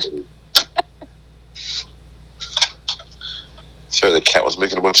musket. Sorry, the cat was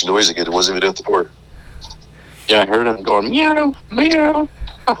making a bunch of noise again. It wasn't even at the door. Yeah, I heard him going, meow, meow.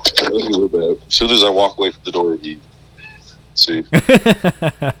 As soon as I walk away from the door, he... See?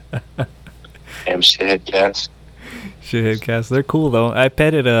 Damn shithead cats. Shithead cats. They're cool, though. I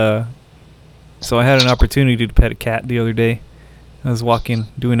petted so I had an opportunity to pet a cat the other day. I was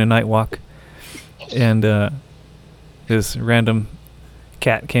doing a night walk, and this random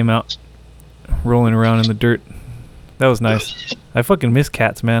cat came out rolling around in the dirt. That was nice. I fucking miss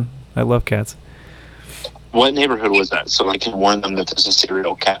cats, man. I love cats. What neighborhood was that? So I can warn them that there's a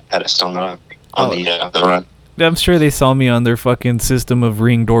serial cat pedest on the run. I'm sure they saw me on their fucking system of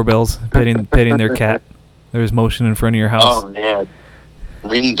Ring doorbells, petting their cat. There was motion in front of your house. Oh man,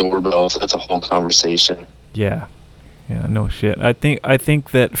 Ring doorbells, that's a whole conversation. Yeah. Yeah, no shit. I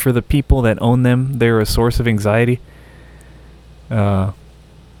think that for the people that own them, they're a source of anxiety. But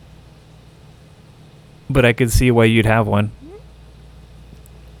I could see why you'd have one.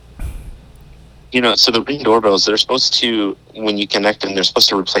 So the Ring doorbells, they're supposed to, when you connect them, they're supposed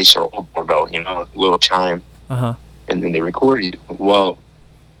to replace your old doorbell, a little chime. Uh-huh. And then they record you. Well,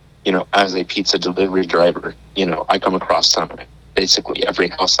 as a pizza delivery driver, I come across them at basically every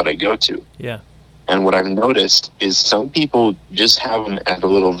house that I go to. Yeah. And what I've noticed is some people just have them as a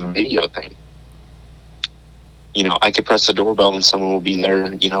little video thing. I could press the doorbell and someone will be there,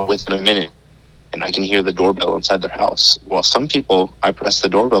 within a minute. And I can hear the doorbell inside their house. Well, some people, I press the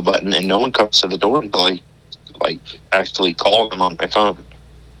doorbell button and no one comes to the door until I actually call them on my phone.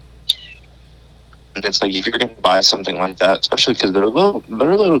 And it's like, if you're going to buy something like that, especially because they're a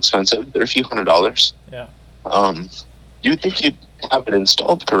little expensive, they're a few $100s. Yeah. You'd think you'd have it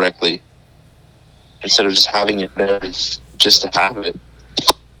installed correctly instead of just having it there just to have it.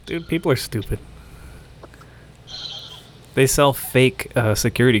 Dude, people are stupid. They sell fake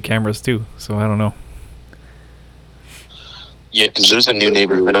security cameras too, so I don't know. Yeah, because there's a new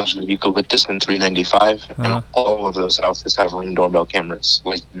neighborhood out in Eucalyptus in 395, Uh-huh. and all of those houses have Ring doorbell cameras.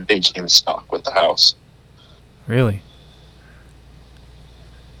 Like, they came in stock with the house. Really?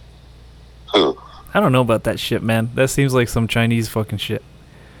 Huh. I don't know about that shit, man. That seems like some Chinese fucking shit.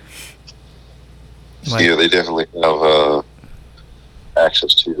 Like, Yeah, they definitely have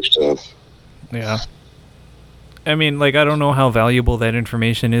access to your stuff. yeah. I mean, I don't know how valuable that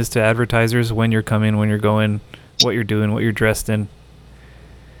information is to advertisers when you're coming, when you're going, what you're doing, what you're dressed in,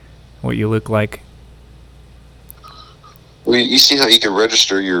 what you look like. Well, you see how you can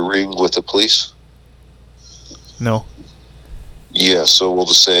register your Ring with the police? No. Yeah, so we'll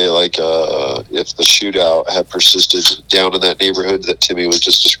just say, if the shootout had persisted down in that neighborhood that Timmy was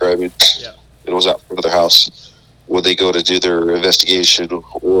just describing, Yeah. it was out front of their house, would they go to do their investigation,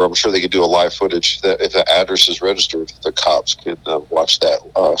 or I'm sure they could do a live footage, that if the address is registered, the cops can watch that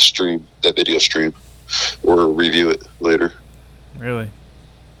that video stream, or review it later. Really?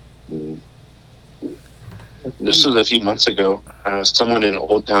 This was a few months ago. Someone in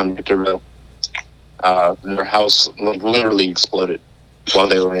Old Town Victorville, their house literally exploded while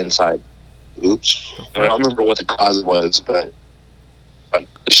they were inside. Oops. I don't remember what the cause was, but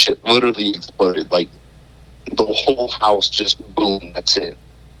the shit literally exploded. The whole house just boom, that's it.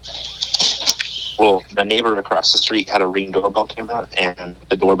 Well, the neighbor across the street had a Ring doorbell camera, and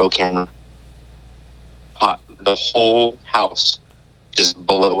the doorbell camera caught the whole house just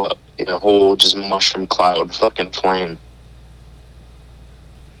blow up in a whole just mushroom cloud fucking flame.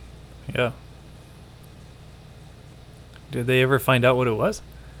 Yeah. Did they ever find out what it was?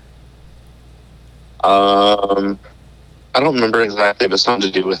 I don't remember exactly, but something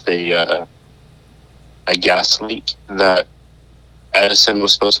to do with a gas leak that Edison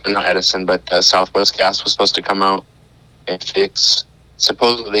was supposed to, not Edison, but Southwest Gas was supposed to come out and fix.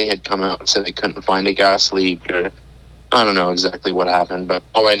 Supposedly they had come out and said they couldn't find a gas leak, or I don't know exactly what happened, but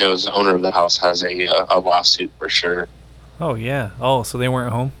all I know is the owner of the house has a lawsuit for sure. Oh, yeah. Oh, so they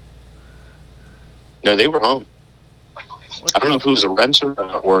weren't home? No, they were home. I don't know if it was a renter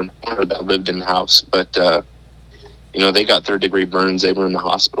or an owner that lived in the house, but they got third-degree burns. They were in the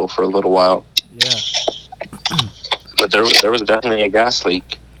hospital for a little while. Yeah. But there was definitely a gas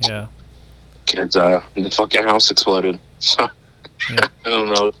leak. Yeah. Because the fucking house exploded. So Yeah. I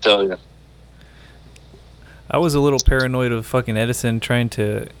don't know what to tell you. I was a little paranoid of fucking Edison trying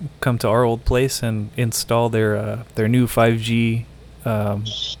to come to our old place and install their new 5G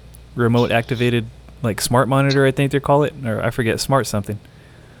remote activated smart monitor, I think they call it, or I forget, smart something.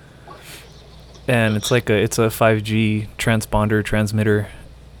 And it's a 5G transponder transmitter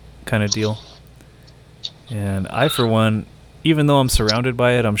kind of deal. And I, for one, even though I'm surrounded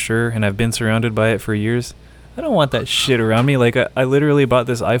by it, I'm sure, and I've been surrounded by it for years, I don't want that shit around me. I literally bought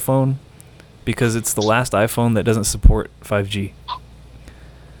this iPhone because it's the last iPhone that doesn't support 5G.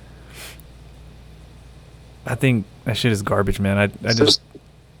 I think that shit is garbage, man. I just...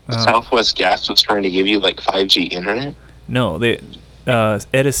 Southwest Gas was trying to give you 5G internet? No,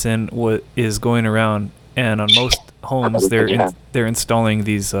 Edison is going around, and on most homes they're installing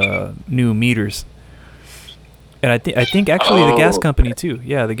these new meters. And I think actually the gas company too.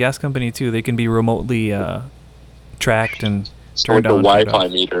 Yeah, the gas company too. They can be remotely tracked and turned on. Like a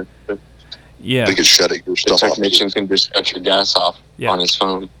Wi-Fi meter. Yeah. They can shut it. Your The stuff off. technician can just shut your gas off on his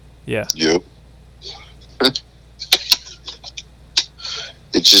phone. Yeah. Yep.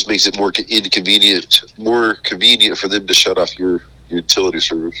 It just makes it more convenient for them to shut off your utility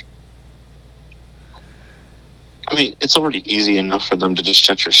service. I mean, it's already easy enough for them to just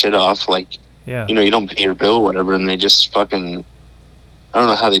shut your shit off. Like, Yeah. you know, you don't pay your bill or whatever, and they just fucking, I don't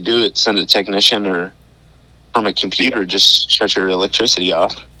know how they do it, send a technician or from a computer, just shut your electricity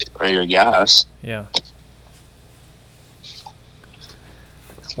off or your gas. Yeah.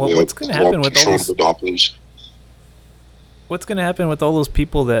 Well, what's going to happen with all those? monopolies? What's going to happen with all those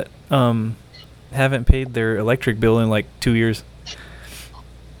people that haven't paid their electric bill in like 2 years?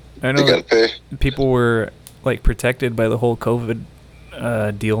 I know They gotta pay. people were like protected by the whole COVID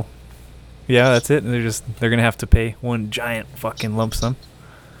deal. Yeah, that's it. And they're gonna have to pay one giant fucking lump sum.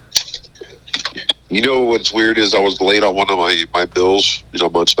 You know what's weird is I was late on one of my bills,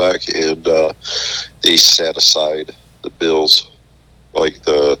 months back, and they set aside the bills, like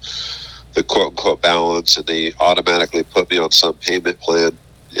the quote unquote balance, and they automatically put me on some payment plan.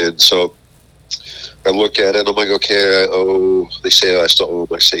 And so I look at it, I'm like, okay, they say I still owe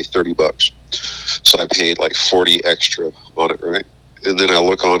them, I say $30. So I paid like 40 extra on it, right? And then I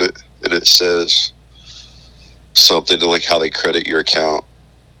look on it and it says something like how they credit your account.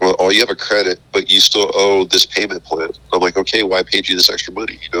 Well, oh, you have a credit, but you still owe this payment plan. I'm like, okay, why paid you this extra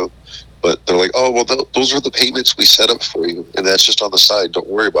money, But they're like, oh, well, those are the payments we set up for you, and that's just on the side. Don't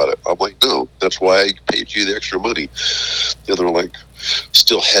worry about it. I'm like, no, that's why I paid you the extra money. And they're like,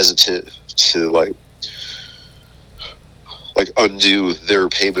 still hesitant to like undo their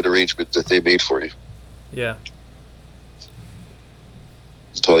payment arrangement that they made for you. Yeah.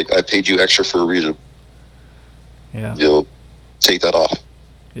 So like, I paid you extra for a reason. Yeah. Take that off.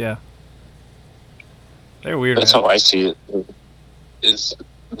 Yeah. They're weird. That's man. how I see it. Is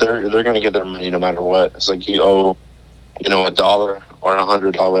they're going to get their money no matter what. It's like you owe, $1 or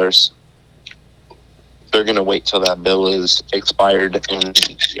 $100. They're going to wait till that bill is expired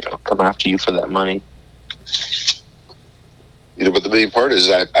and come after you for that money. But the main part is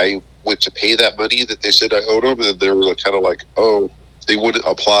that I went to pay that money that they said I owed them, and they were kind of like, oh, they wouldn't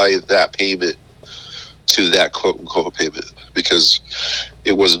apply that payment to that quote unquote payment because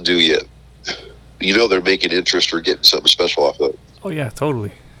it wasn't due yet. They're making interest or getting something special off of it. Oh yeah,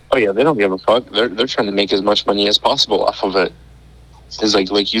 totally. Oh yeah, they don't give a fuck. They're trying to make as much money as possible off of it. It's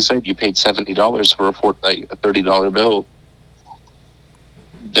like you said, you paid $70 for a $30 bill.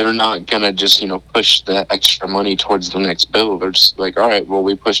 They're not gonna just push the extra money towards the next bill. They're just like, all right, well,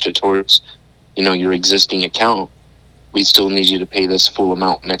 we pushed it towards your existing account. We still need you to pay this full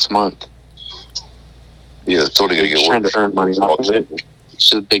amount next month. Yeah, it's only gonna get worse. Trying to earn money off of it. It's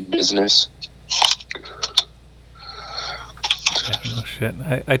just big business. Yeah, no shit.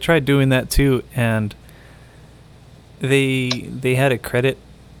 I tried doing that too, and they had a credit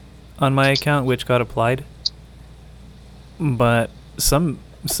on my account which got applied, but some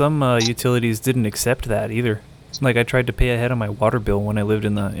utilities didn't accept that either. Like I tried to pay ahead on my water bill when I lived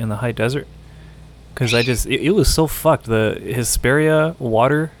in the high desert, because it was so fucked. The Hesperia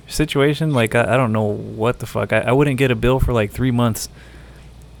water situation, like I don't know what the fuck. I wouldn't get a bill for like 3 months.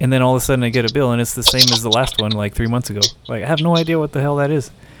 And then all of a sudden I get a bill and it's the same as the last one like 3 months ago. Like I have no idea what the hell that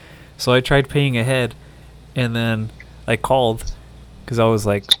is. So I tried paying ahead, and then I called because I was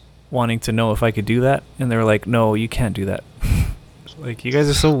like wanting to know if I could do that, and they were like, no, you can't do that. Like, you guys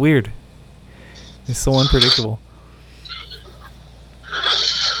are so weird. It's so unpredictable.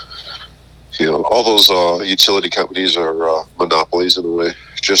 All those utility companies are monopolies in a way.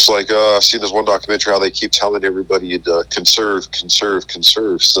 Just like I've seen this one documentary how they keep telling everybody to conserve.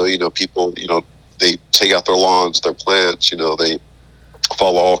 So people they take out their lawns, their plants. They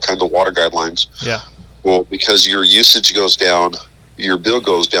follow all kinds of water guidelines. Yeah. Well, because your usage goes down, your bill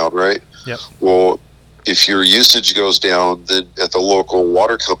goes down, right? Yep. Well, if your usage goes down, then at the local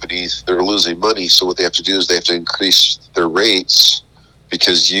water companies, they're losing money. So what they have to do is they have to increase their rates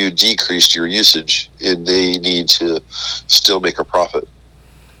because you decreased your usage, and they need to still make a profit.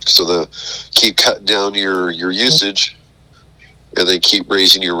 So they keep cutting down your usage, and they keep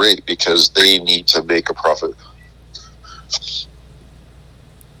raising your rate because they need to make a profit.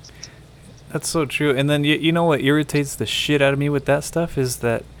 That's so true. And then you know what irritates the shit out of me with that stuff is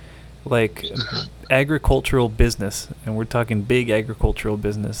that, like, agricultural business, and we're talking big agricultural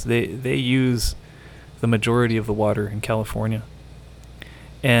business, they use the majority of the water in California,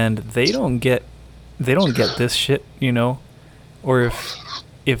 and they don't get this shit, or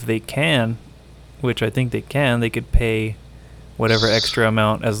if they can, which I think they can, they could pay whatever extra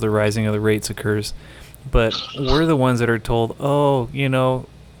amount as the rising of the rates occurs. But we're the ones that are told, oh,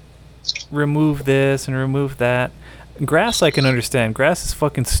 remove this and remove that. Grass I can understand. Grass is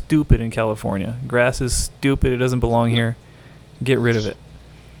fucking stupid in California. Grass is stupid. It doesn't belong here. Get rid of it.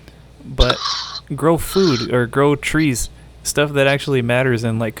 But grow food or grow trees stuff that actually matters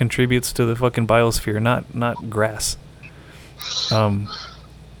and like contributes to the fucking biosphere, not grass.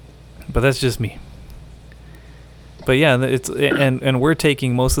 But that's just me. But yeah, it's and we're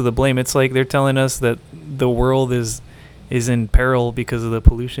taking most of the blame. It's like they're telling us that the world is in peril because of the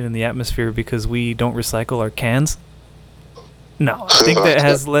pollution in the atmosphere because we don't recycle our cans. No, I think that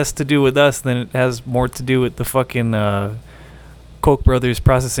has less to do with us than it has more to do with the fucking Koch brothers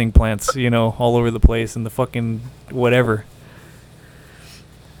processing plants, all over the place, and the fucking whatever.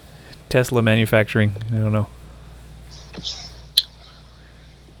 Tesla manufacturing, I don't know.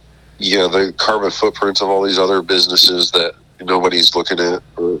 Yeah, the carbon footprints of all these other businesses that nobody's looking at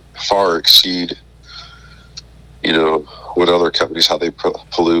far exceed, what other companies, how they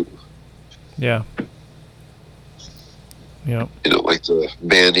pollute. Yeah. Yeah. Like the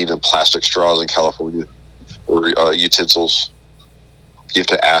banning of plastic straws in California or utensils. You have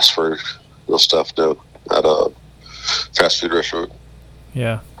to ask for those stuff now at a fast food restaurant.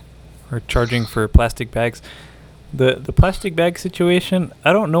 Yeah. Or charging for plastic bags. The plastic bag situation,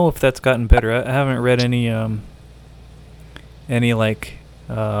 I don't know if that's gotten better. I haven't read any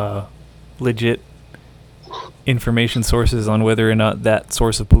legit information sources on whether or not that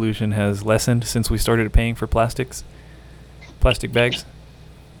source of pollution has lessened since we started paying for plastic bags.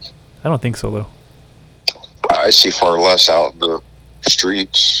 I don't think so though. I see far less out in the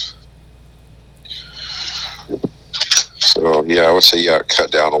streets. So yeah, I would say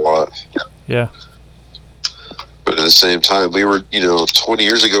cut down a lot. Yeah. But at the same time, we were, 20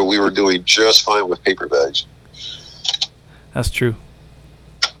 years ago, we were doing just fine with paper bags. That's true.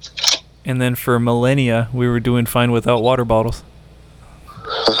 And then for millennia, we were doing fine without water bottles.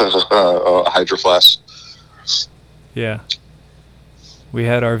 Hydro flasks. Yeah. We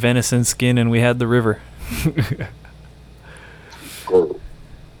had our venison skin and we had the river.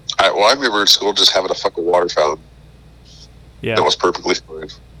 I remember in school just having a fucking water fountain. Yeah. That was perfectly fine.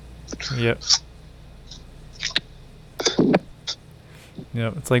 Yep.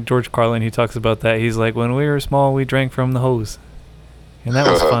 Yeah, it's like George Carlin. He talks about that. He's like, when we were small, we drank from the hose, and that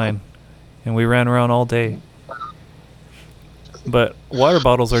was fine, and we ran around all day. But water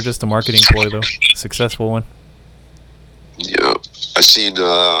bottles are just a marketing ploy, though. Successful one. Yeah, I seen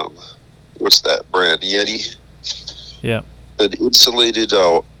what's that brand? Yeti. Yeah. An insulated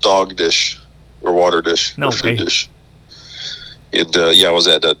dog dish or water dish No or food way. dish. And I was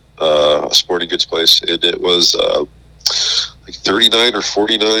at a sporting goods place, and it was like $39 or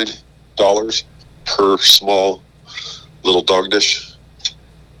 $49 per small little dog dish.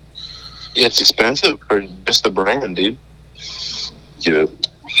 Yeah, it's expensive for just the brand, dude. You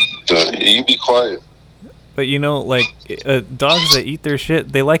be quiet. But dogs that eat their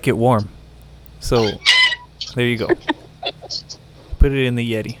shit, they like it warm. So, there you go. Put it in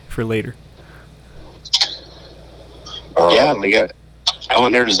the Yeti for later. Yeah, out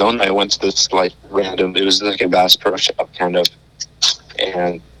in Arizona, I went to this random. It was like a Bass Pro Shop kind of,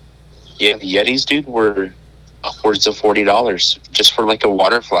 and yeah, the Yetis, dude, were upwards of $40 just for a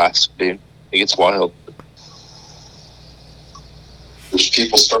water flask, dude. It gets wild. There's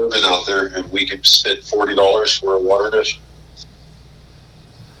people starving out there, and we can spend $40 for a water dish.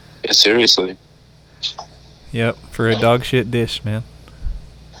 Yeah, seriously. Yep, for a dog shit dish, man.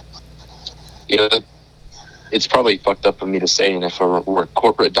 Yeah, it's probably fucked up of me to say, and if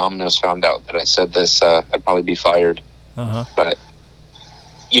corporate Domino's found out that I said this, I'd probably be fired. Uh-huh. But,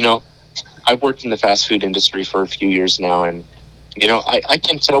 I've worked in the fast food industry for a few years now, and, I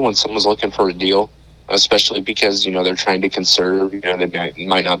can tell when someone's looking for a deal, especially because, they're trying to conserve, they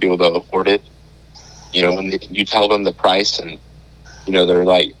might not be able to afford it. When you tell them the price and, they're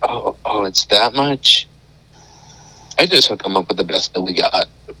like, oh, it's that much? I just hook them up with the best that we got.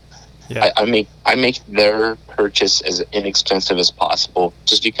 Yeah. I make their purchase as inexpensive as possible,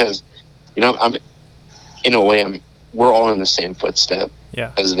 just because, I'm in a way we're all in the same footstep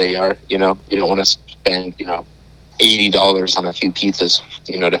as they are. You don't want to spend $80 on a few pizzas,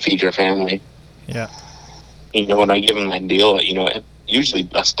 to feed your family. Yeah. When I give them that deal, it usually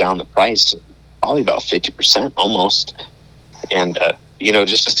busts down the price, probably about 50% almost, and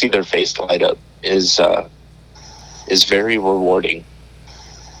just to see their face light up is very rewarding.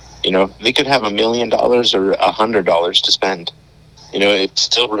 They could have $1 million or $100 to spend. It's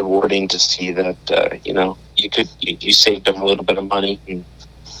still rewarding to see that, you saved them a little bit of money, and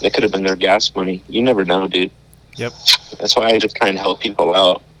that could have been their gas money. You never know, dude. Yep. That's why I just try and help people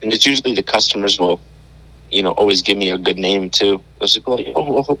out. And it's usually the customers will, always give me a good name too. They'll just go like,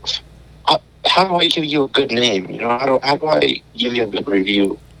 how do I give you a good name? How do I give you a good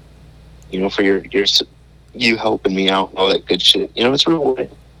review? For your you helping me out and all that good shit. It's rewarding.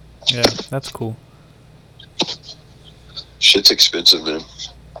 Yeah, that's cool. Shit's expensive, man.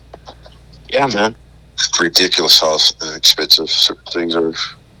 Yeah, man. It's ridiculous how expensive certain things are.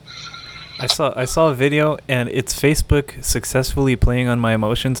 I saw a video, and it's Facebook successfully playing on my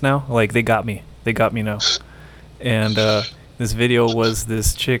emotions now. Like, they got me now. And this video was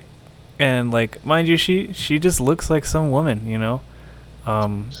this chick, and like, mind you, she just looks like some woman, you know.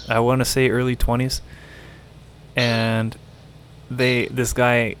 I want to say early 20s, and this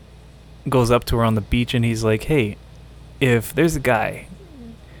guy goes up to her on the beach, and he's like, "Hey, if there's a guy,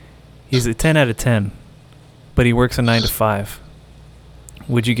 he's a 10 out of 10, but he works a 9 to 5.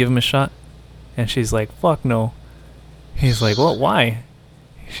 Would you give him a shot?" And she's like, "Fuck no." He's like, "What? Why?"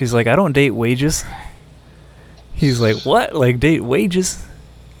 She's like, "I don't date wages." He's like, "What? Like, date wages?"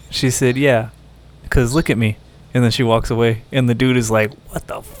 She said, "Yeah, because look at me." And then she walks away, and the dude is like, "What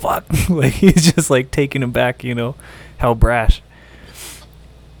the fuck?" Like, he's just like taken aback, you know, how brash.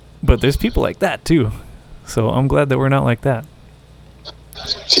 But there's people like that too, so I'm glad that we're not like that.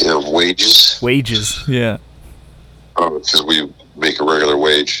 Yeah, wages. Wages, yeah. Oh, because we make a regular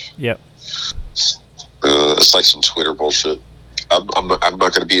wage. Yep. It's like some Twitter bullshit. I'm not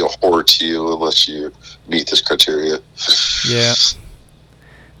going to be a whore to you unless you meet this criteria. Yeah.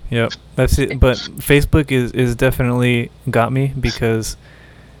 Yep. That's it. But Facebook is definitely got me, because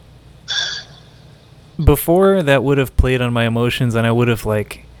before that would have played on my emotions, and I would have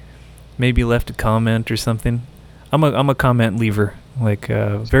like maybe left a comment or something. I'm a comment leaver. Like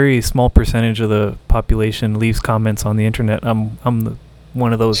a very small percentage of the population leaves comments on the internet. I'm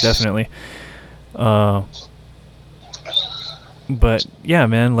one of those, definitely. But yeah,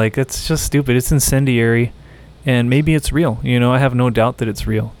 man, like, it's just stupid. It's incendiary, and maybe it's real. You know, I have no doubt that it's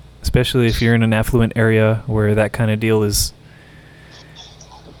real, especially if you're in an affluent area where that kind of deal is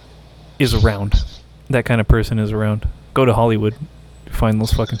around. That kind of person is around. Go to Hollywood, find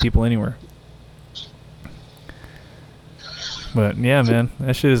those fucking people anywhere. But yeah, man,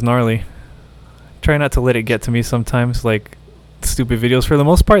 that shit is gnarly. Try not to let it get to me sometimes. Like, stupid videos, for the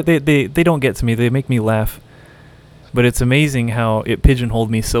most part, they don't get to me. They make me laugh. But it's amazing how it pigeonholed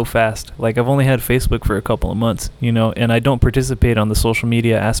me so fast. Like, I've only had Facebook for a couple of months, you know, and I don't participate on the social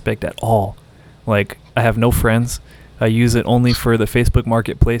media aspect at all. Like, I have no friends. I use it only for the Facebook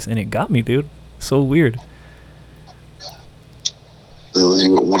marketplace, and it got me, dude. So weird.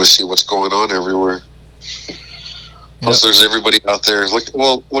 You want to see what's going on everywhere. Plus, there's everybody out there. Like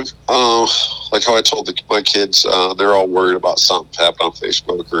how I told my kids, they're all worried about something happening on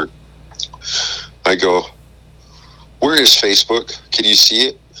Facebook. Or I go, "Where is Facebook? Can you see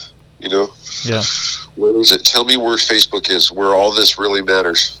it? You know? Yeah. Where is it? Tell me where Facebook is, where all this really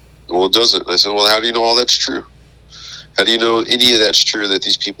matters." Well, it doesn't. I said, "Well, how do you know all that's true? How do you know any of that's true, that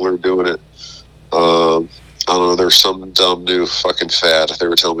these people are doing it?" I don't know. There's some dumb new fucking fad they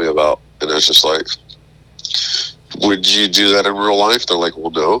were telling me about. And I was just like, "Would you do that in real life?" They're like,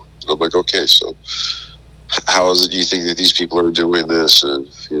 "Well, no." And I'm like, "Okay, so how is it you think that these people are doing this and,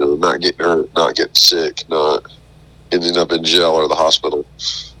 you know, not getting hurt, not getting sick, not ending up in jail or the hospital?"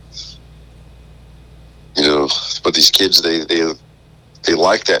 You know, but these kids, they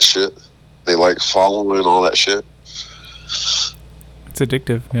like that shit. They like following all that shit. It's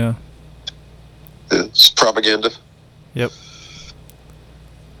addictive, yeah. It's propaganda. Yep.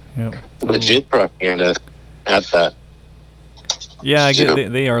 Legit propaganda at that. Yeah, I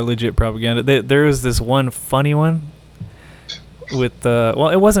get they are legit propaganda. There was this one funny one with well,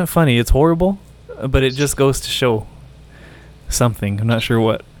 it wasn't funny. It's horrible, but it just goes to show something. I'm not sure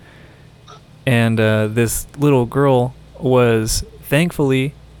what. And this little girl was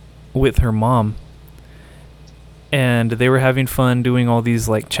thankfully with her mom, and they were having fun doing all these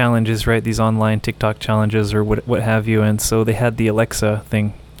like challenges, right? These online TikTok challenges or what have you. And so they had the Alexa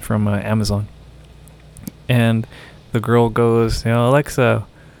thing from Amazon, and the girl goes, you know, "Alexa,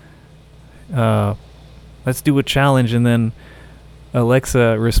 let's do a challenge." And then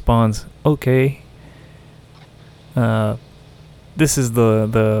Alexa responds, "Okay, this is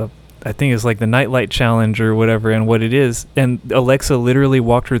the I think it's like the nightlight challenge or whatever," and what it is. And Alexa literally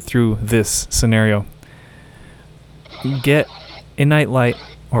walked her through this scenario. Get a nightlight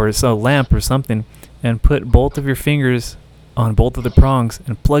or a lamp or something, and put both of your fingers on both of the prongs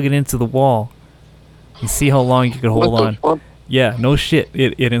and plug it into the wall, and see how long you could hold on. Fuck? Yeah, no shit.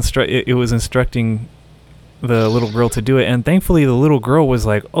 It was instructing the little girl to do it, and thankfully the little girl was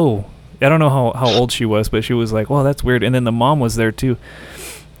like, "Oh," I don't know how old she was, but she was like, "Well, that's weird." And then the mom was there too,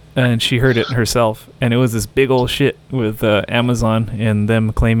 and she heard it herself, and it was this big old shit with Amazon and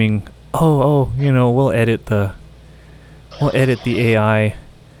them claiming, "Oh, you know, we'll edit the AI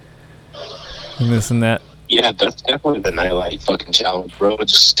and this and that." Yeah, that's definitely the nightlight fucking challenge, bro.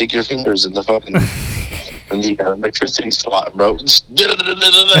 Just stick your fingers in the fucking And you got electricity slot, bro. Dude,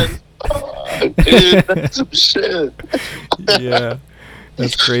 that's some shit. Yeah,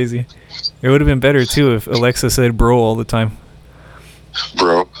 that's crazy. It would have been better too if Alexa said "bro" all the time.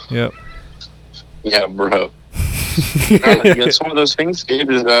 Bro. Yep. Yeah, bro. It's one of those things,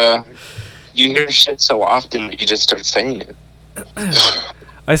 dude. Is, you hear shit so often that you just start saying it.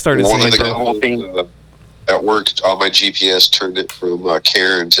 I started One saying of the that. whole thing. At work on my GPS turned it from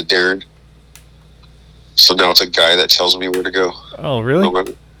Karen to Darren. So now it's a guy that tells me where to go. Oh, really? No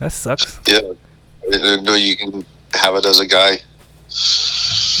matter- That sucks. Yeah. I didn't know you can have it as a guy.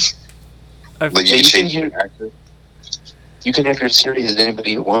 Like Yeah, you can change you can have your series as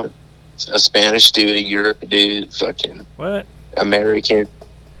anybody you want. A Spanish dude, a Europe dude, fucking What? American.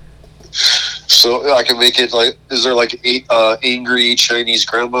 So I can make it like, is there like angry Chinese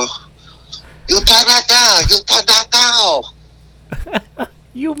grandma? You talk like that. You talk like that.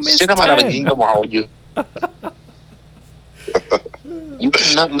 You missed Shit, I'm out of 10. tomorrow, you. You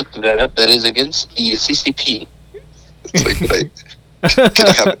cannot look that up. That is against the CCP. It's like, can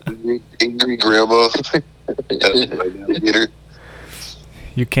I have an angry grandma?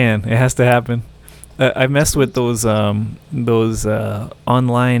 You can. It has to happen. I messed with those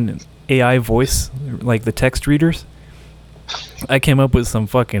online AI voice, like the text readers. I came up with some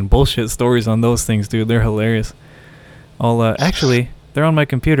fucking bullshit stories on those things, dude. They're hilarious. I'll actually, they're on my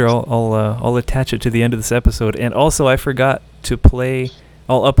computer. I'll attach it to the end of this episode. And also, I forgot to play.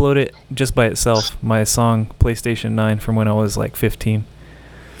 I'll upload it just by itself. My song PlayStation 9 from when I was like 15.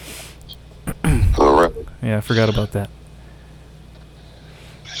 All right. Yeah, I forgot about that.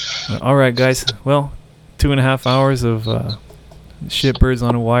 All right, guys. Well, 2.5 hours of shitbirds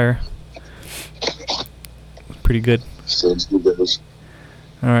on a wire. Pretty good. Sounds good, guys.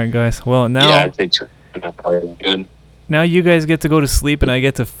 All right, guys. Well, now Yeah, I think so. Probably good. now you guys get to go to sleep, and I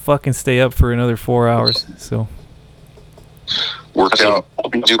get to fucking stay up for another 4 hours. So Work out. I'll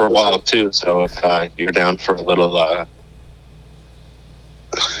be for a while too. So if you're down for a little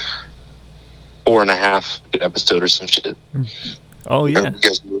 4.5 episode or some shit. oh yeah. You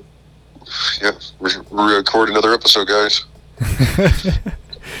guys, yeah, record another episode, guys.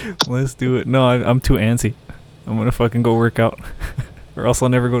 Let's do it. No, I'm too antsy. I'm gonna fucking go work out, or else I'll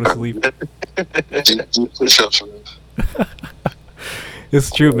never go to sleep. Do push-ups.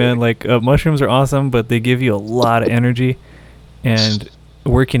 It's true, man. Like mushrooms are awesome, but they give you a lot of energy, and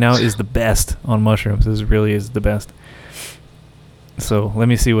working out is the best on mushrooms. This really is the best. So let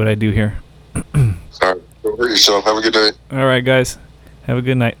me see what I do here. All right. Don't hurt yourself. Have a good night. All right, guys. Have a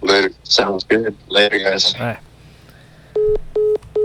good night. Later. Sounds good. Later, guys. Bye.